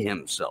made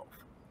himself.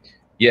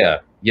 Yeah,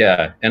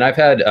 and I've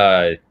had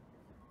a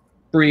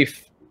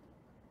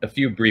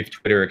few brief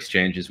Twitter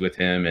exchanges with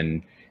him,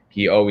 and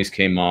he always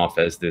came off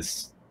as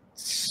this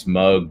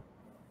smug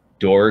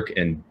dork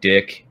and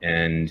dick,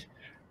 and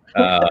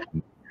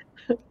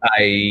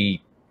I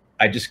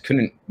just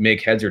couldn't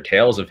make heads or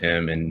tails of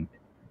him. And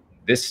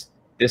this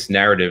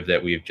narrative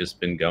that we've just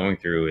been going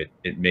through,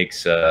 it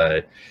makes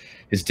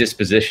his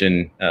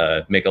disposition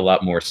make a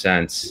lot more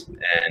sense.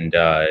 And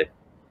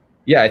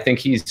yeah, I think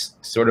he's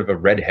sort of a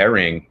red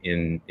herring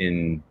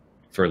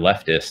for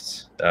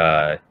leftists.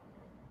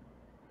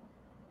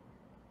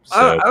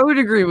 So I would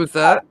agree with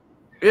that.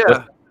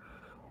 Yeah.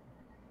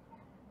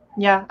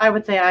 Yeah, I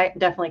would say I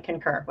definitely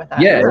concur with that.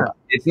 Yeah,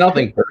 it's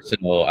nothing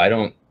personal. I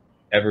don't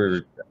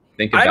ever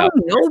think about. I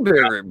don't know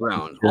Barrett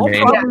Brown. I'll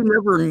probably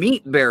never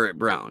meet Barrett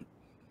Brown.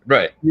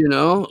 Right. You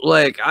know,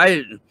 like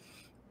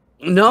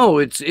no,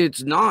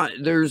 it's not.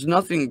 There's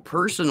nothing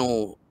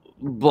personal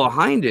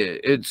behind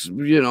it. It's,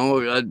 you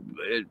know,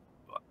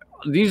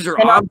 these are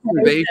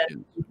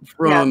observations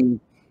from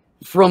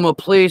a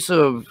place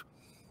of,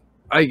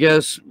 I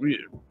guess,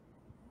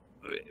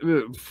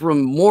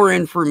 from more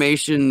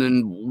information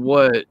than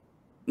what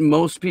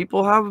most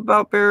people have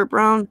about Barrett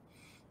Brown,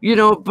 you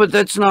know, but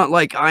that's not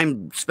like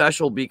I'm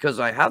special because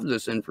I have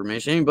this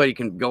information. Anybody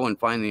can go and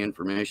find the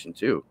information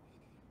too.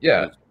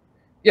 Yeah.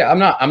 Yeah.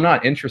 I'm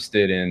not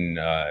interested in,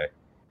 I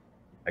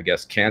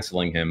guess,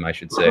 canceling him, I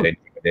should say,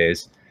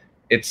 nowadays.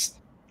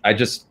 I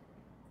just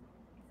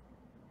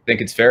think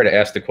it's fair to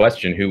ask the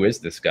question, who is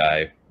this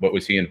guy? What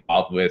was he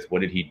involved with?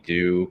 What did he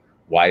do?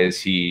 Why does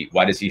he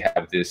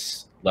have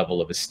this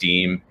level of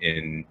esteem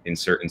in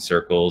certain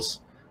circles?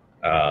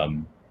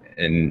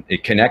 And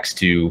it connects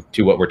to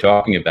what we're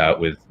talking about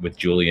with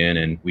Julian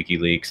and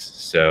WikiLeaks.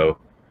 So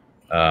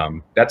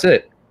that's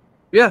it.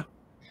 Yeah.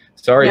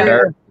 Sorry, Yeah.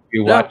 Barrett.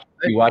 You watch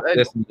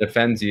this and it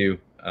offends you,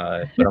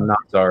 but I'm not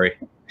sorry.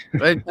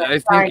 I think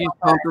he's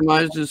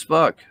compromised as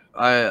fuck.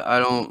 I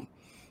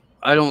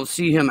don't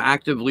see him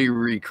actively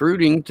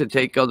recruiting to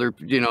take other,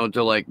 you know,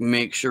 to like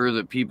make sure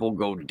that people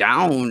go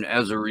down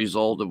as a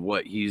result of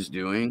what he's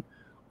doing.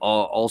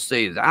 I'll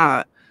say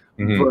that.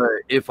 Mm-hmm.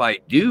 But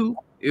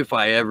if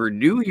I ever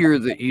do hear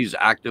that he's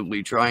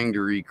actively trying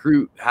to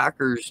recruit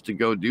hackers to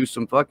go do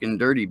some fucking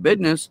dirty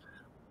business,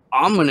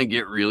 I'm going to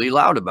get really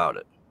loud about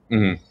it.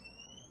 Mm-hmm.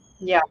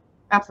 Yeah,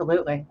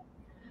 absolutely.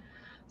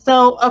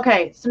 So,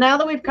 okay. So now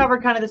that we've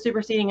covered kind of the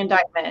superseding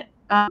indictment,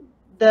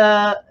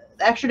 the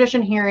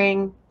extradition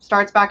hearing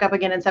starts back up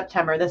again in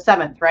September, the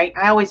 7th, right?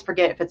 I always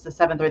forget if it's the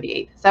 7th or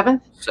the 8th.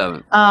 7th?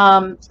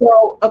 7th.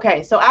 So,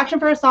 okay. So Action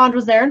for Assange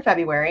was there in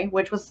February,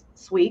 which was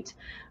sweet.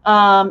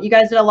 You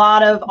guys did a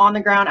lot of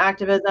on-the-ground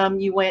activism.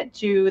 You went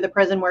to the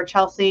prison where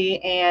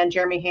Chelsea and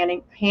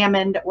Jeremy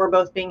Hammond were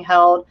both being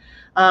held.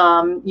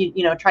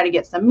 You know, try to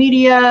get some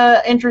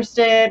media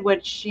interested,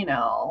 which, you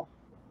know,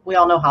 we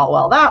all know how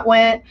well that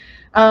went.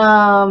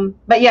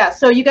 But yeah,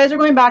 so you guys are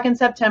going back in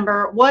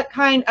September. What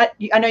kind,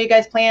 I know you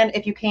guys plan,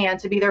 if you can,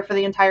 to be there for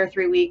the entire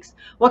 3 weeks.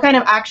 What kind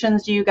of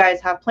actions do you guys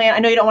have planned? I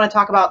know you don't want to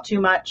talk about too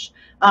much,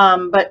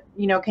 but,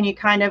 you know, can you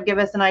kind of give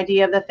us an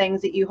idea of the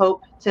things that you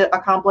hope to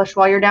accomplish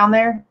while you're down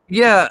there?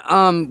 Yeah,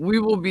 we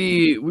will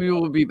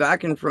be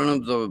back in front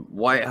of the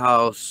White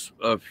House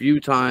a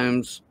few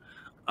times.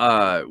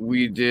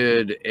 We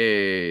did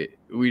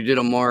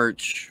a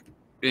march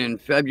in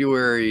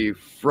February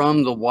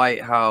from the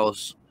White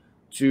House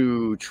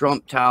to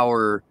Trump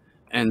Tower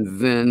and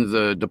then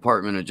the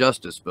Department of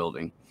Justice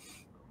building,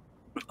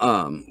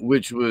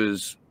 which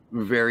was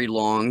very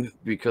long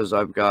because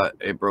I've got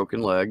a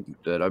broken leg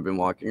that I've been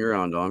walking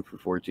around on for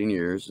 14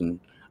 years,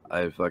 and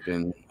I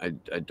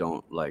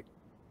don't like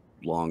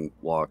long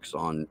walks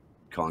on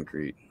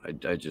concrete.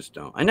 I just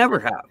don't. I never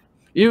have.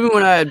 Even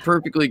when I had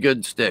perfectly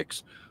good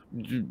sticks,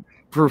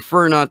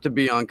 prefer not to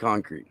be on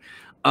concrete.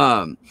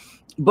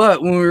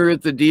 But when we were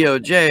at the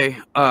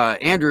DOJ,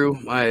 Andrew,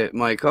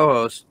 my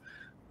co-host,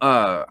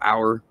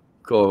 our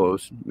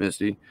co-host,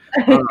 Misty,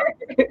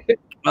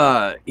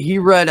 he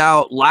read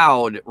out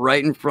loud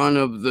right in front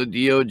of the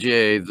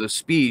DOJ the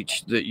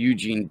speech that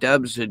Eugene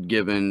Debs had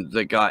given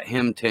that got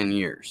him 10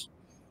 years.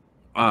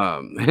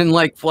 And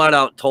like flat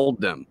out told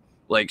them,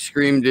 like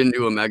screamed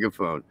into a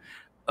megaphone,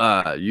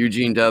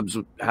 Eugene Debs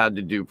had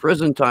to do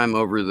prison time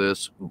over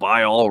this.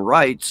 By all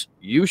rights,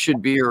 you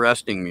should be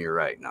arresting me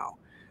right now.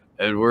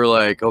 And we're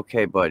like,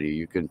 okay, buddy,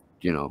 you can,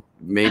 you know,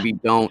 maybe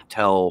don't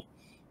tell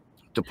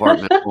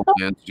Department of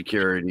Homeland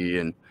Security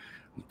and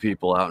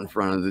people out in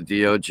front of the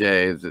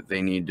DOJ that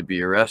they need to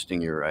be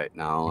arresting you right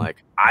now.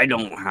 Like, I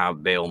don't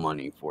have bail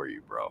money for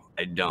you, bro.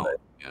 I don't.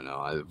 You know,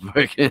 I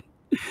fucking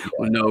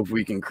don't know if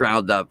we can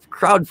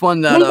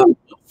crowdfund that up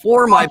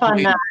before my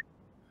plane.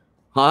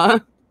 Huh?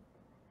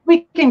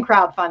 We can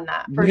crowdfund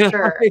that for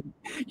sure.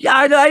 Yeah,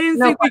 I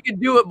didn't think we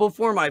could do it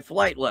before my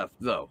flight left,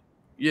 though.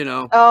 You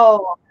know.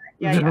 Oh.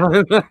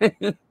 Yeah.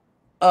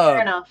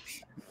 Fair enough.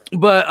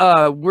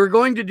 But we're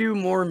going to do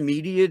more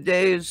media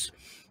days.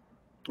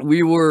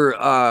 We were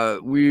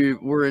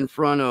in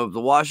front of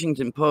the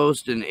Washington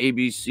Post and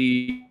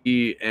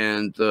ABC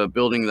and the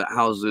building that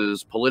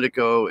houses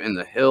Politico and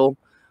the Hill.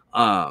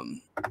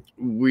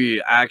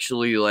 We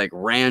actually like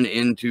ran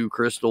into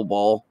Crystal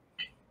Ball.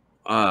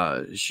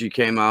 She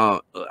came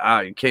out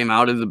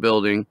of the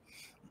building.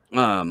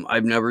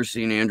 I've never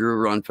seen Andrew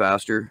run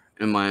faster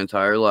in my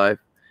entire life.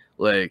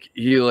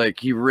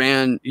 He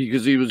ran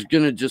because he was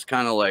gonna just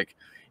kind of like,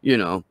 you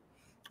know,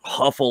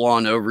 huffle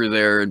on over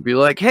there and be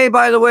like, hey,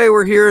 by the way,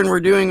 we're here and we're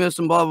doing this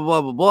and blah blah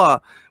blah blah blah.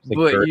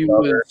 But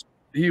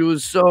he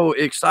was so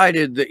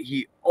excited that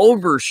he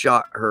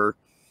overshot her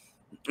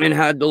and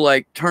had to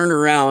like turn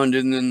around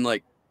and then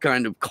like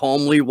kind of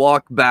calmly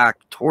walk back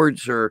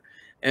towards her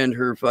and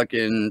her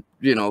fucking,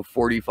 you know,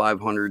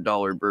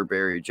 $4,500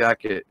 Burberry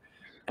jacket.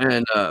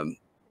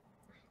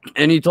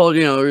 And he told,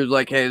 you know, he was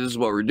like, hey, this is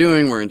what we're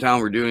doing. We're in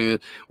town. We're doing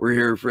it. We're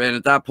here for, and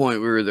at that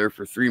point we were there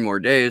for 3 more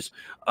days.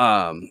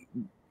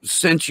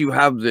 Since you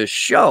have this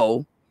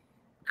show,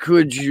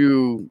 could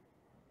you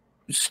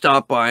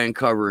stop by and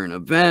cover an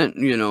event?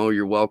 You know,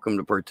 you're welcome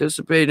to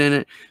participate in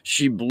it.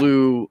 She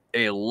blew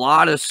a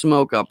lot of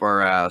smoke up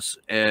our ass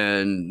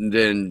and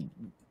then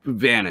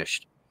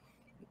vanished.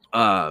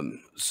 One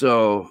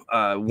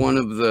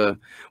of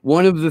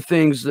the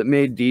things that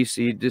made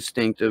DC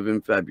distinctive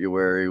in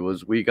February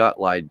was we got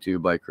lied to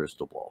by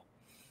Crystal Ball.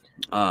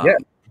 Yeah.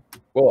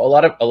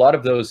 Well, a lot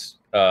of those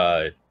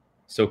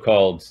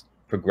so-called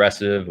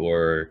progressive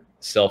or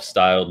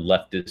self-styled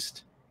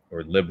leftist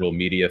or liberal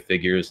media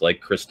figures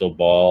like Crystal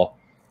Ball,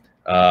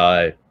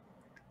 I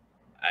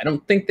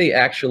don't think they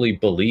actually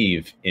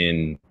believe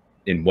in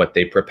what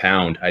they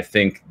propound. I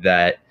think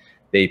that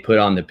they put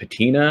on the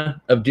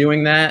patina of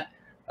doing that.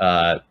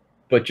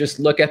 But just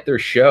look at their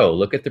show.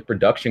 Look at the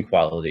production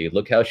quality.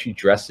 Look how she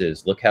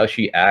dresses. Look how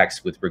she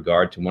acts with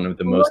regard to one of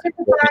the most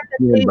important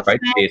human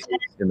rights cases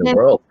in the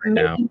world right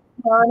now.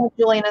 Fun of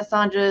Julian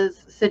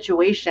Assange's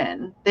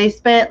situation. They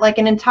spent like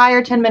an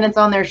entire 10 minutes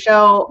on their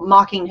show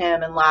mocking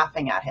him and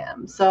laughing at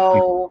him.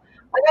 So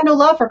I got no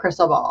love for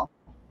Crystal Ball.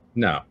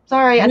 No.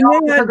 Sorry, I know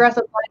I'm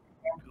progressive.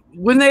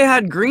 When they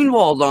had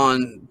Greenwald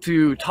on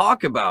to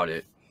talk about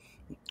it,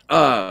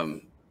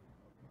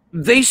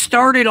 they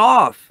started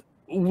off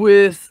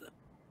with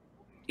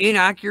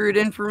inaccurate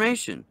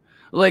information.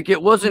 Like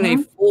it wasn't a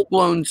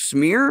full-blown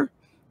smear,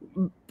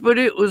 but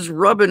it was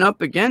rubbing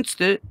up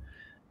against it.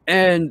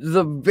 And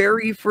the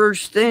very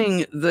first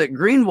thing that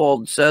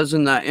Greenwald says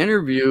in that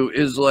interview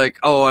is like,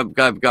 oh, I've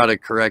got to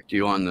correct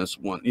you on this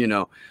one. You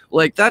know,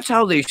 like that's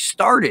how they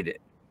started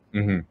it.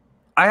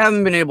 I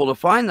haven't been able to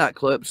find that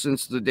clip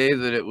since the day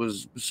that it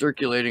was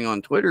circulating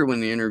on Twitter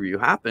when the interview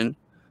happened.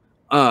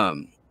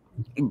 But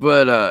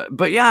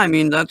yeah, I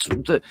mean, that's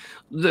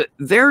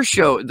their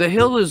show. The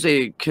Hill is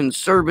a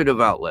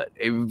conservative outlet,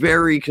 a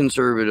very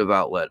conservative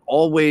outlet,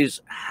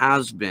 always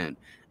has been.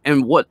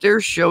 And what their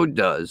show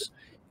does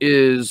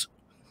is,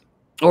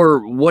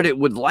 or what it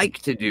would like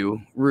to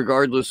do,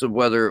 regardless of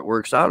whether it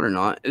works out or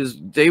not,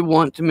 is they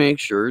want to make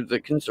sure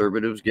that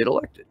conservatives get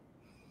elected.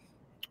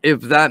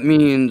 If that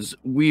means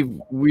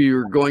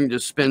we're going to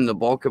spend the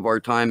bulk of our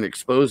time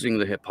exposing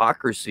the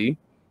hypocrisy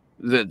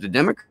that the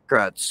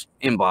Democrats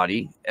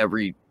embody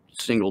every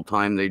single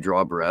time they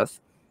draw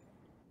breath,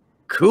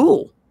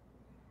 cool.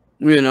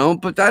 You know,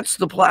 but that's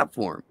the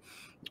platform.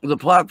 The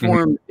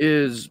platform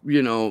is,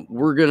 you know,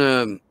 we're going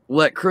to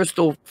let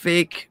Crystal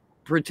fake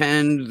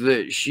pretend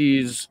that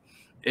she's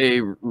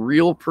a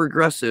real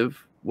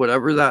progressive,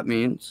 whatever that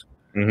means.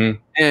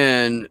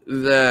 And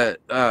that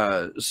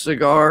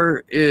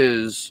Cigar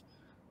is,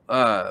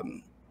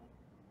 you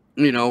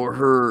know,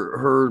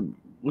 her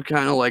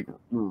kind of like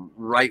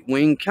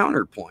right-wing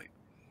counterpoint.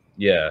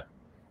 Yeah,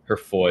 her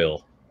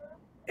foil.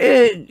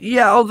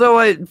 Yeah,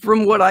 although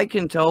from what I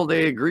can tell,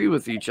 they agree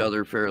with each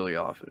other fairly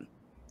often.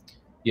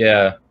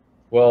 Yeah,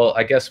 well,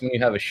 I guess when you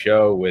have a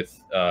show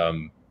with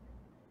a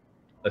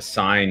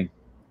sign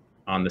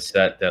on the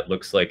set that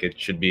looks like it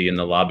should be in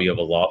the lobby of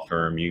a law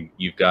firm,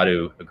 you've got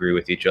to agree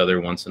with each other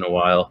once in a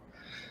while.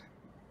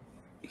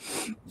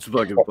 It's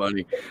fucking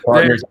funny.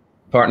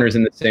 Partners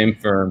in the same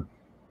firm.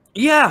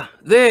 Yeah,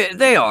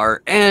 they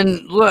are.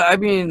 And look, I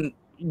mean,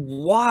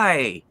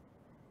 why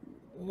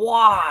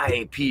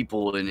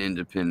people in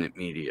independent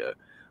media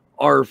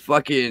are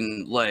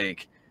fucking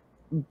like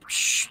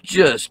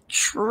just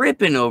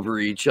tripping over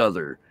each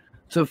other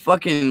to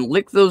fucking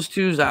lick those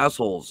two's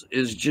assholes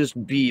is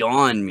just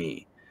beyond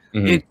me.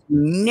 It's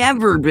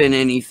never been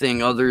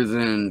anything other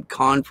than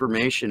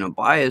confirmation of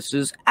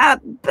biases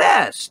at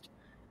best.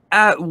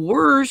 At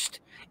worst,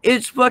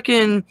 it's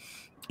fucking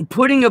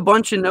putting a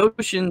bunch of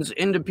notions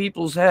into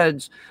people's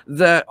heads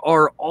that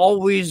are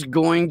always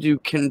going to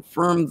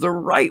confirm the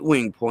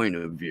right-wing point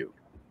of view.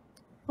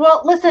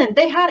 Well, listen,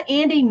 they had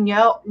Andy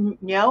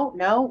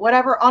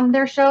whatever on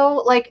their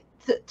show, like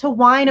to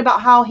whine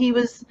about how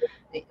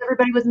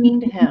everybody was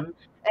mean to him.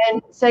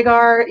 And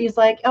Segar, he's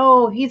like,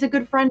 oh, he's a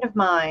good friend of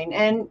mine.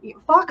 And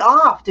fuck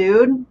off,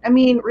 dude. I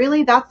mean,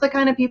 really, that's the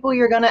kind of people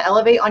you're going to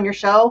elevate on your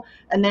show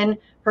and then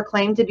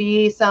proclaim to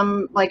be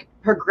some like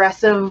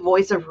progressive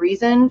voice of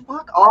reason?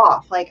 Fuck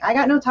off. Like, I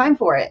got no time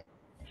for it.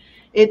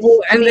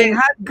 They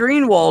had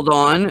Greenwald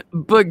on,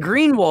 but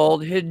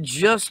Greenwald had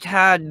just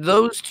had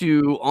those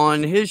two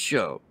on his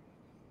show.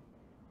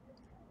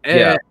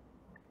 And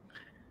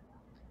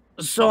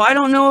so I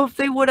don't know if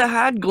they would have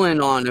had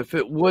Glenn on if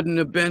it wouldn't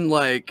have been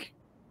like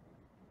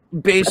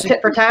basically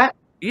tit for tat.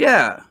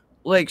 Yeah,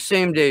 like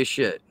same day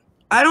shit.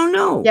 I don't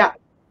know. Yeah.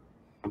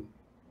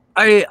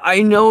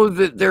 I know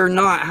that they're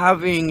not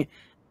having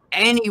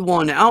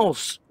anyone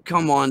else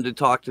come on to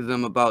talk to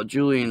them about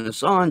Julian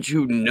Assange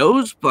who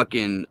knows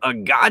fucking a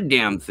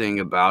goddamn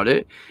thing about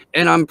it.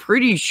 And I'm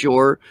pretty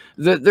sure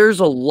that there's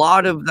a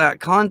lot of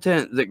that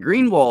content that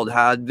Greenwald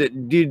had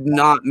that did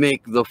not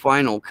make the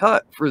final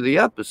cut for the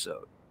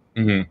episode.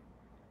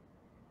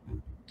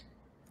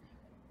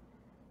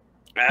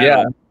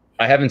 Yeah,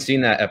 I haven't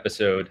seen that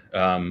episode.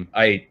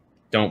 I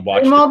don't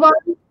watch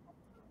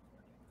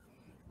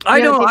I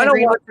don't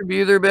watch them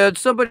either, man.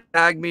 Somebody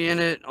tagged me in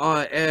it,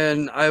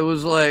 and I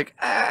was like,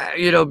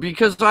 you know,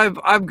 because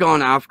I've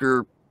gone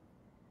after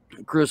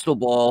Crystal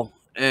Ball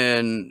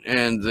and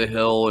The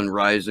Hill and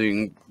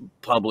Rising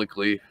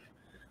publicly.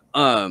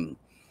 So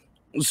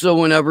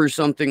whenever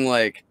something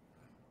like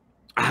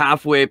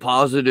halfway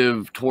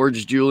positive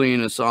towards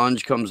Julian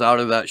Assange comes out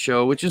of that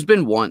show, which has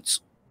been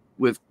once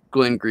with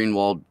Glenn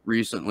Greenwald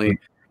recently,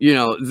 you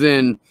know,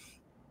 then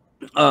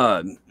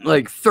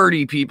like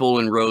 30 people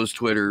in Rose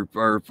Twitter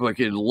are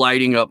fucking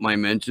lighting up my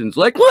mentions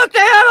like, look, they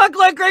have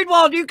Glenn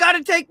Greenwald, you got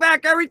to take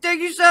back everything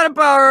you said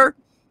about her,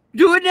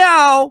 do it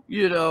now,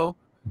 you know,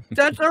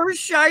 that's our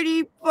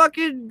shiny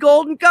fucking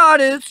golden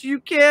goddess, you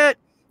can't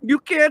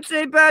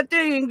say bad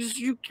things,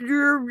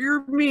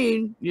 you're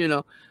mean, you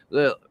know.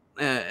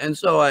 And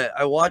so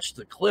I watched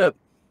the clip,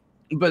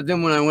 but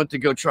then when I went to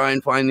go try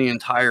and find the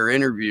entire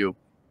interview,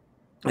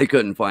 I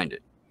couldn't find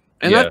it.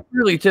 And that's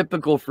really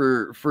typical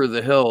for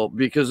The Hill,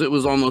 because it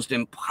was almost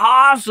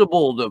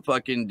impossible to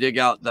fucking dig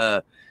out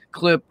the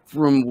clip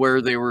from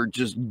where they were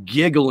just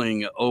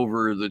giggling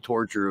over the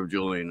torture of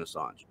Julian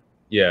Assange.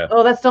 Yeah.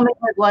 Oh, that still makes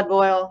my blood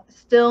boil.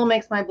 Still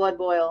makes my blood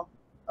boil.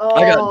 Oh,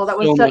 I got that so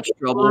was much such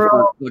trouble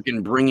for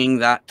fucking bringing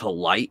that to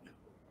light.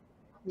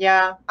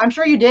 Yeah, I'm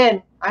sure you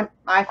did.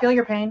 I feel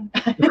your pain.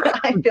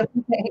 I feel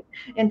your pain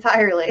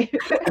entirely.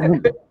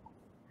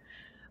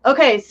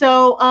 Okay,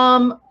 so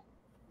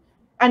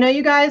I know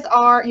you guys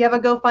you have a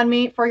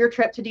GoFundMe for your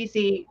trip to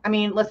DC. I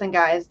mean, listen,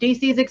 guys,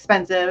 DC is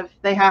expensive.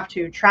 They have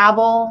to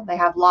travel, they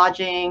have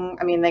lodging.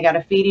 I mean, they got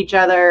to feed each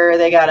other.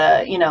 They got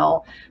to, you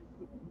know,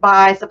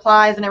 buy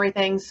supplies and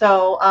everything.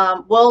 So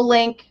we'll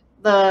link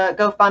the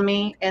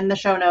GoFundMe in the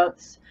show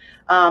notes,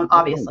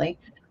 obviously.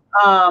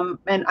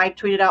 And I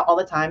tweet it out all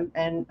the time.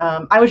 And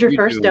I was your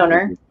first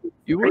donor.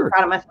 You Pretty were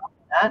proud of myself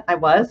for that. I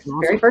was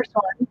awesome. Very first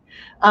one.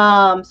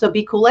 So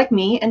be cool like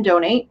me and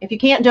donate. If you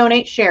can't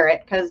donate, share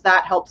it, because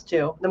that helps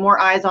too. The more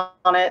eyes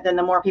on it, then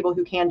the more people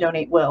who can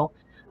donate will.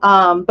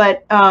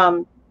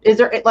 Is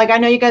there, like, I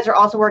know you guys are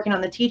also working on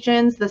the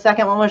teach-ins. The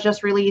second one was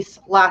just released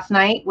last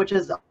night, which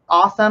is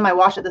awesome. I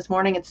watched it this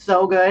morning. It's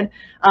so good.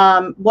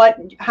 How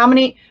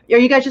many are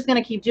you guys just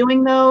going to keep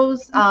doing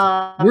those?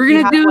 We're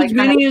going to do as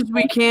many as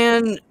we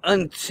can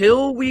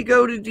until we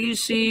go to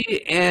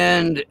DC.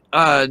 And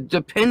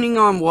depending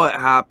on what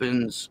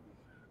happens,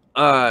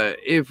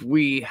 if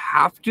we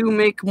have to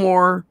make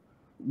more,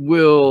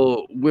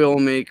 we'll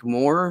make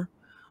more.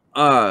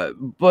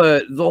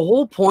 But the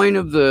whole point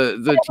of the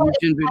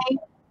teach-in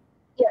video.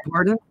 Yeah.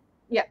 Pardon?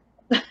 Yeah.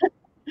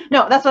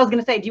 No, that's what I was going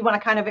to say. Do you want to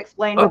kind of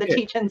explain what the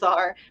teach-ins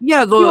are?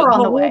 Yeah, the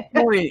whole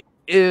point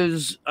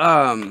is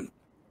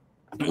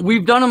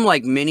we've done them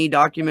like mini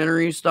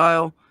documentary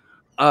style,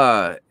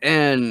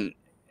 and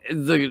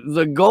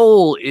the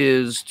goal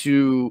is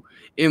to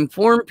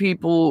inform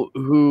people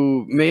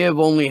who may have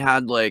only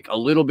had like a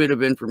little bit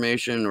of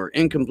information or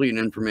incomplete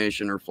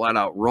information or flat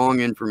out wrong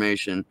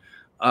information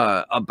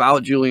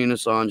about Julian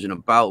Assange and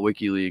about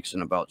WikiLeaks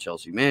and about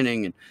Chelsea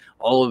Manning and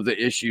all of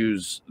the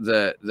issues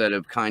that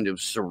have kind of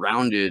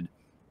surrounded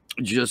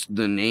just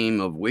the name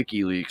of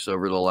WikiLeaks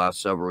over the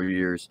last several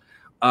years.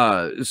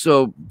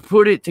 So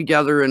put it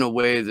together in a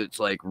way that's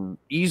like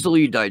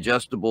easily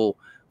digestible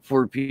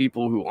for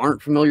people who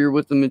aren't familiar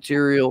with the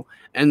material,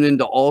 and then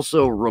to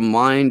also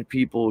remind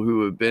people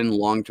who have been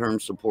long-term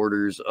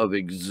supporters of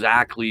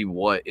exactly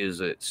what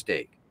is at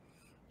stake.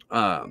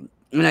 And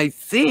I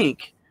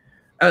think,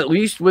 at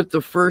least with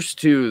the first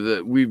two,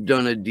 that we've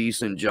done a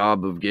decent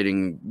job of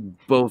getting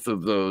both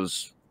of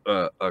those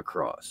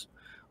across.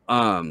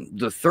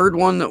 The third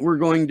one that we're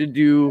going to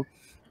do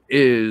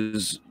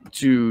is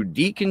to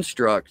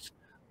deconstruct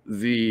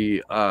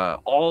the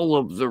all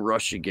of the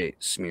Russiagate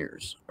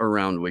smears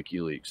around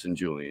WikiLeaks and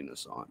Julian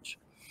Assange.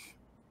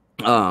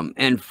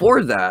 And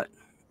for that,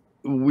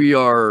 we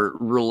are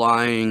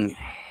relying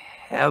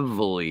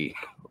heavily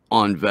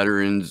on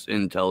veteran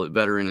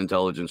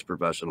intelligence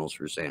professionals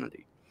for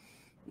sanity.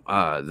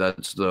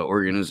 That's the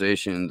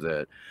organization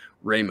that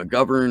Ray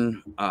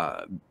McGovern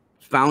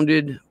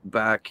founded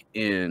back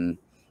in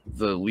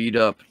the lead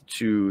up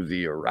to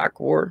the Iraq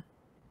War.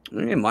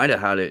 It might have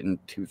had it in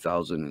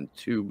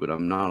 2002, but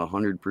I'm not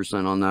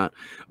 100% on that.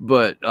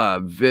 But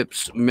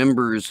VIP's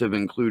members have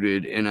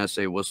included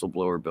NSA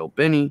whistleblower Bill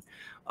Binney,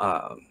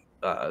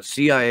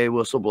 CIA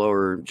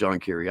whistleblower John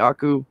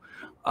Kiriakou.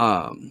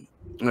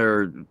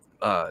 There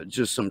are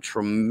just some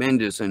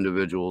tremendous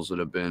individuals that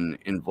have been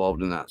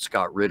involved in that.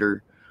 Scott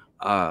Ritter,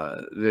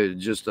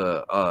 just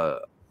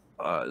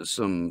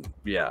some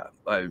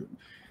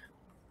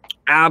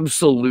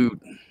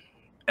absolute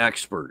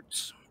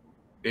experts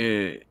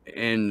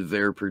in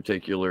their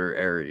particular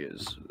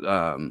areas.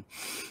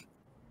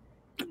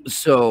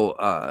 So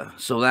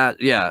that's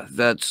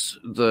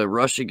the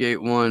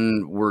Russiagate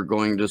one. We're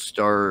going to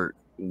start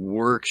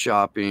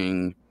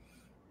workshopping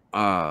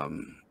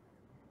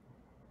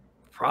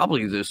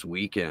probably this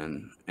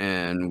weekend,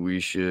 and we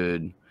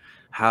should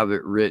have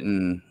it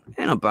written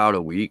in about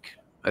a week,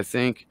 I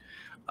think.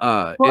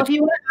 Well, if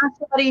you want to ask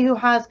somebody who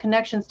has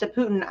connections to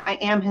Putin, I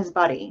am his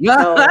buddy.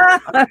 So.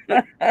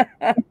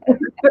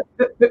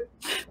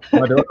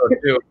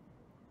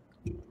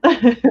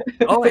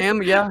 Oh, I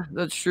am. Yeah,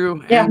 that's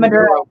true. Yeah,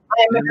 Maduro.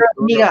 I am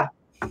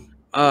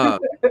Maduro.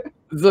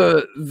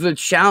 The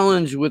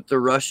challenge with the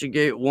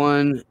Russiagate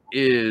one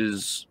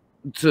is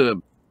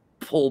to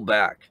pull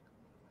back.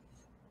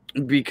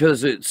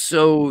 because it's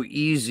so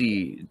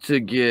easy to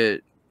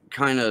get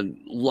kind of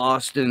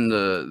lost in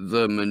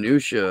the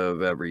minutia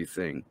of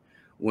everything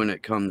when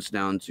it comes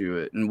down to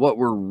it. And what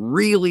we're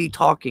really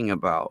talking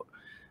about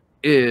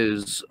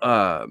is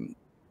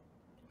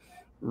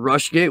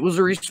Rushgate was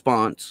a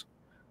response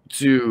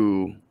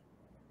to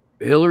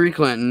Hillary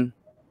Clinton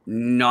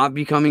not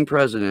becoming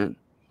president.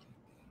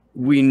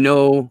 We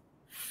know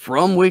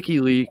from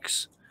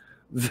WikiLeaks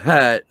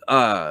that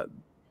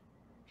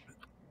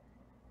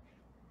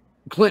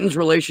Clinton's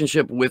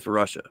relationship with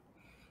Russia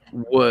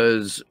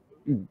was,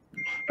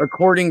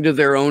 according to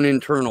their own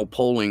internal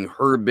polling,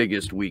 her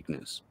biggest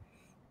weakness.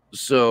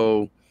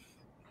 So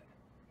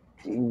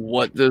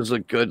what does a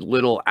good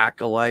little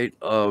acolyte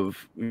of,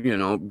 you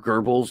know,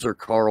 Goebbels or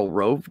Karl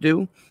Rove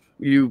do?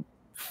 You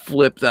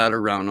flip that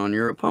around on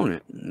your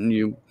opponent and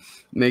you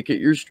make it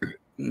your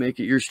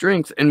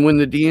strength. And when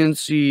the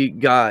DNC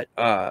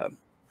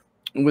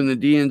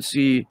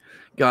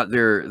got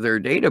their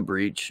data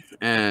breach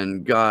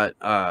and got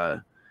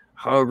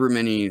however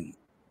many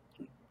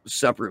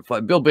separate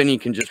Bill Binney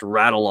can just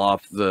rattle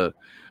off the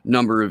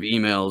number of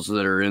emails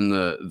that are in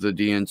the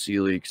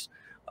DNC leaks.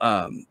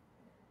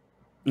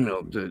 You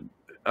know,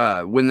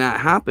 when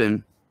that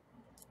happened,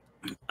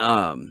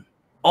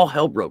 all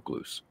hell broke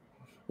loose.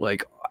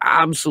 Like,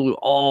 absolute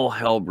all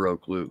hell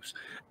broke loose.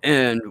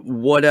 And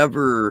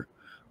whatever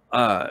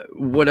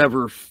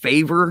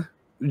favor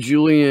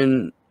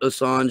Julian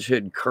Assange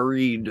had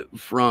curried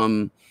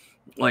from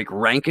like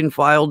rank and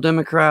file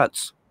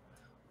Democrats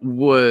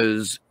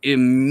was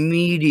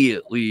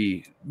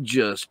immediately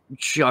just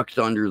chucked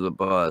under the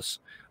bus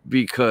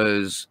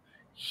because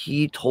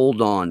he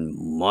told on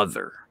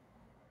mother.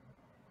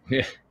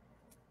 Yeah.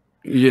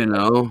 You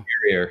know?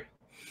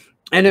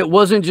 And it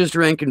wasn't just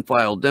rank and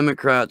file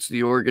Democrats.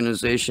 The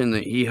organization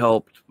that he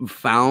helped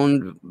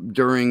found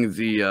during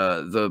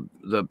the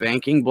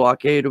banking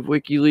blockade of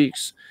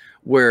WikiLeaks,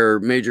 where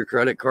major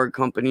credit card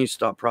companies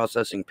stopped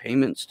processing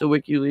payments to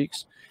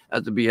WikiLeaks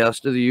at the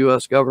behest of the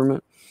U.S.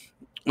 government.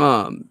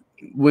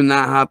 When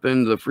that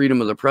happened, the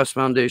Freedom of the Press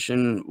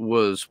Foundation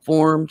was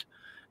formed,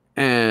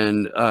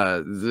 and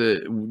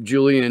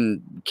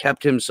Julian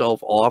kept himself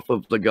off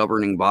of the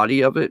governing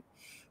body of it.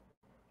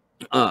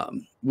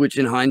 Which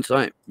in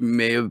hindsight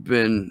may have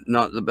been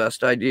not the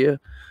best idea.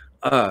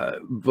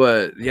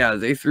 But yeah,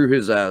 they threw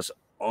his ass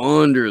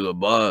under the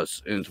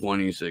bus in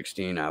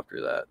 2016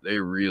 after that. They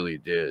really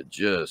did.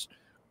 Just,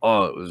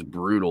 it was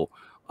brutal.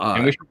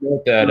 And we should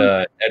note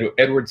that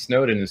Edward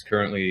Snowden is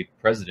currently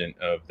president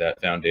of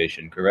that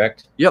foundation,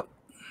 correct? Yep.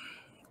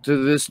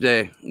 To this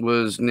day,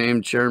 was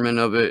named chairman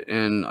of it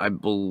in, I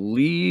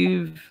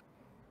believe,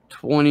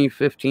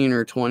 2015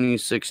 or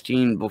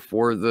 2016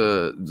 before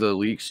the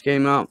leaks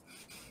came out.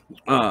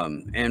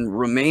 And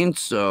remains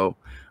so,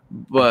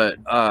 but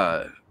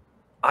I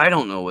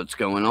don't know what's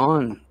going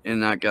on in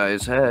that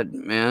guy's head,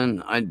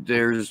 man.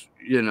 There's,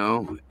 you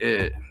know,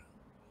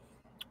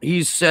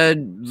 he's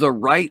said the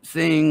right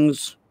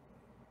things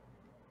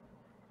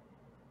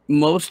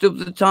most of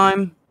the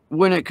time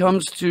when it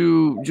comes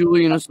to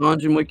Julian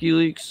Assange and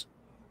WikiLeaks,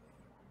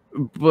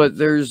 but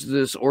there's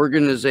this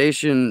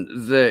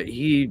organization that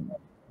he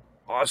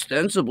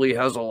ostensibly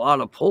has a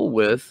lot of pull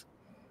with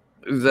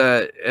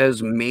that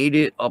has made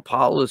it a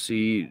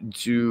policy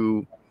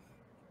to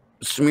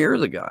smear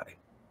the guy.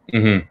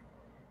 Mm-hmm.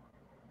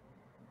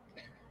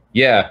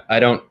 Yeah,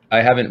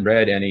 I haven't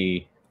read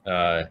any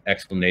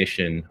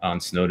explanation on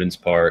Snowden's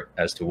part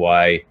as to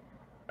why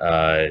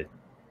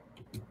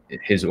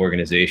his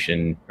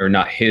organization, or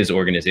not his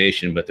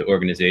organization, but the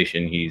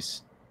organization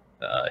he's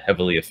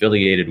heavily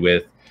affiliated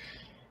with,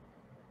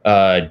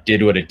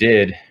 did what it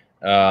did.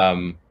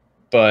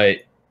 But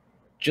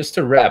just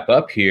to wrap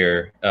up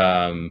here,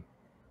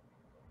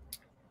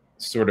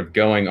 sort of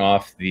going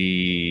off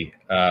the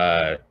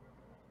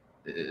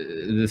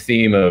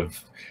theme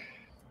of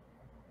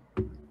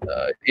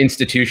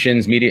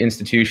institutions, media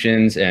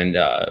institutions, and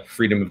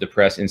freedom of the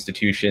press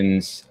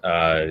institutions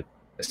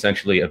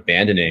essentially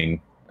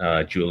abandoning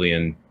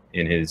Julian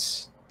in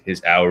his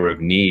hour of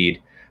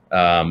need.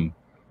 Some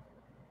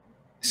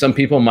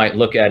people might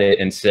look at it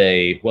and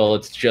say, well,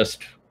 it's just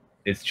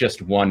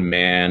one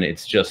man,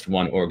 it's just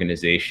one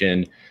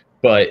organization.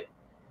 But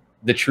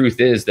the truth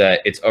is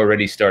that it's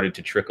already started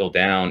to trickle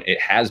down. It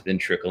has been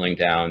trickling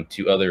down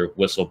to other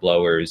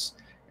whistleblowers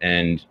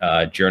and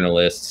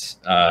journalists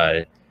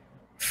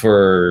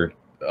for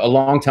a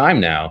long time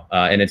now,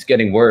 and it's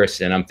getting worse.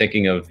 And I'm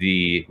thinking of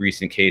the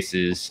recent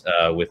cases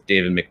with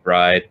David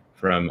McBride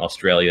from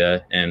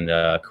Australia and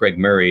Craig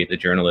Murray, the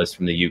journalist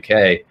from the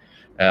UK.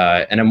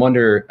 And I'm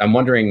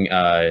wondering,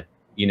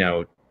 you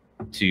know,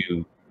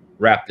 to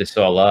wrap this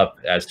all up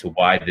as to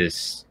why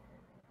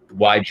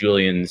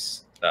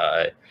Julian's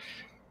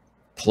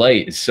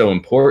plight is so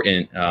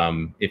important.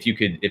 If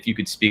you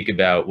could speak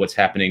about what's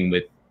happening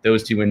with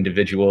those two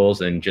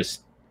individuals and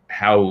just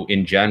how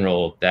in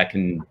general that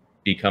can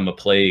become a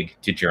plague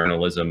to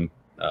journalism,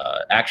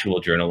 actual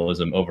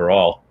journalism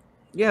overall.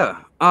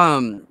 Yeah.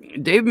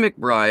 Dave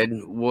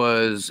McBride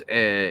was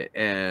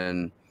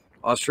an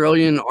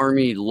Australian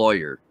Army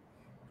lawyer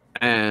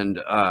And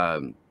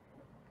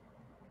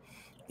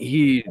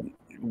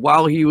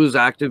while he was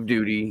active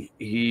duty,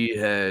 he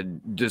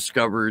had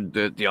discovered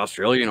that the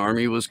Australian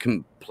Army was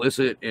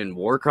complicit in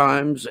war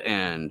crimes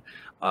and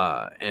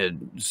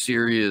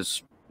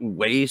serious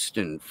waste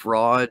and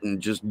fraud and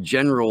just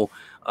general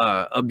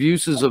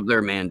abuses of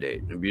their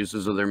mandate,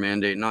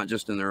 not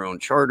just in their own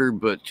charter,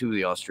 but to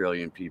the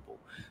Australian people.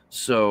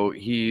 So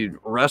he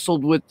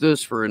wrestled with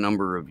this for a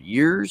number of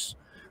years.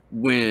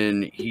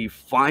 When he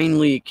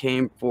finally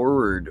came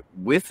forward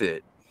with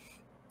it,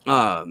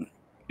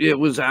 it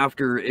was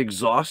after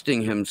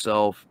exhausting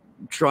himself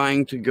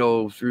trying to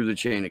go through the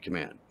chain of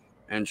command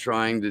and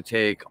trying to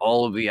take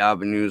all of the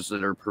avenues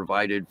that are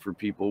provided for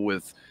people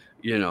with,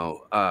 you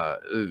know,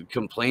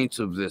 complaints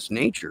of this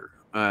nature.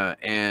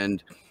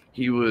 And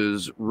he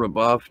was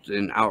rebuffed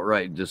and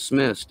outright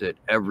dismissed at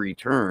every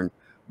turn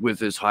with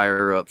his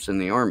higher ups in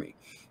the Army.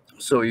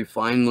 So he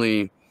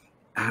finally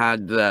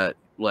had that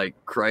like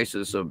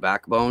crisis of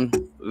backbone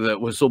that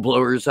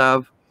whistleblowers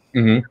have.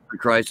 The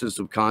crisis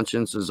of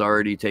conscience has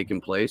already taken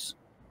place,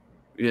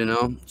 you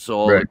know, so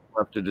all that's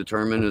left to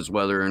determine is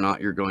whether or not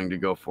you're going to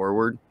go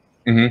forward.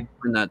 And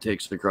that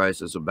takes the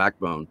crisis of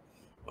backbone.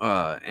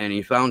 And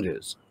he found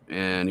his,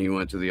 and he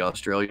went to the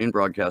Australian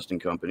Broadcasting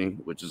Company,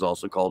 which is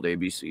also called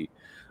ABC.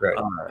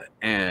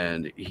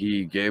 And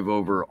he gave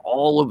over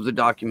all of the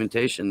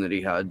documentation that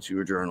he had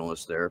to a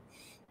journalist there.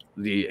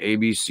 The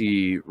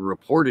ABC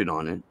reported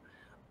on it.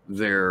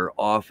 Their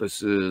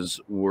offices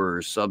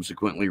were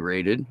subsequently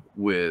raided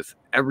with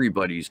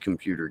everybody's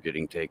computer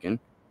getting taken,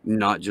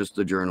 not just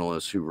the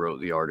journalists who wrote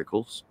the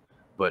articles,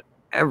 but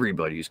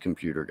everybody's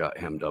computer got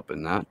hemmed up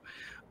in that.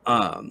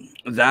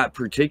 That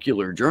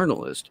particular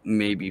journalist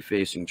may be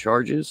facing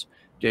charges.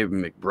 David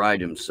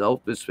McBride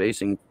himself is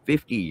facing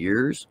 50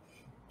 years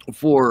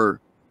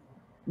for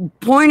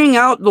pointing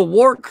out the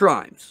war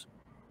crimes,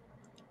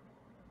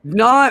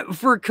 not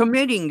for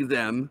committing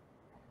them,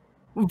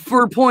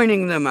 for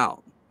pointing them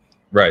out.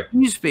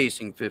 He's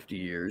facing 50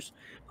 years.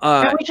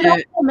 And we should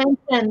also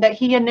mention that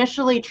he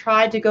initially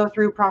tried to go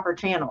through proper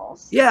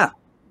channels.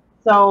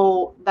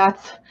 So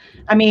that's,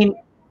 I mean,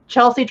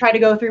 Chelsea tried to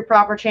go through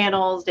proper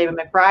channels. David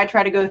McBride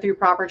tried to go through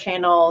proper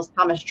channels.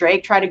 Thomas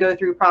Drake tried to go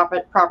through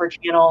proper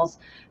channels.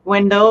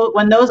 When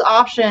those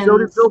options. So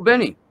did Bill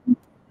Benny.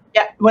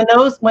 Yeah. When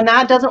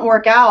that doesn't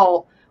work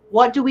out,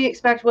 what do we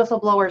expect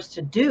whistleblowers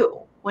to do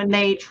when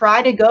they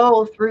try to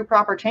go through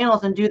proper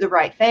channels and do the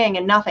right thing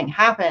and nothing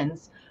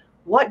happens?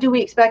 What do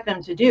we expect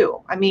them to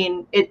do? I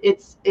mean,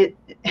 it's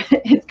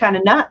kind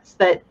of nuts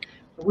that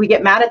we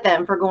get mad at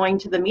them for going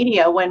to the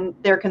media when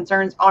their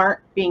concerns aren't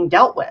being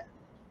dealt with.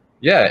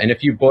 Yeah, and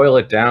if you boil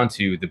it down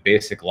to the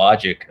basic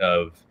logic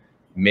of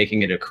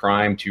making it a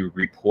crime to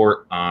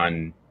report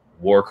on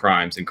war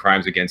crimes and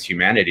crimes against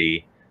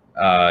humanity,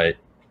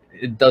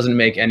 it doesn't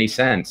make any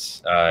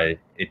sense.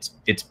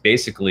 It's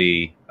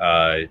basically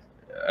a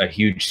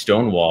huge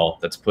stonewall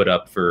that's put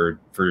up for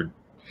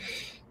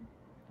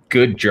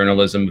good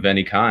journalism of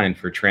any kind,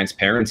 for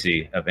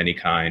transparency of any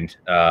kind.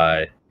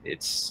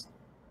 It's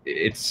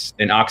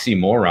an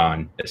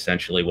oxymoron,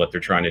 essentially, what they're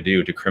trying to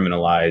do to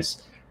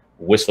criminalize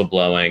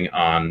whistleblowing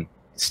on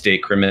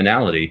state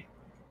criminality.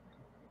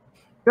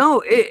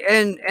 No,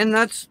 and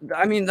that's,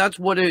 I mean, that's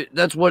what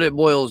it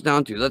boils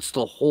down to. That's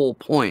the whole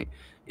point,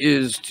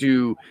 is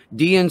to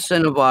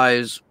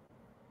de-incentivize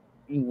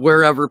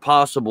wherever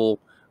possible,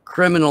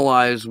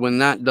 criminalize when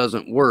that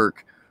doesn't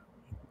work,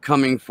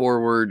 coming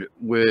forward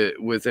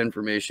with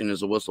information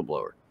as a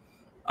whistleblower.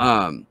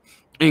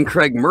 In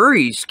Craig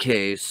Murray's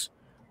case,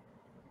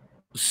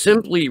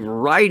 simply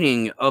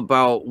writing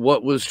about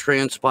what was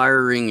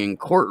transpiring in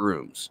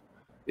courtrooms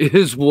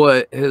is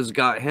what has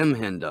got him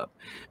hemmed up.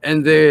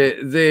 And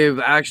they've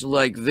actually,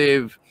 like,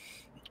 they've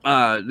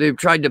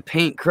tried to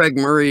paint Craig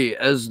Murray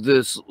as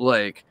this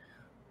like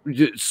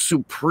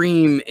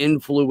supreme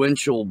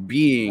influential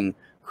being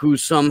who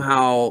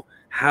somehow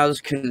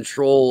has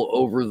control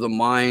over the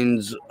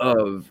minds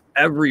of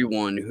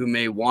everyone who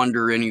may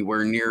wander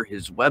anywhere near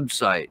his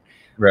website.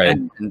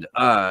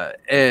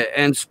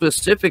 And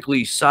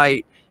specifically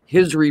cite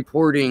his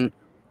reporting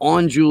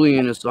on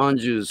Julian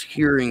Assange's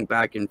hearing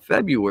back in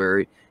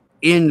February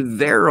in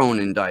their own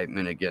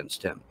indictment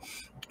against him.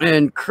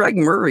 And Craig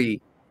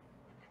Murray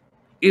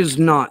is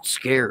not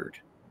scared.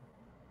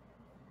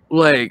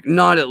 Like,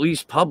 not at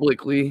least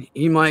publicly.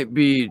 He might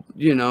be,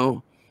 you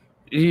know,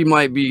 he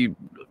might be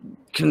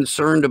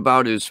concerned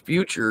about his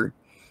future,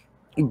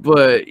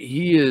 but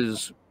he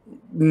is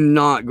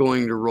not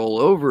going to roll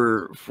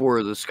over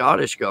for the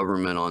Scottish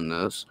government on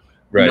this.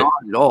 Not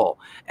at all.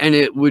 And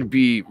it would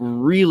be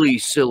really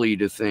silly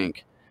to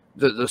think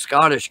that the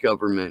Scottish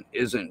government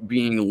isn't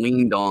being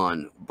leaned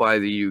on by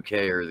the UK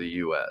or the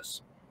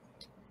US.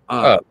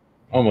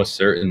 Almost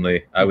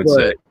certainly, I would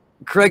say.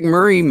 Craig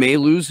Murray may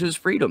lose his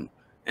freedom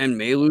and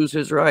may lose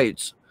his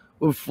rights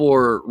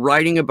for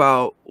writing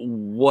about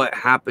what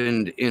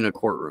happened in a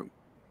courtroom.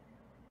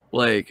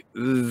 Like,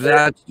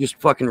 that's just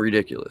fucking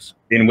ridiculous.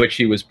 In which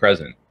he was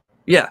present.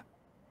 Yeah.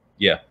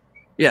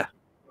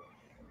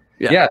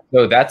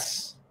 So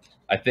that's,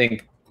 I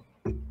think,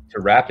 to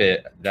wrap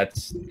it,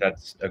 that's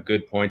a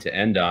good point to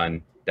end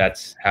on.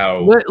 That's how.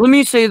 Let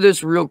me say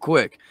this real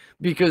quick,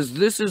 because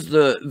this is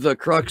the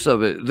crux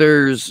of it.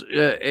 There's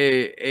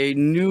a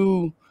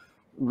new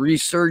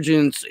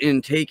resurgence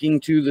in taking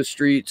to the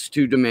streets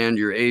to demand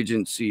your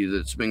agency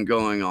that's been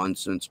going on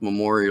since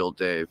Memorial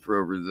Day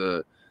for over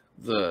the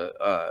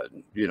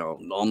you know,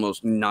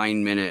 almost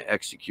 9-minute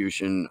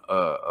execution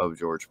of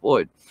George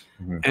Floyd.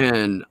 Mm-hmm.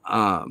 And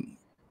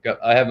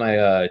I have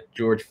my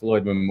George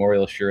Floyd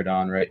memorial shirt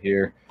on right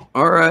here.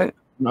 all right, I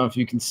don't know if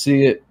you can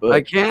see it, but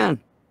I can.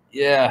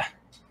 Yeah,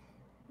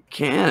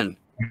 Can.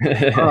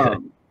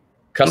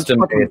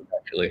 Custom made,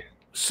 actually.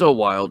 So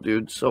wild,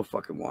 dude. So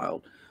fucking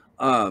wild.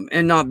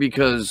 And not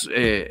because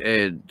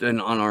an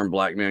unarmed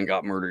black man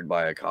got murdered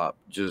by a cop.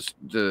 Just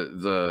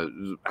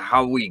the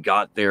how we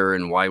got there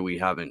and why we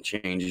haven't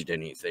changed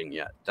anything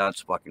yet.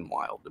 That's fucking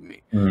wild to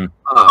me.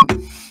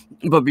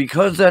 Mm-hmm. But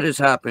because that has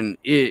happened,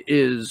 it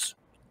is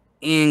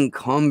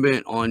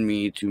incumbent on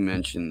me to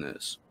mention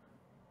this.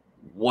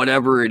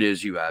 Whatever it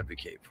is you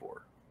advocate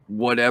for,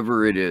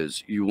 whatever it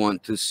is you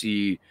want to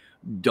see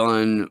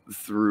done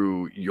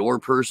through your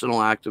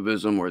personal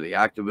activism or the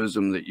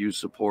activism that you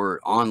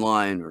support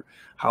online, or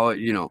how it,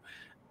 you know,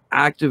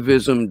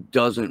 activism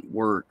doesn't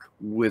work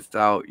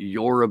without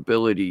your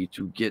ability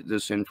to get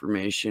this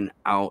information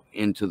out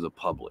into the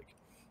public.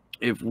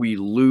 If we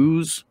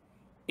lose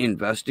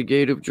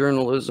investigative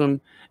journalism,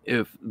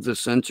 if the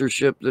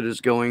censorship that is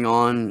going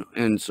on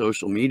in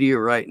social media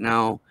right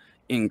now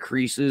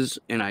increases,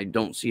 and I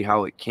don't see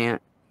how it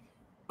can't,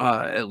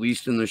 at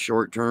least in the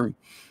short term,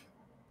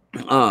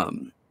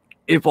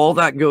 if all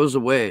that goes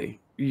away,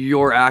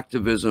 your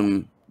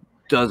activism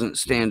doesn't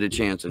stand a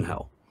chance in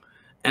hell.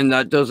 And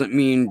that doesn't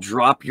mean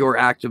drop your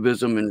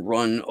activism and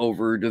run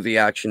over to the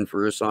Action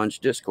for Assange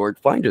Discord.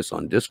 Find us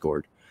on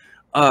Discord.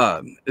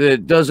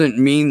 It doesn't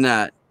mean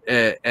that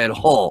at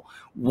all.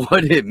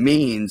 What it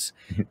means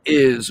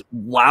is,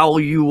 while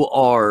you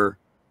are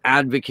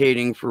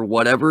advocating for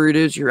whatever it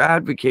is you're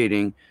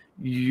advocating,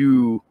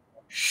 you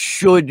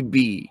should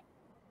be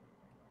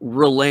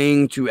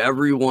relaying to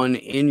everyone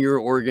in your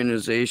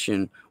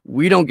organization,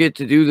 we don't get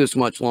to do this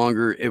much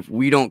longer if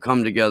we don't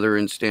come together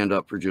and stand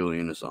up for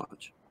Julian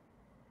Assange.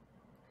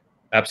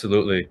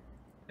 Absolutely.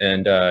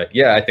 And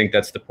yeah, I think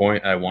that's the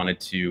point I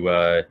wanted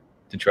to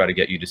try to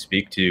get you to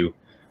speak to,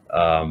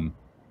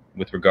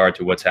 with regard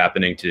to what's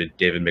happening to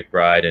David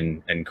McBride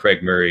and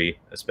Craig Murray,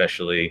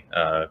 especially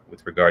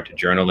with regard to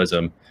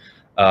journalism.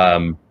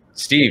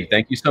 Steve,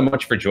 thank you so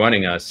much for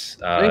joining us.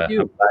 Thank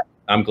you.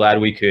 I'm glad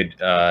we could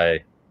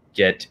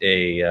get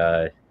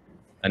an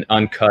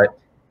uncut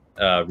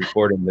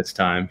recording this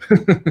time.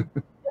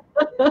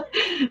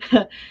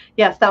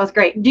 Yes, that was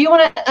great. Do you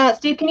want to,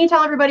 Steve, can you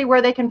tell everybody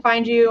where they can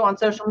find you on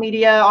social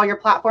media, all your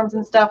platforms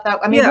and stuff? That,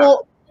 I mean,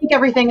 we'll link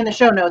everything in the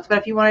show notes, but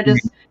if you want to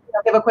just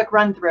give a quick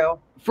run through.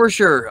 For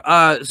sure.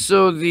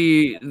 So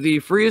the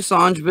Free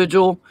Assange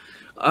Vigil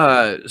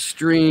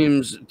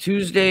streams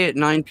Tuesday at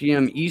 9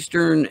 p.m.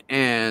 Eastern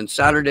and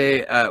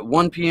Saturday at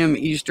 1 p.m.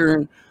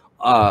 Eastern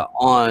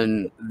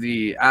on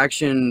the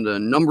Action, the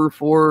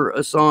 #4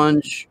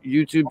 Assange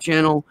YouTube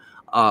channel,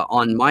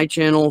 on my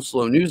channel,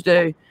 Slow News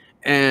Day,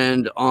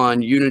 and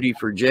on Unity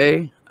for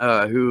Jay,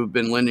 who've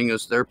been lending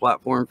us their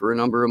platform for a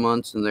number of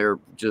months, and they're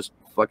just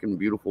fucking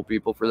beautiful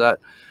people for that.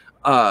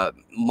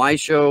 My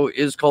show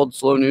is called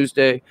Slow News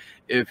Day.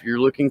 If you're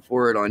looking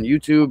for it on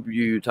YouTube,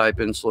 you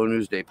type in Slow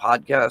News Day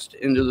Podcast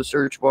into the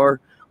search bar.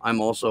 I'm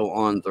also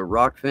on the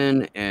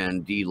Rockfin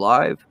and D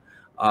Live.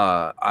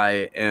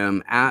 I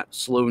am at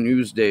Slow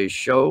News Day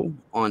Show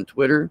on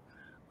Twitter.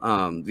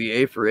 The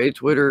A for A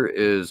Twitter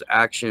is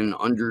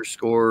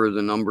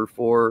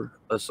action_4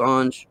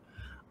 Assange.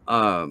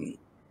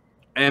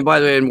 And by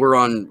the way, and we're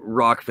on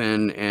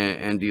Rockfin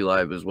and D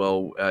Live as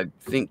well. I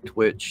think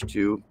Twitch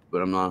too,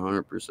 but I'm not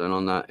 100%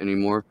 on that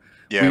anymore.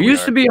 Yeah, we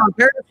used to be on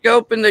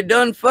Periscope, and they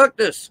done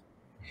fucked us.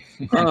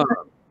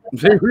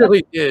 They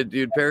really did,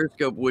 dude.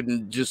 Periscope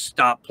wouldn't just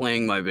stop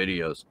playing my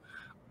videos.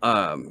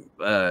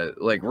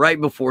 Like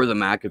right before the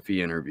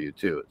McAfee interview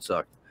too. It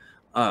sucked.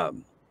 Oh,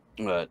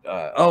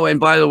 and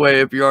by the way,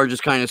 if you are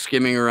just kind of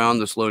skimming around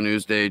the Slow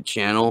News Day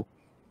channel,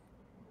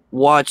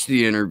 watch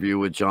the interview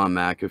with John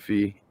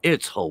McAfee.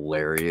 It's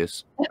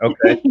hilarious.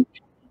 Okay.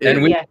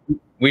 And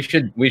we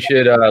should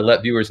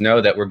let viewers know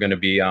that we're going to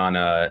be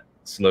on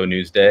Slow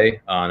News Day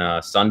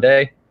on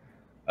Sunday.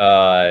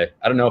 I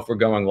don't know if we're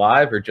going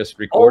live or just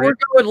recording. Oh,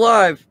 we're going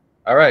live.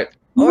 All right.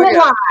 Doing it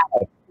live.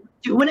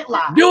 Doing it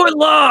live. Do it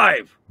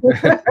live.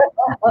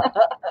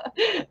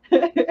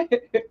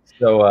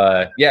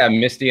 So yeah,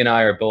 Misty and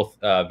I are both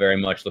very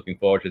much looking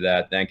forward to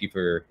that. Thank you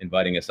for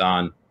inviting us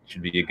on.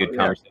 Should be a good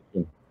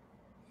conversation.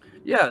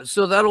 Yeah,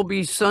 so that'll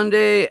be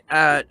Sunday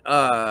at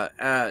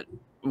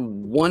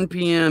 1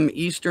 p.m.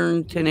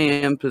 Eastern, 10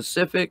 a.m.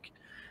 Pacific,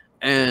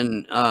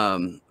 and see,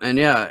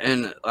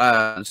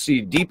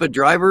 Deepa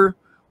Driver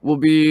will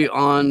be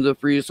on the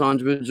Free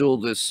Assange Vigil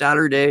this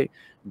Saturday,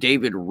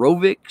 David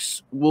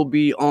Rovics will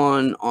be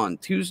on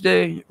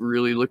Tuesday.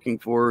 Really looking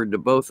forward to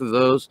both of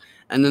those.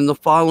 And then the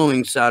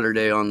following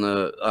Saturday on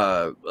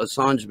the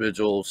Assange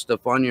Vigil,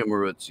 Stefania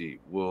Maruzzi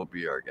will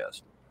be our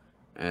guest.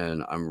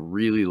 And I'm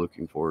really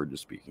looking forward to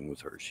speaking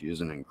with her. She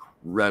is an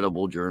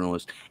incredible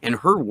journalist, and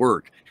her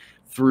work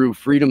through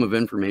freedom of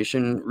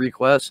information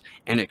requests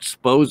and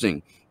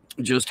exposing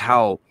just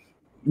how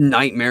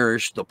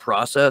nightmarish the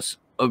process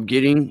of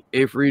getting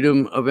a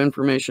freedom of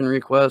information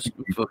request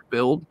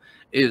fulfilled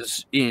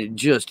is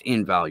just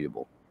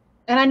invaluable.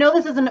 And I know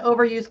this is an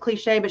overused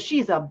cliche, but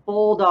she's a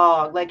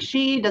bulldog. Like,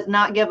 she does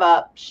not give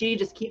up. She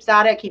just keeps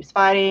at it, keeps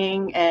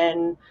fighting.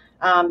 And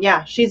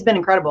yeah, she's been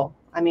incredible.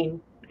 I mean,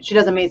 she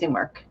does amazing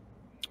work.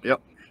 Yep.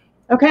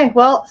 Okay.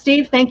 Well,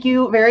 Steve, thank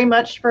you very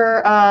much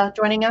for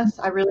joining us.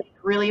 I really,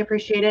 really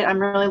appreciate it. I'm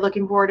really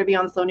looking forward to be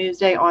on Slow News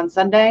Day on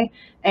Sunday.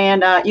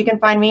 And you can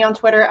find me on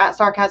Twitter at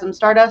Sarcasm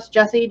Stardust.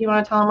 Jesse, do you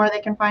want to tell them where they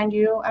can find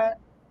you at?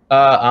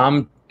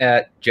 I'm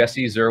at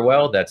Jesse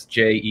Zurwell. That's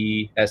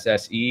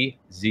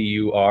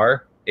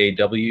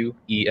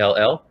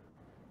JESSEZURAWELL.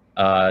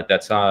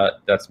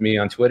 That's me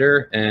on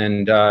Twitter,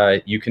 and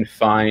you can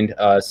find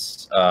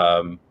us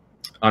on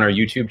our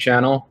YouTube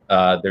channel.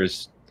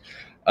 There's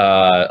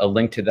a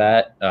link to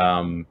that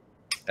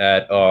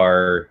at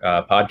our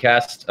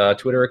podcast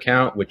Twitter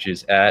account, which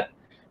is at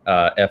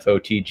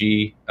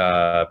FOTG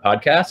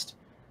podcast,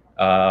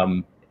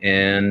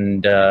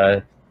 and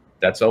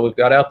that's all we've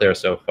got out there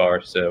so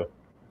far. So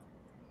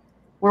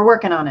we're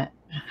working on it.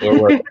 We're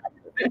working.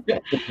 All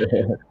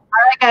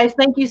right, guys.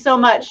 Thank you so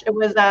much. It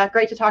was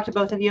great to talk to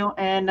both of you,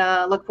 and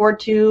look forward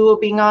to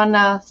being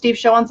on Steve's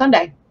show on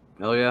Sunday.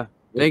 Hell yeah.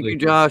 Thank you,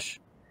 Josh.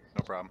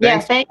 No problem. Yeah,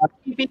 thank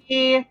you,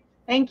 B.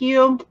 Thank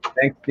you.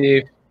 Thanks,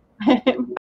 Steve.